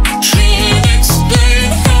 I can't explain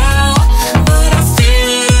how, but I feel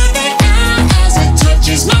it in the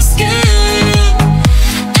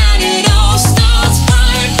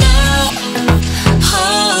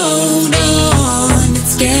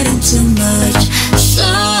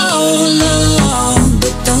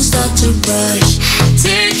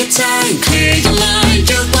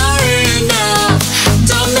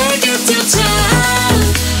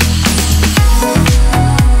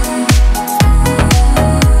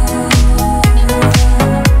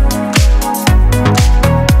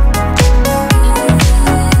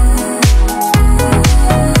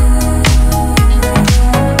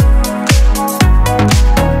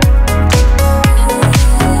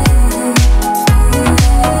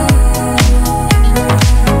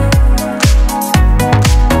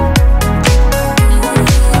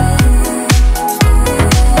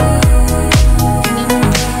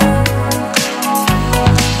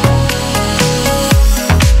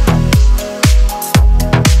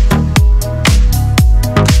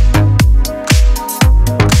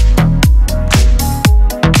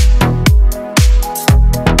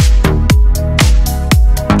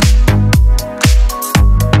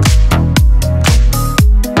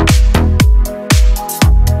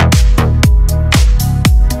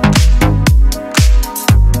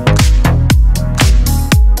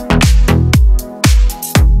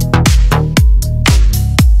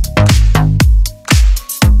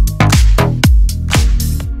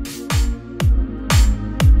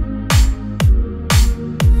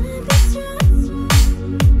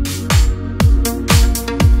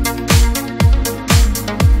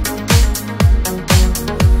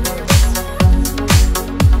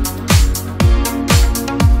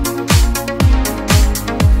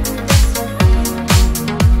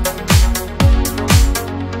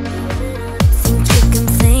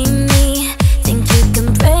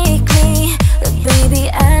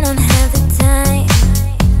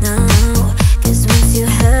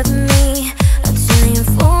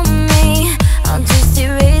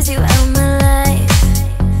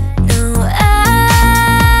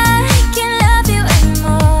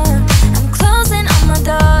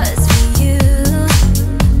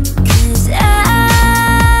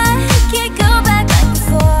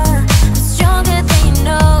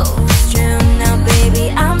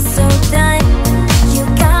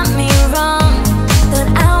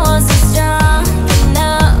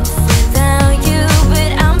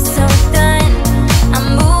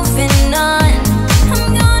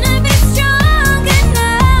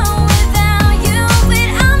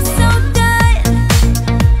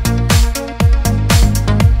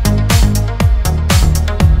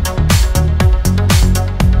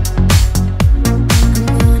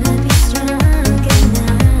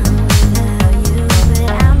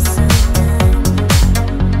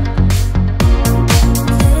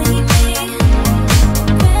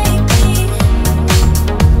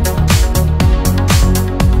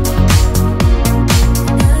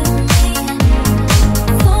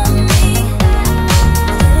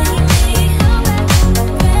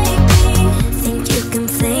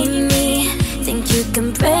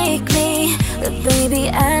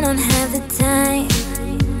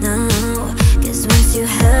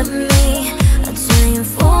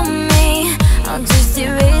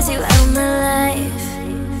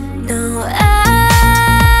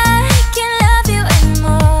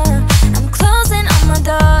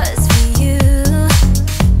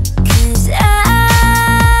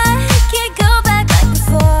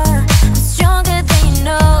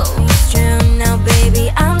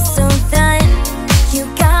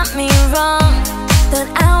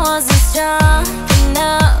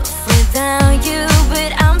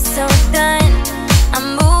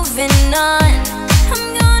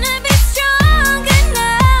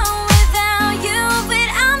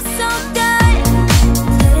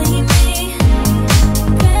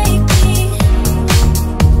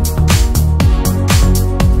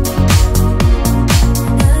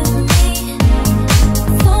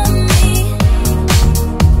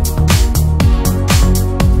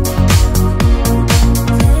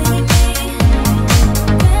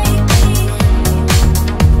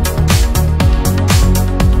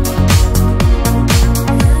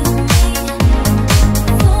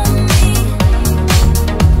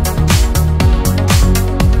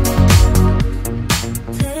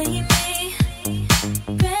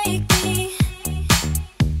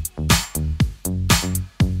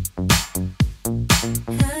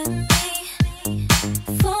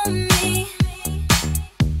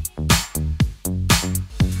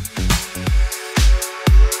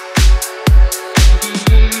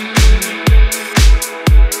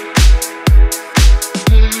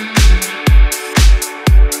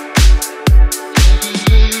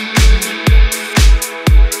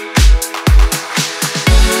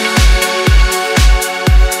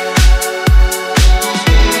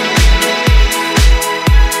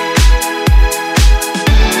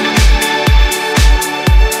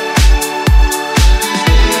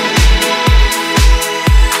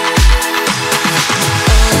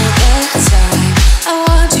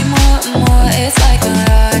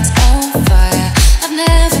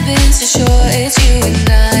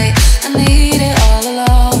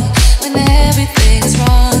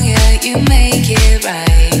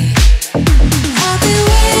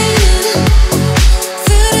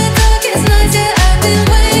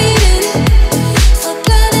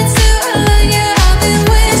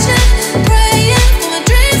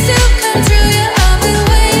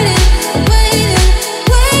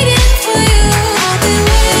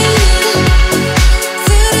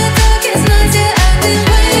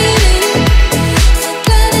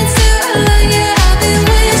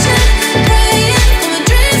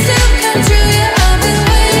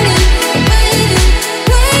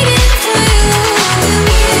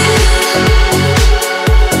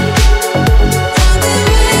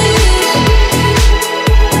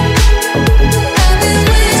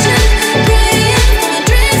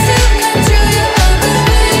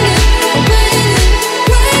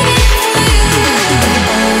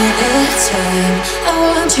time. I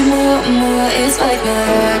want you more and more. It's like my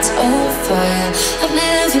heart's on fire. I've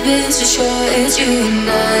never been so sure it's you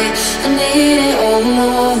and I need it all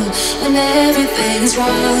along. When everything's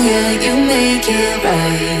wrong, yeah, you make it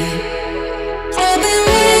right. I've been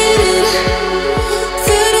waiting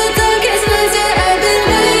through the darkest nights. Yeah, I've been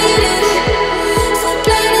waiting for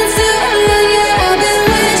planets to align. Yeah, I've been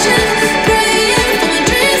wishing, praying for my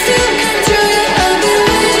dreams to come true. Yeah, I've been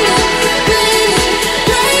waiting, waiting,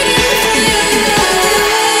 waiting for you. I've been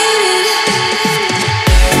waiting.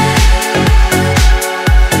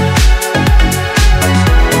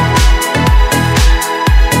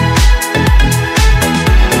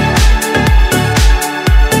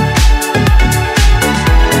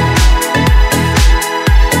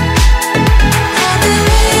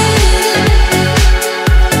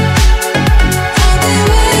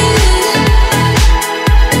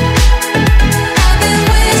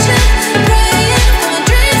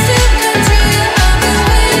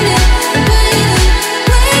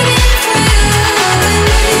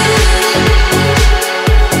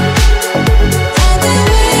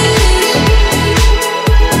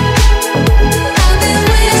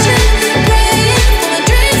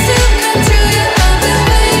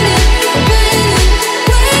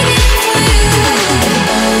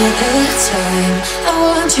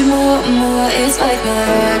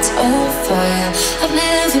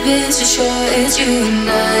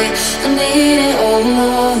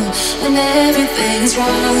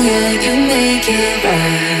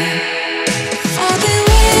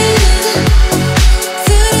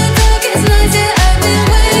 Waiting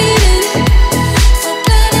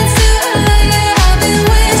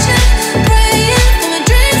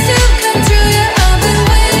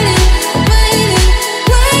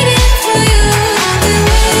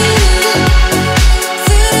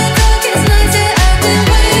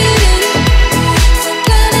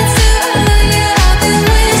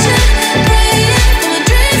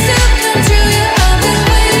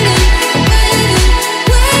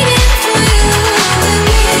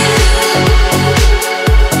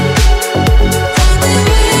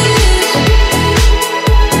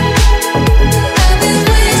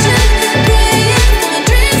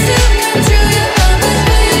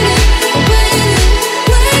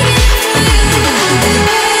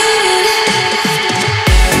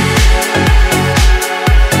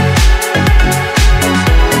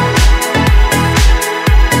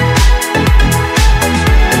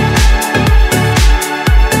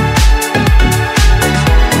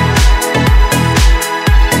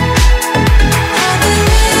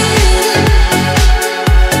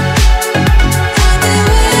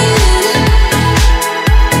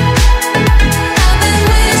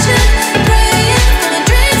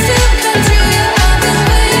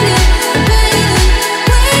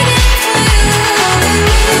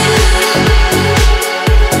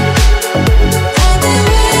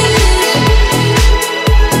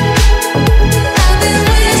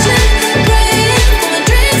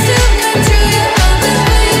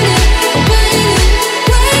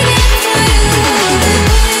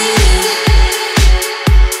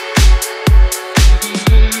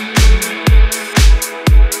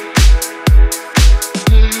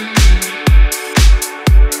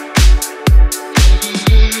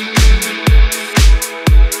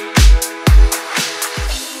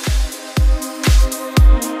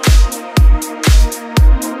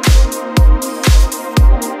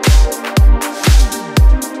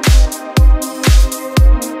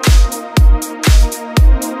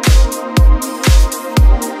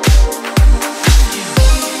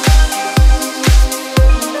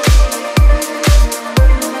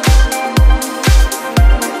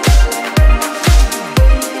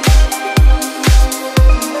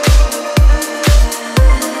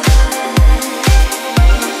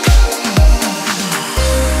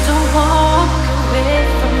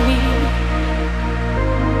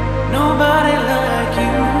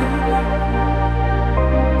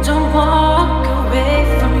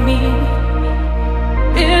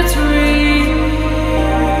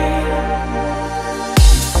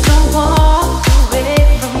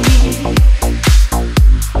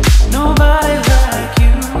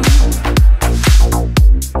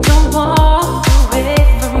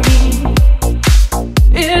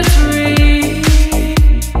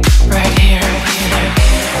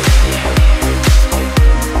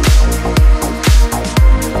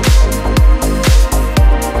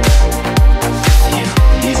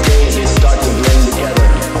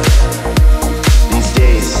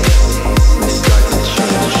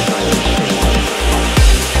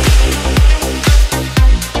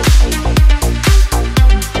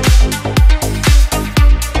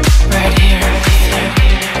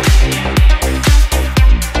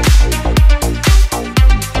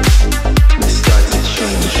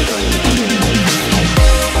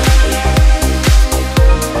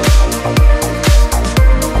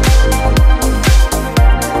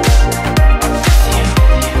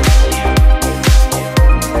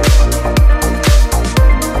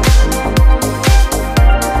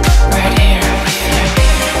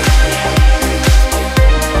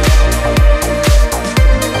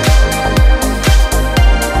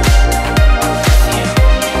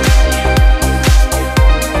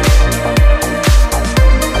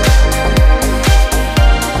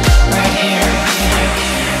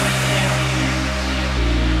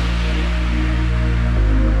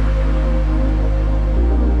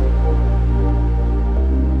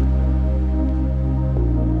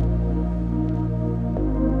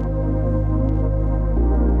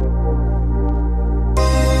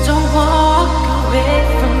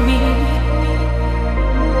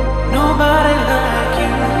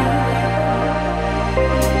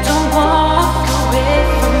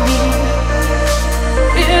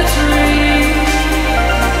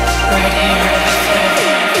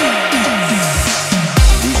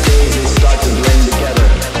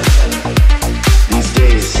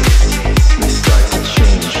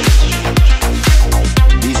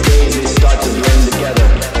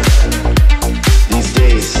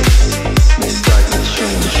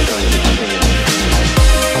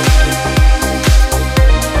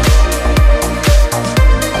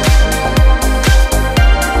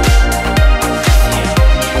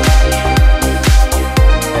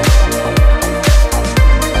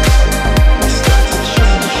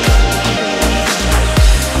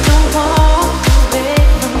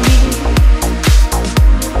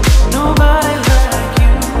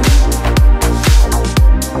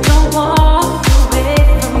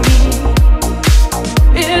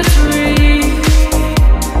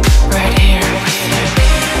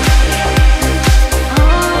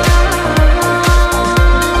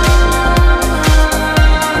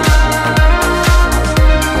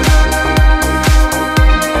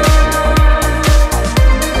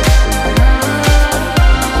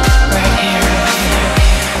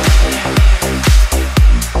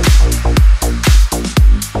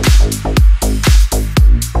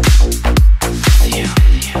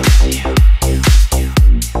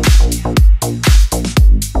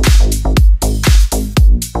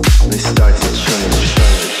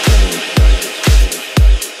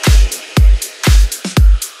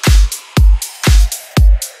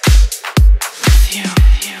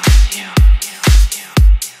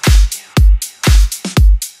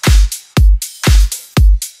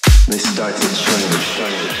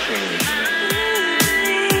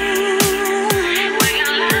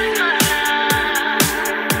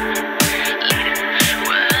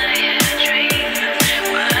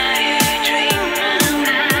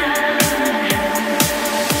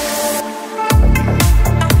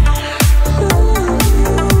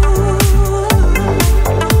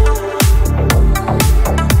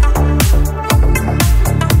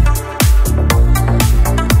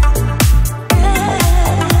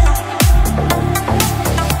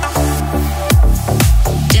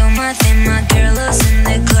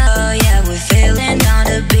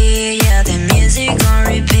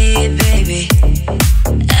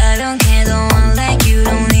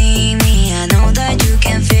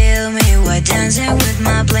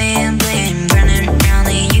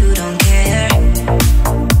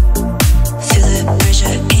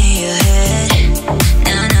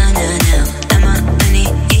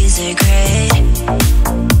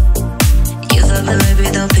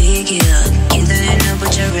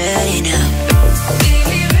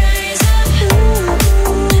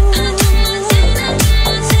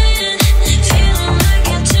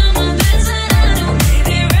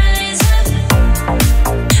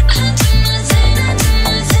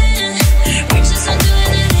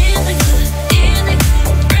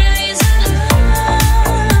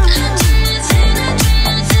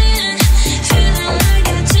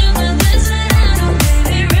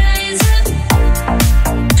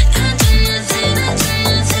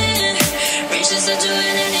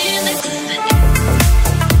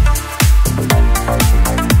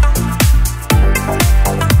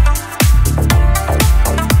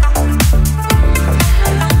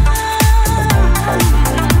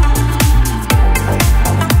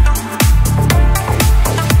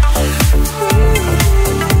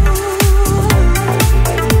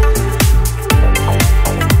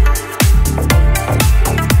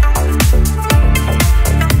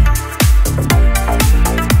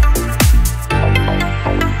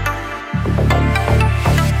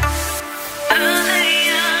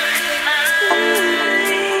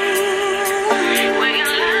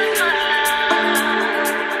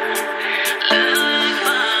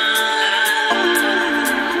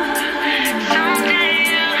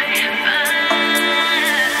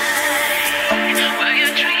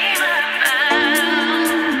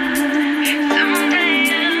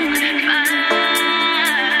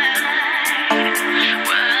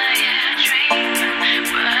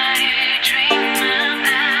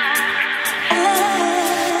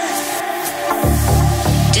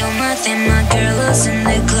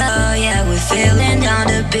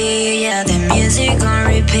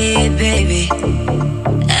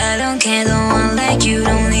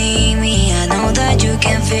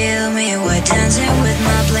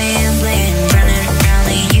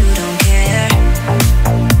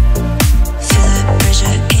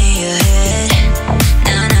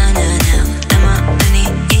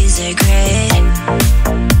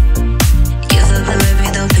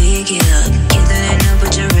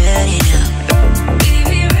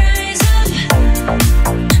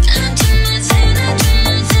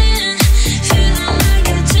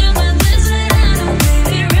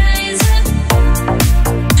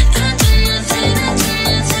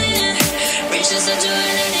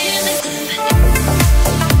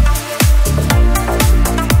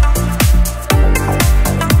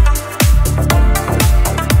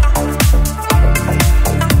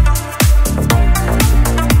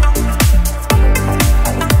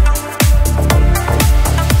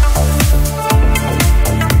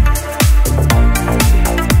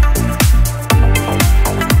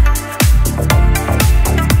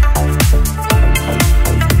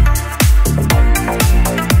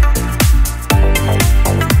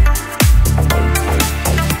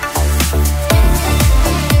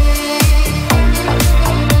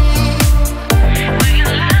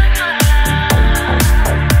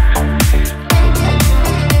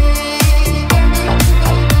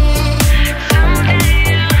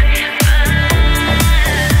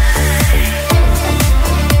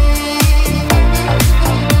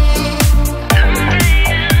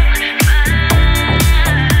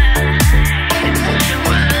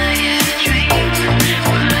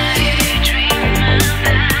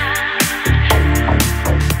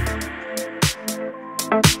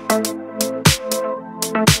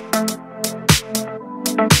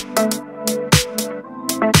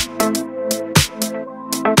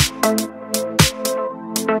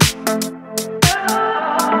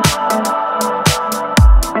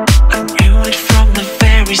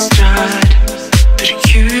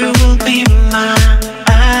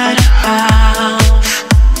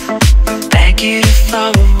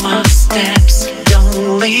Follow my steps,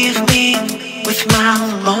 don't leave me with my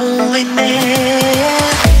loneliness.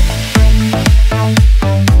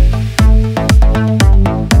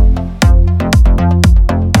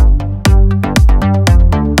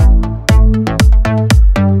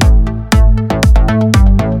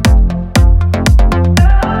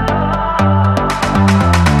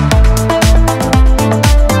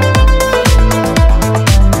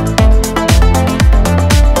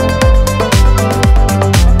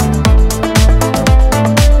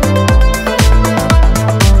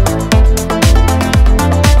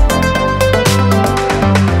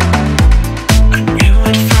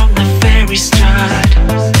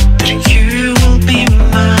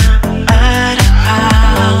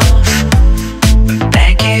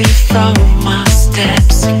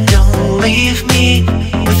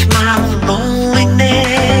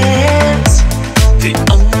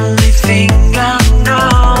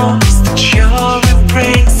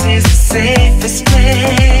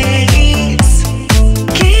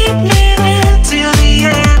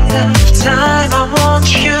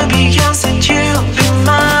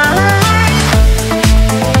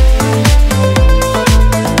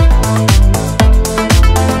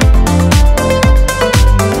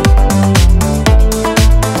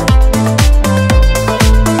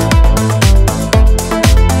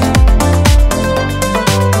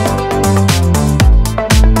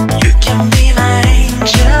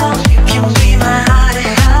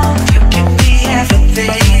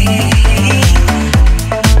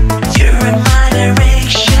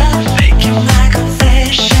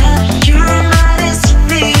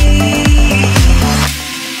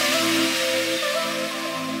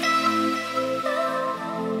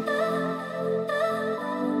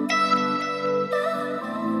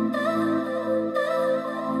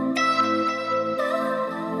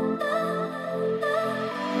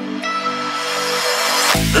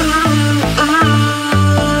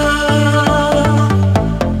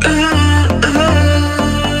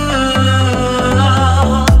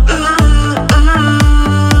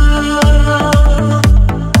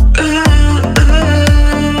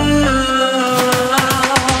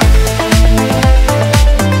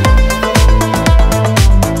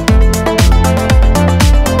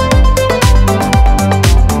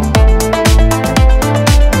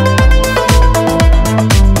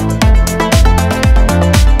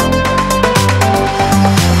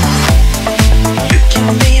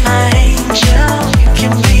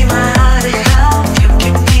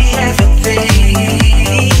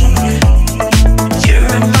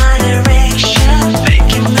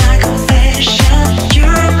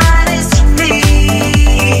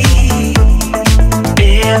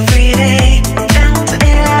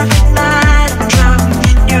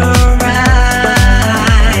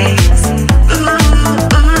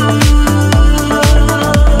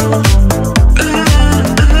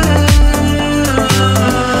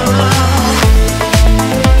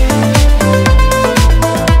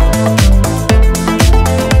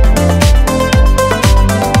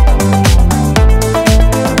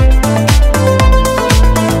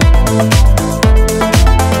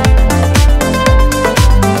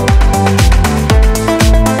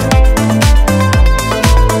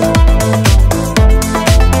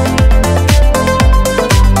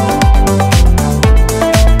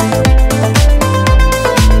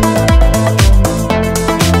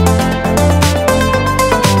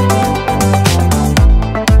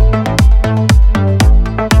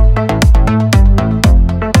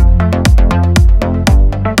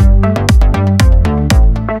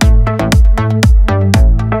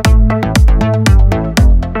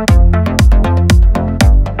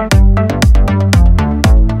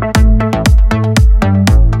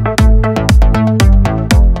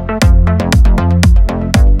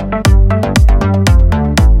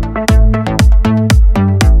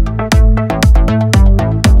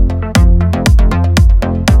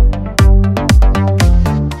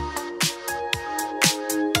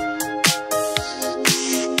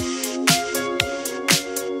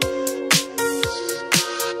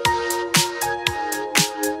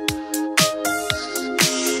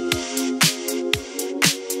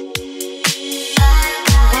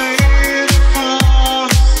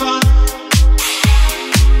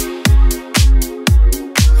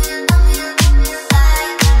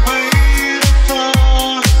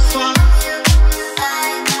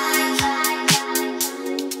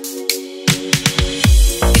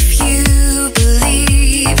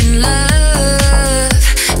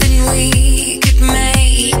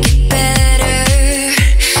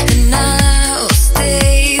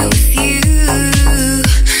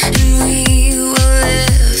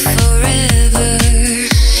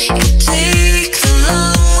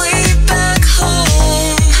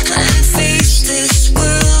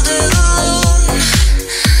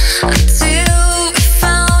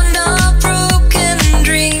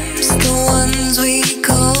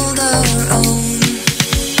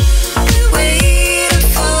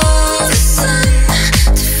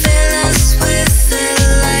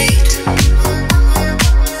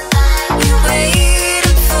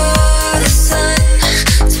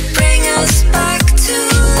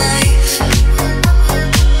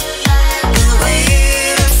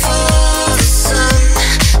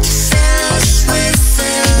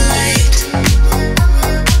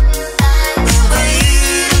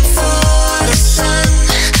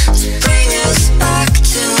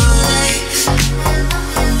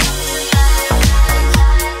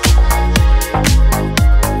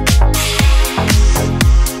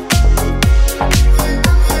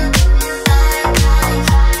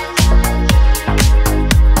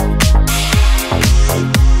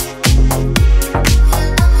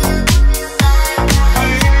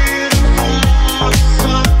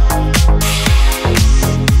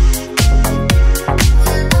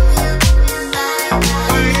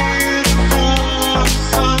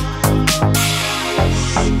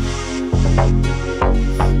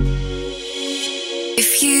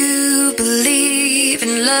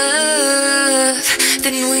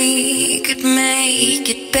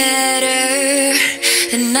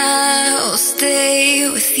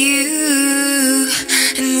 with you,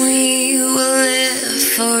 and we will live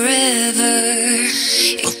forever.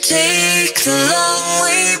 We'll take the long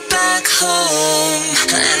way back home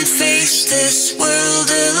and face this world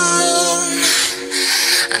alone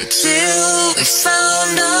until we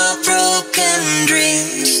found our broken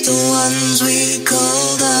dreams, the ones we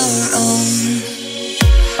called our own.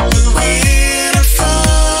 We're waiting for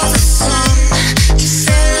the sun to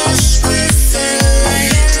fill us with the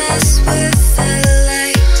light.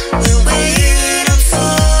 We're waiting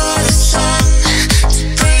for the sun to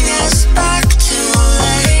bring us back to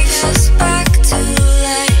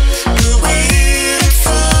life. We're waiting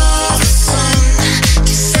for the sun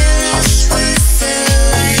to fill us with the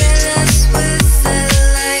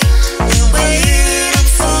light. We're waiting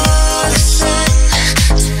for the sun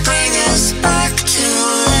to bring us back to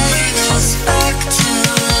life. Back to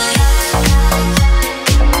life. We're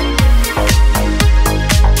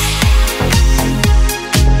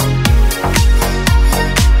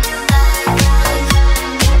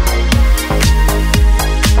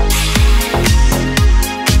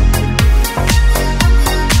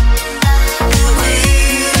waiting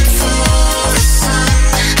for the sun.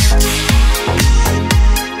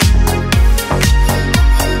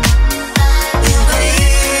 We're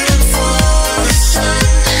waiting for the sun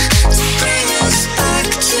to bring us back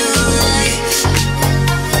to life.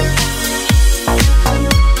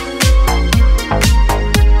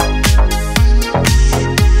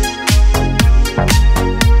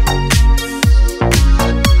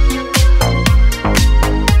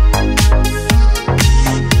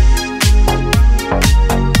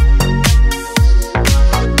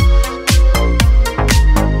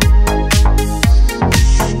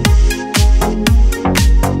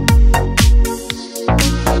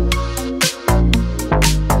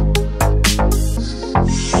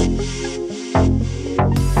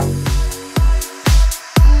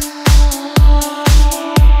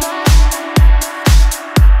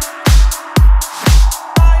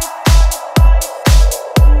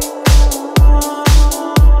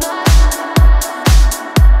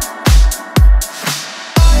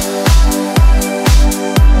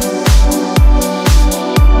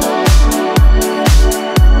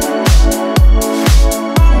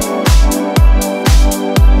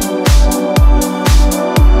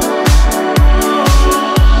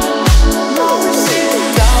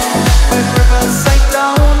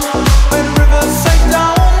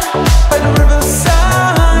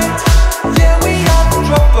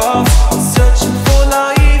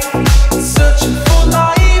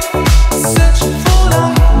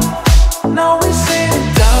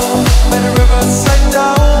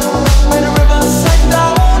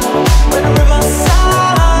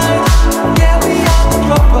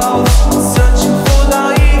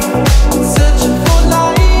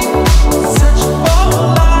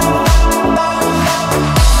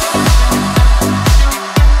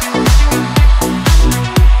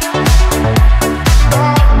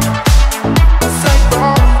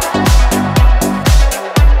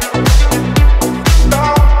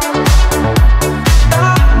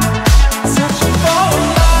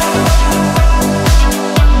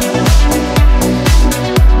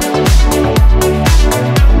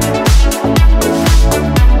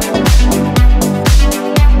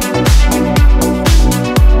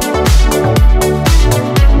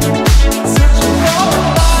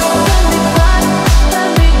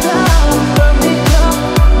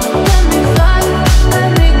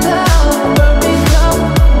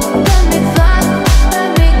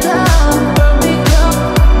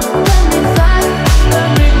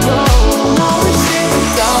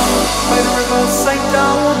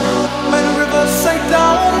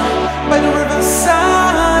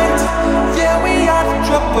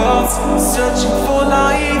 Searching for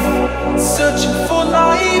life, searching for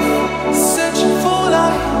life, searching for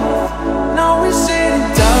life. Now we're sitting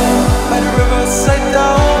down by the riverside,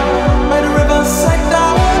 down by the riverside,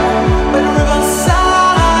 down by the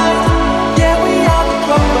riverside. Yeah, we are the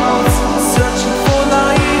dropouts, searching for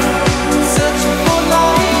life, searching for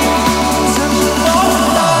life, searching for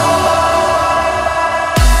life.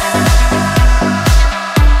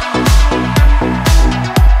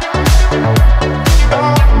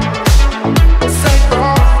 Say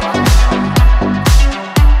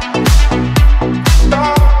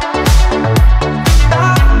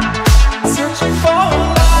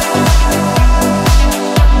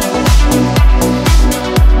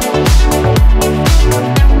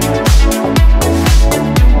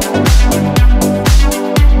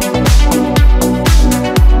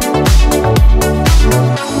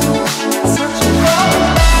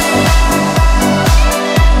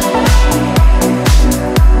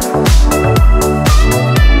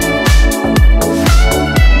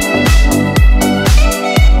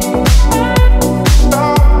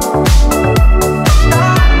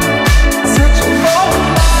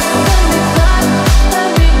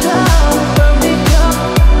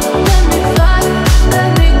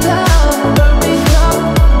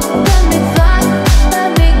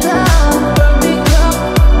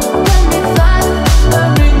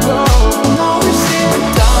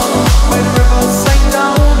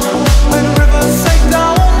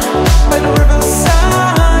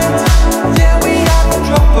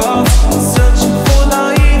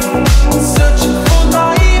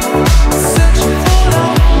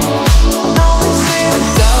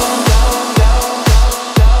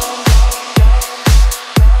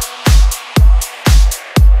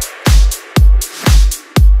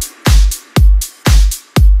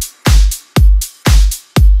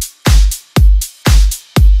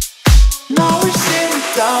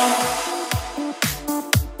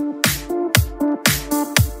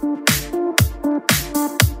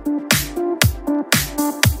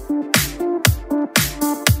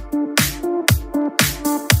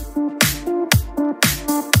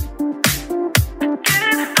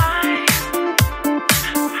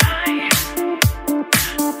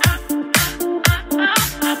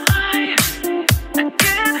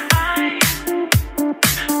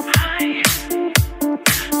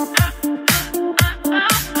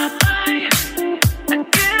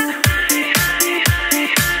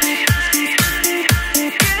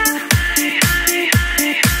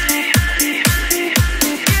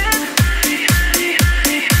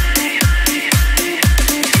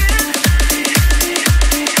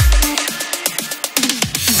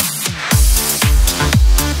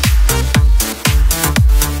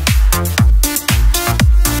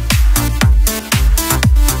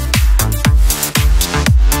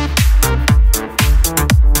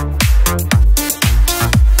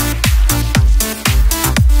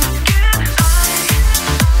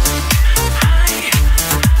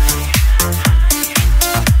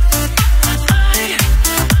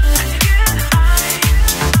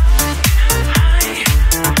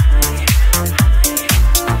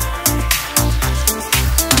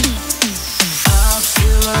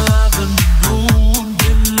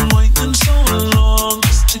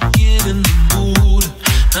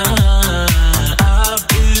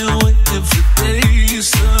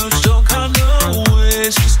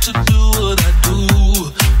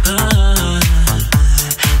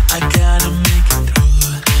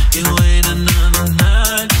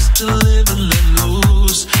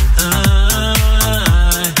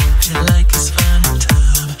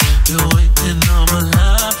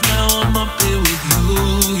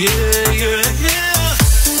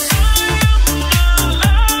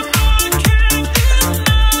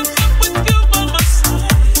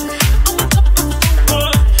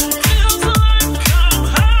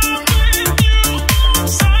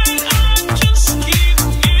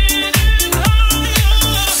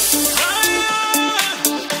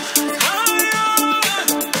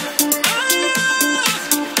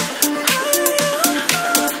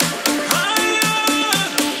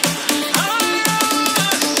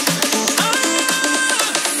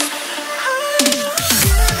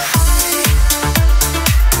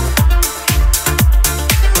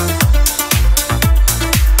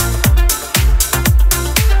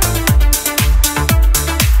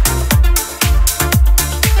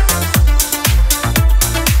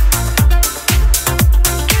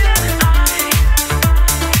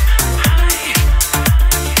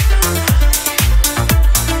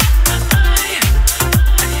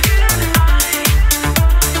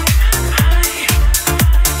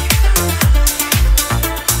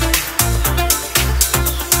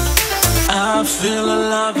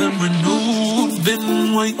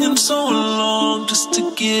been waiting so long just to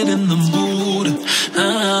get in the mood.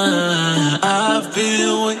 I've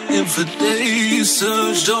been waiting for days,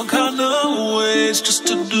 searched all kind of ways just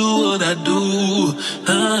to do what I do.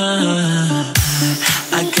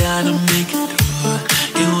 I gotta make it through.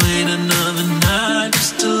 Can't wait another night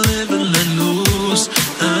just to live and let loose.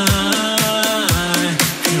 I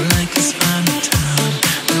feel like it's final time.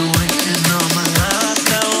 Been waiting all my life,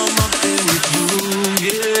 now I'm up here with you.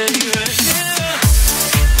 Yeah, yeah, yeah.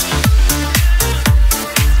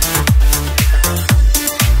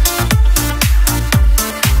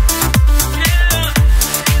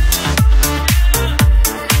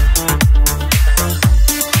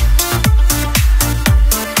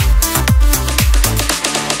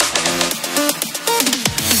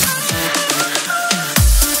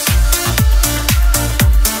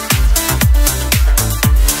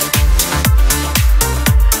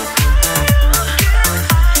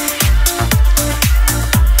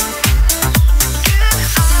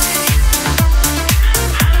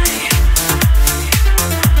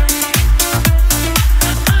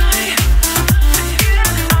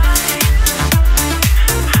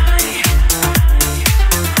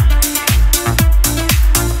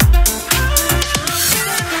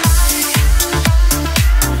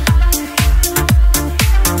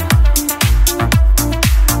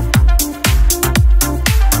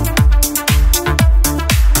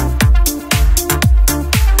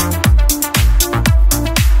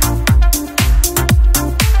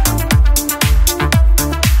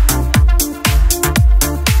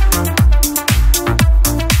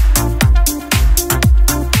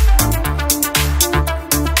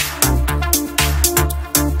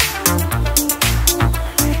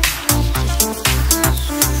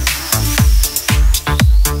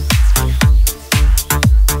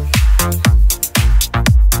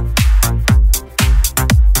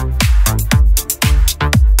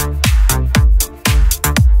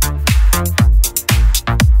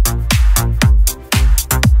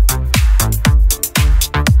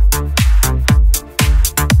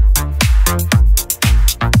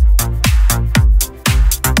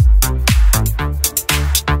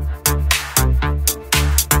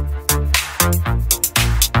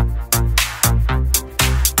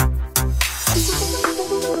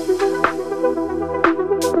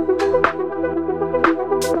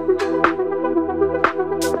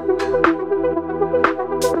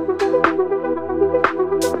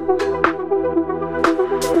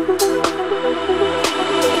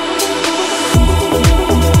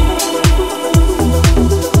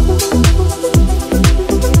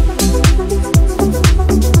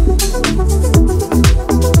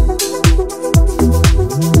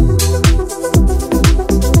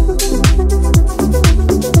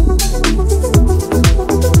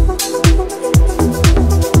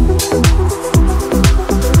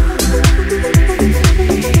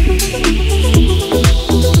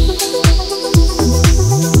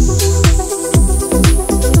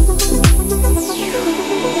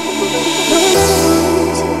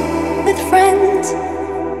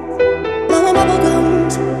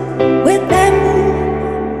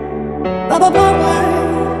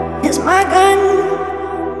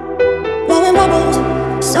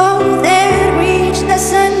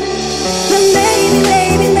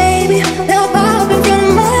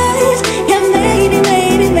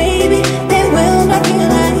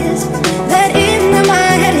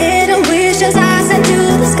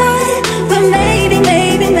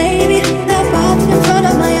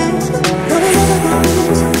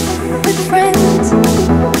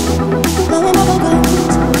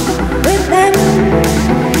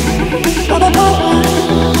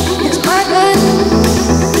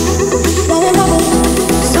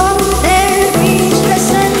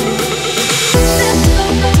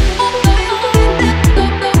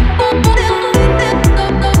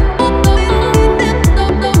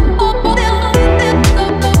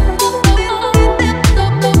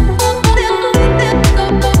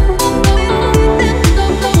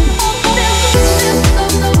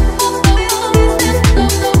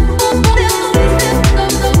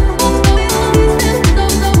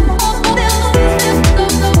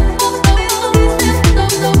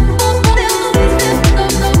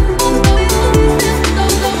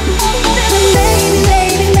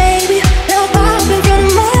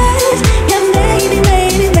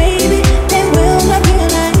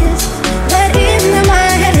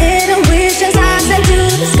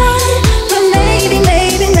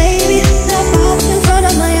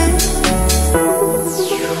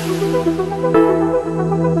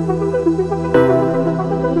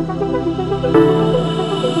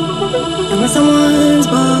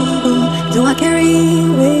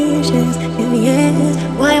 is,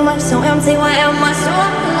 why am I so empty? Why am I so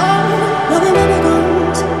alone? Loving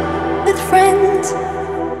bubblegums with friends,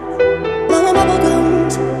 loving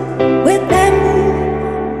bubblegums with them.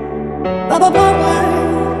 Bora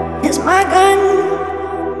Bora is my gun,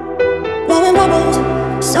 blowing bubbles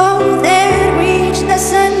so there.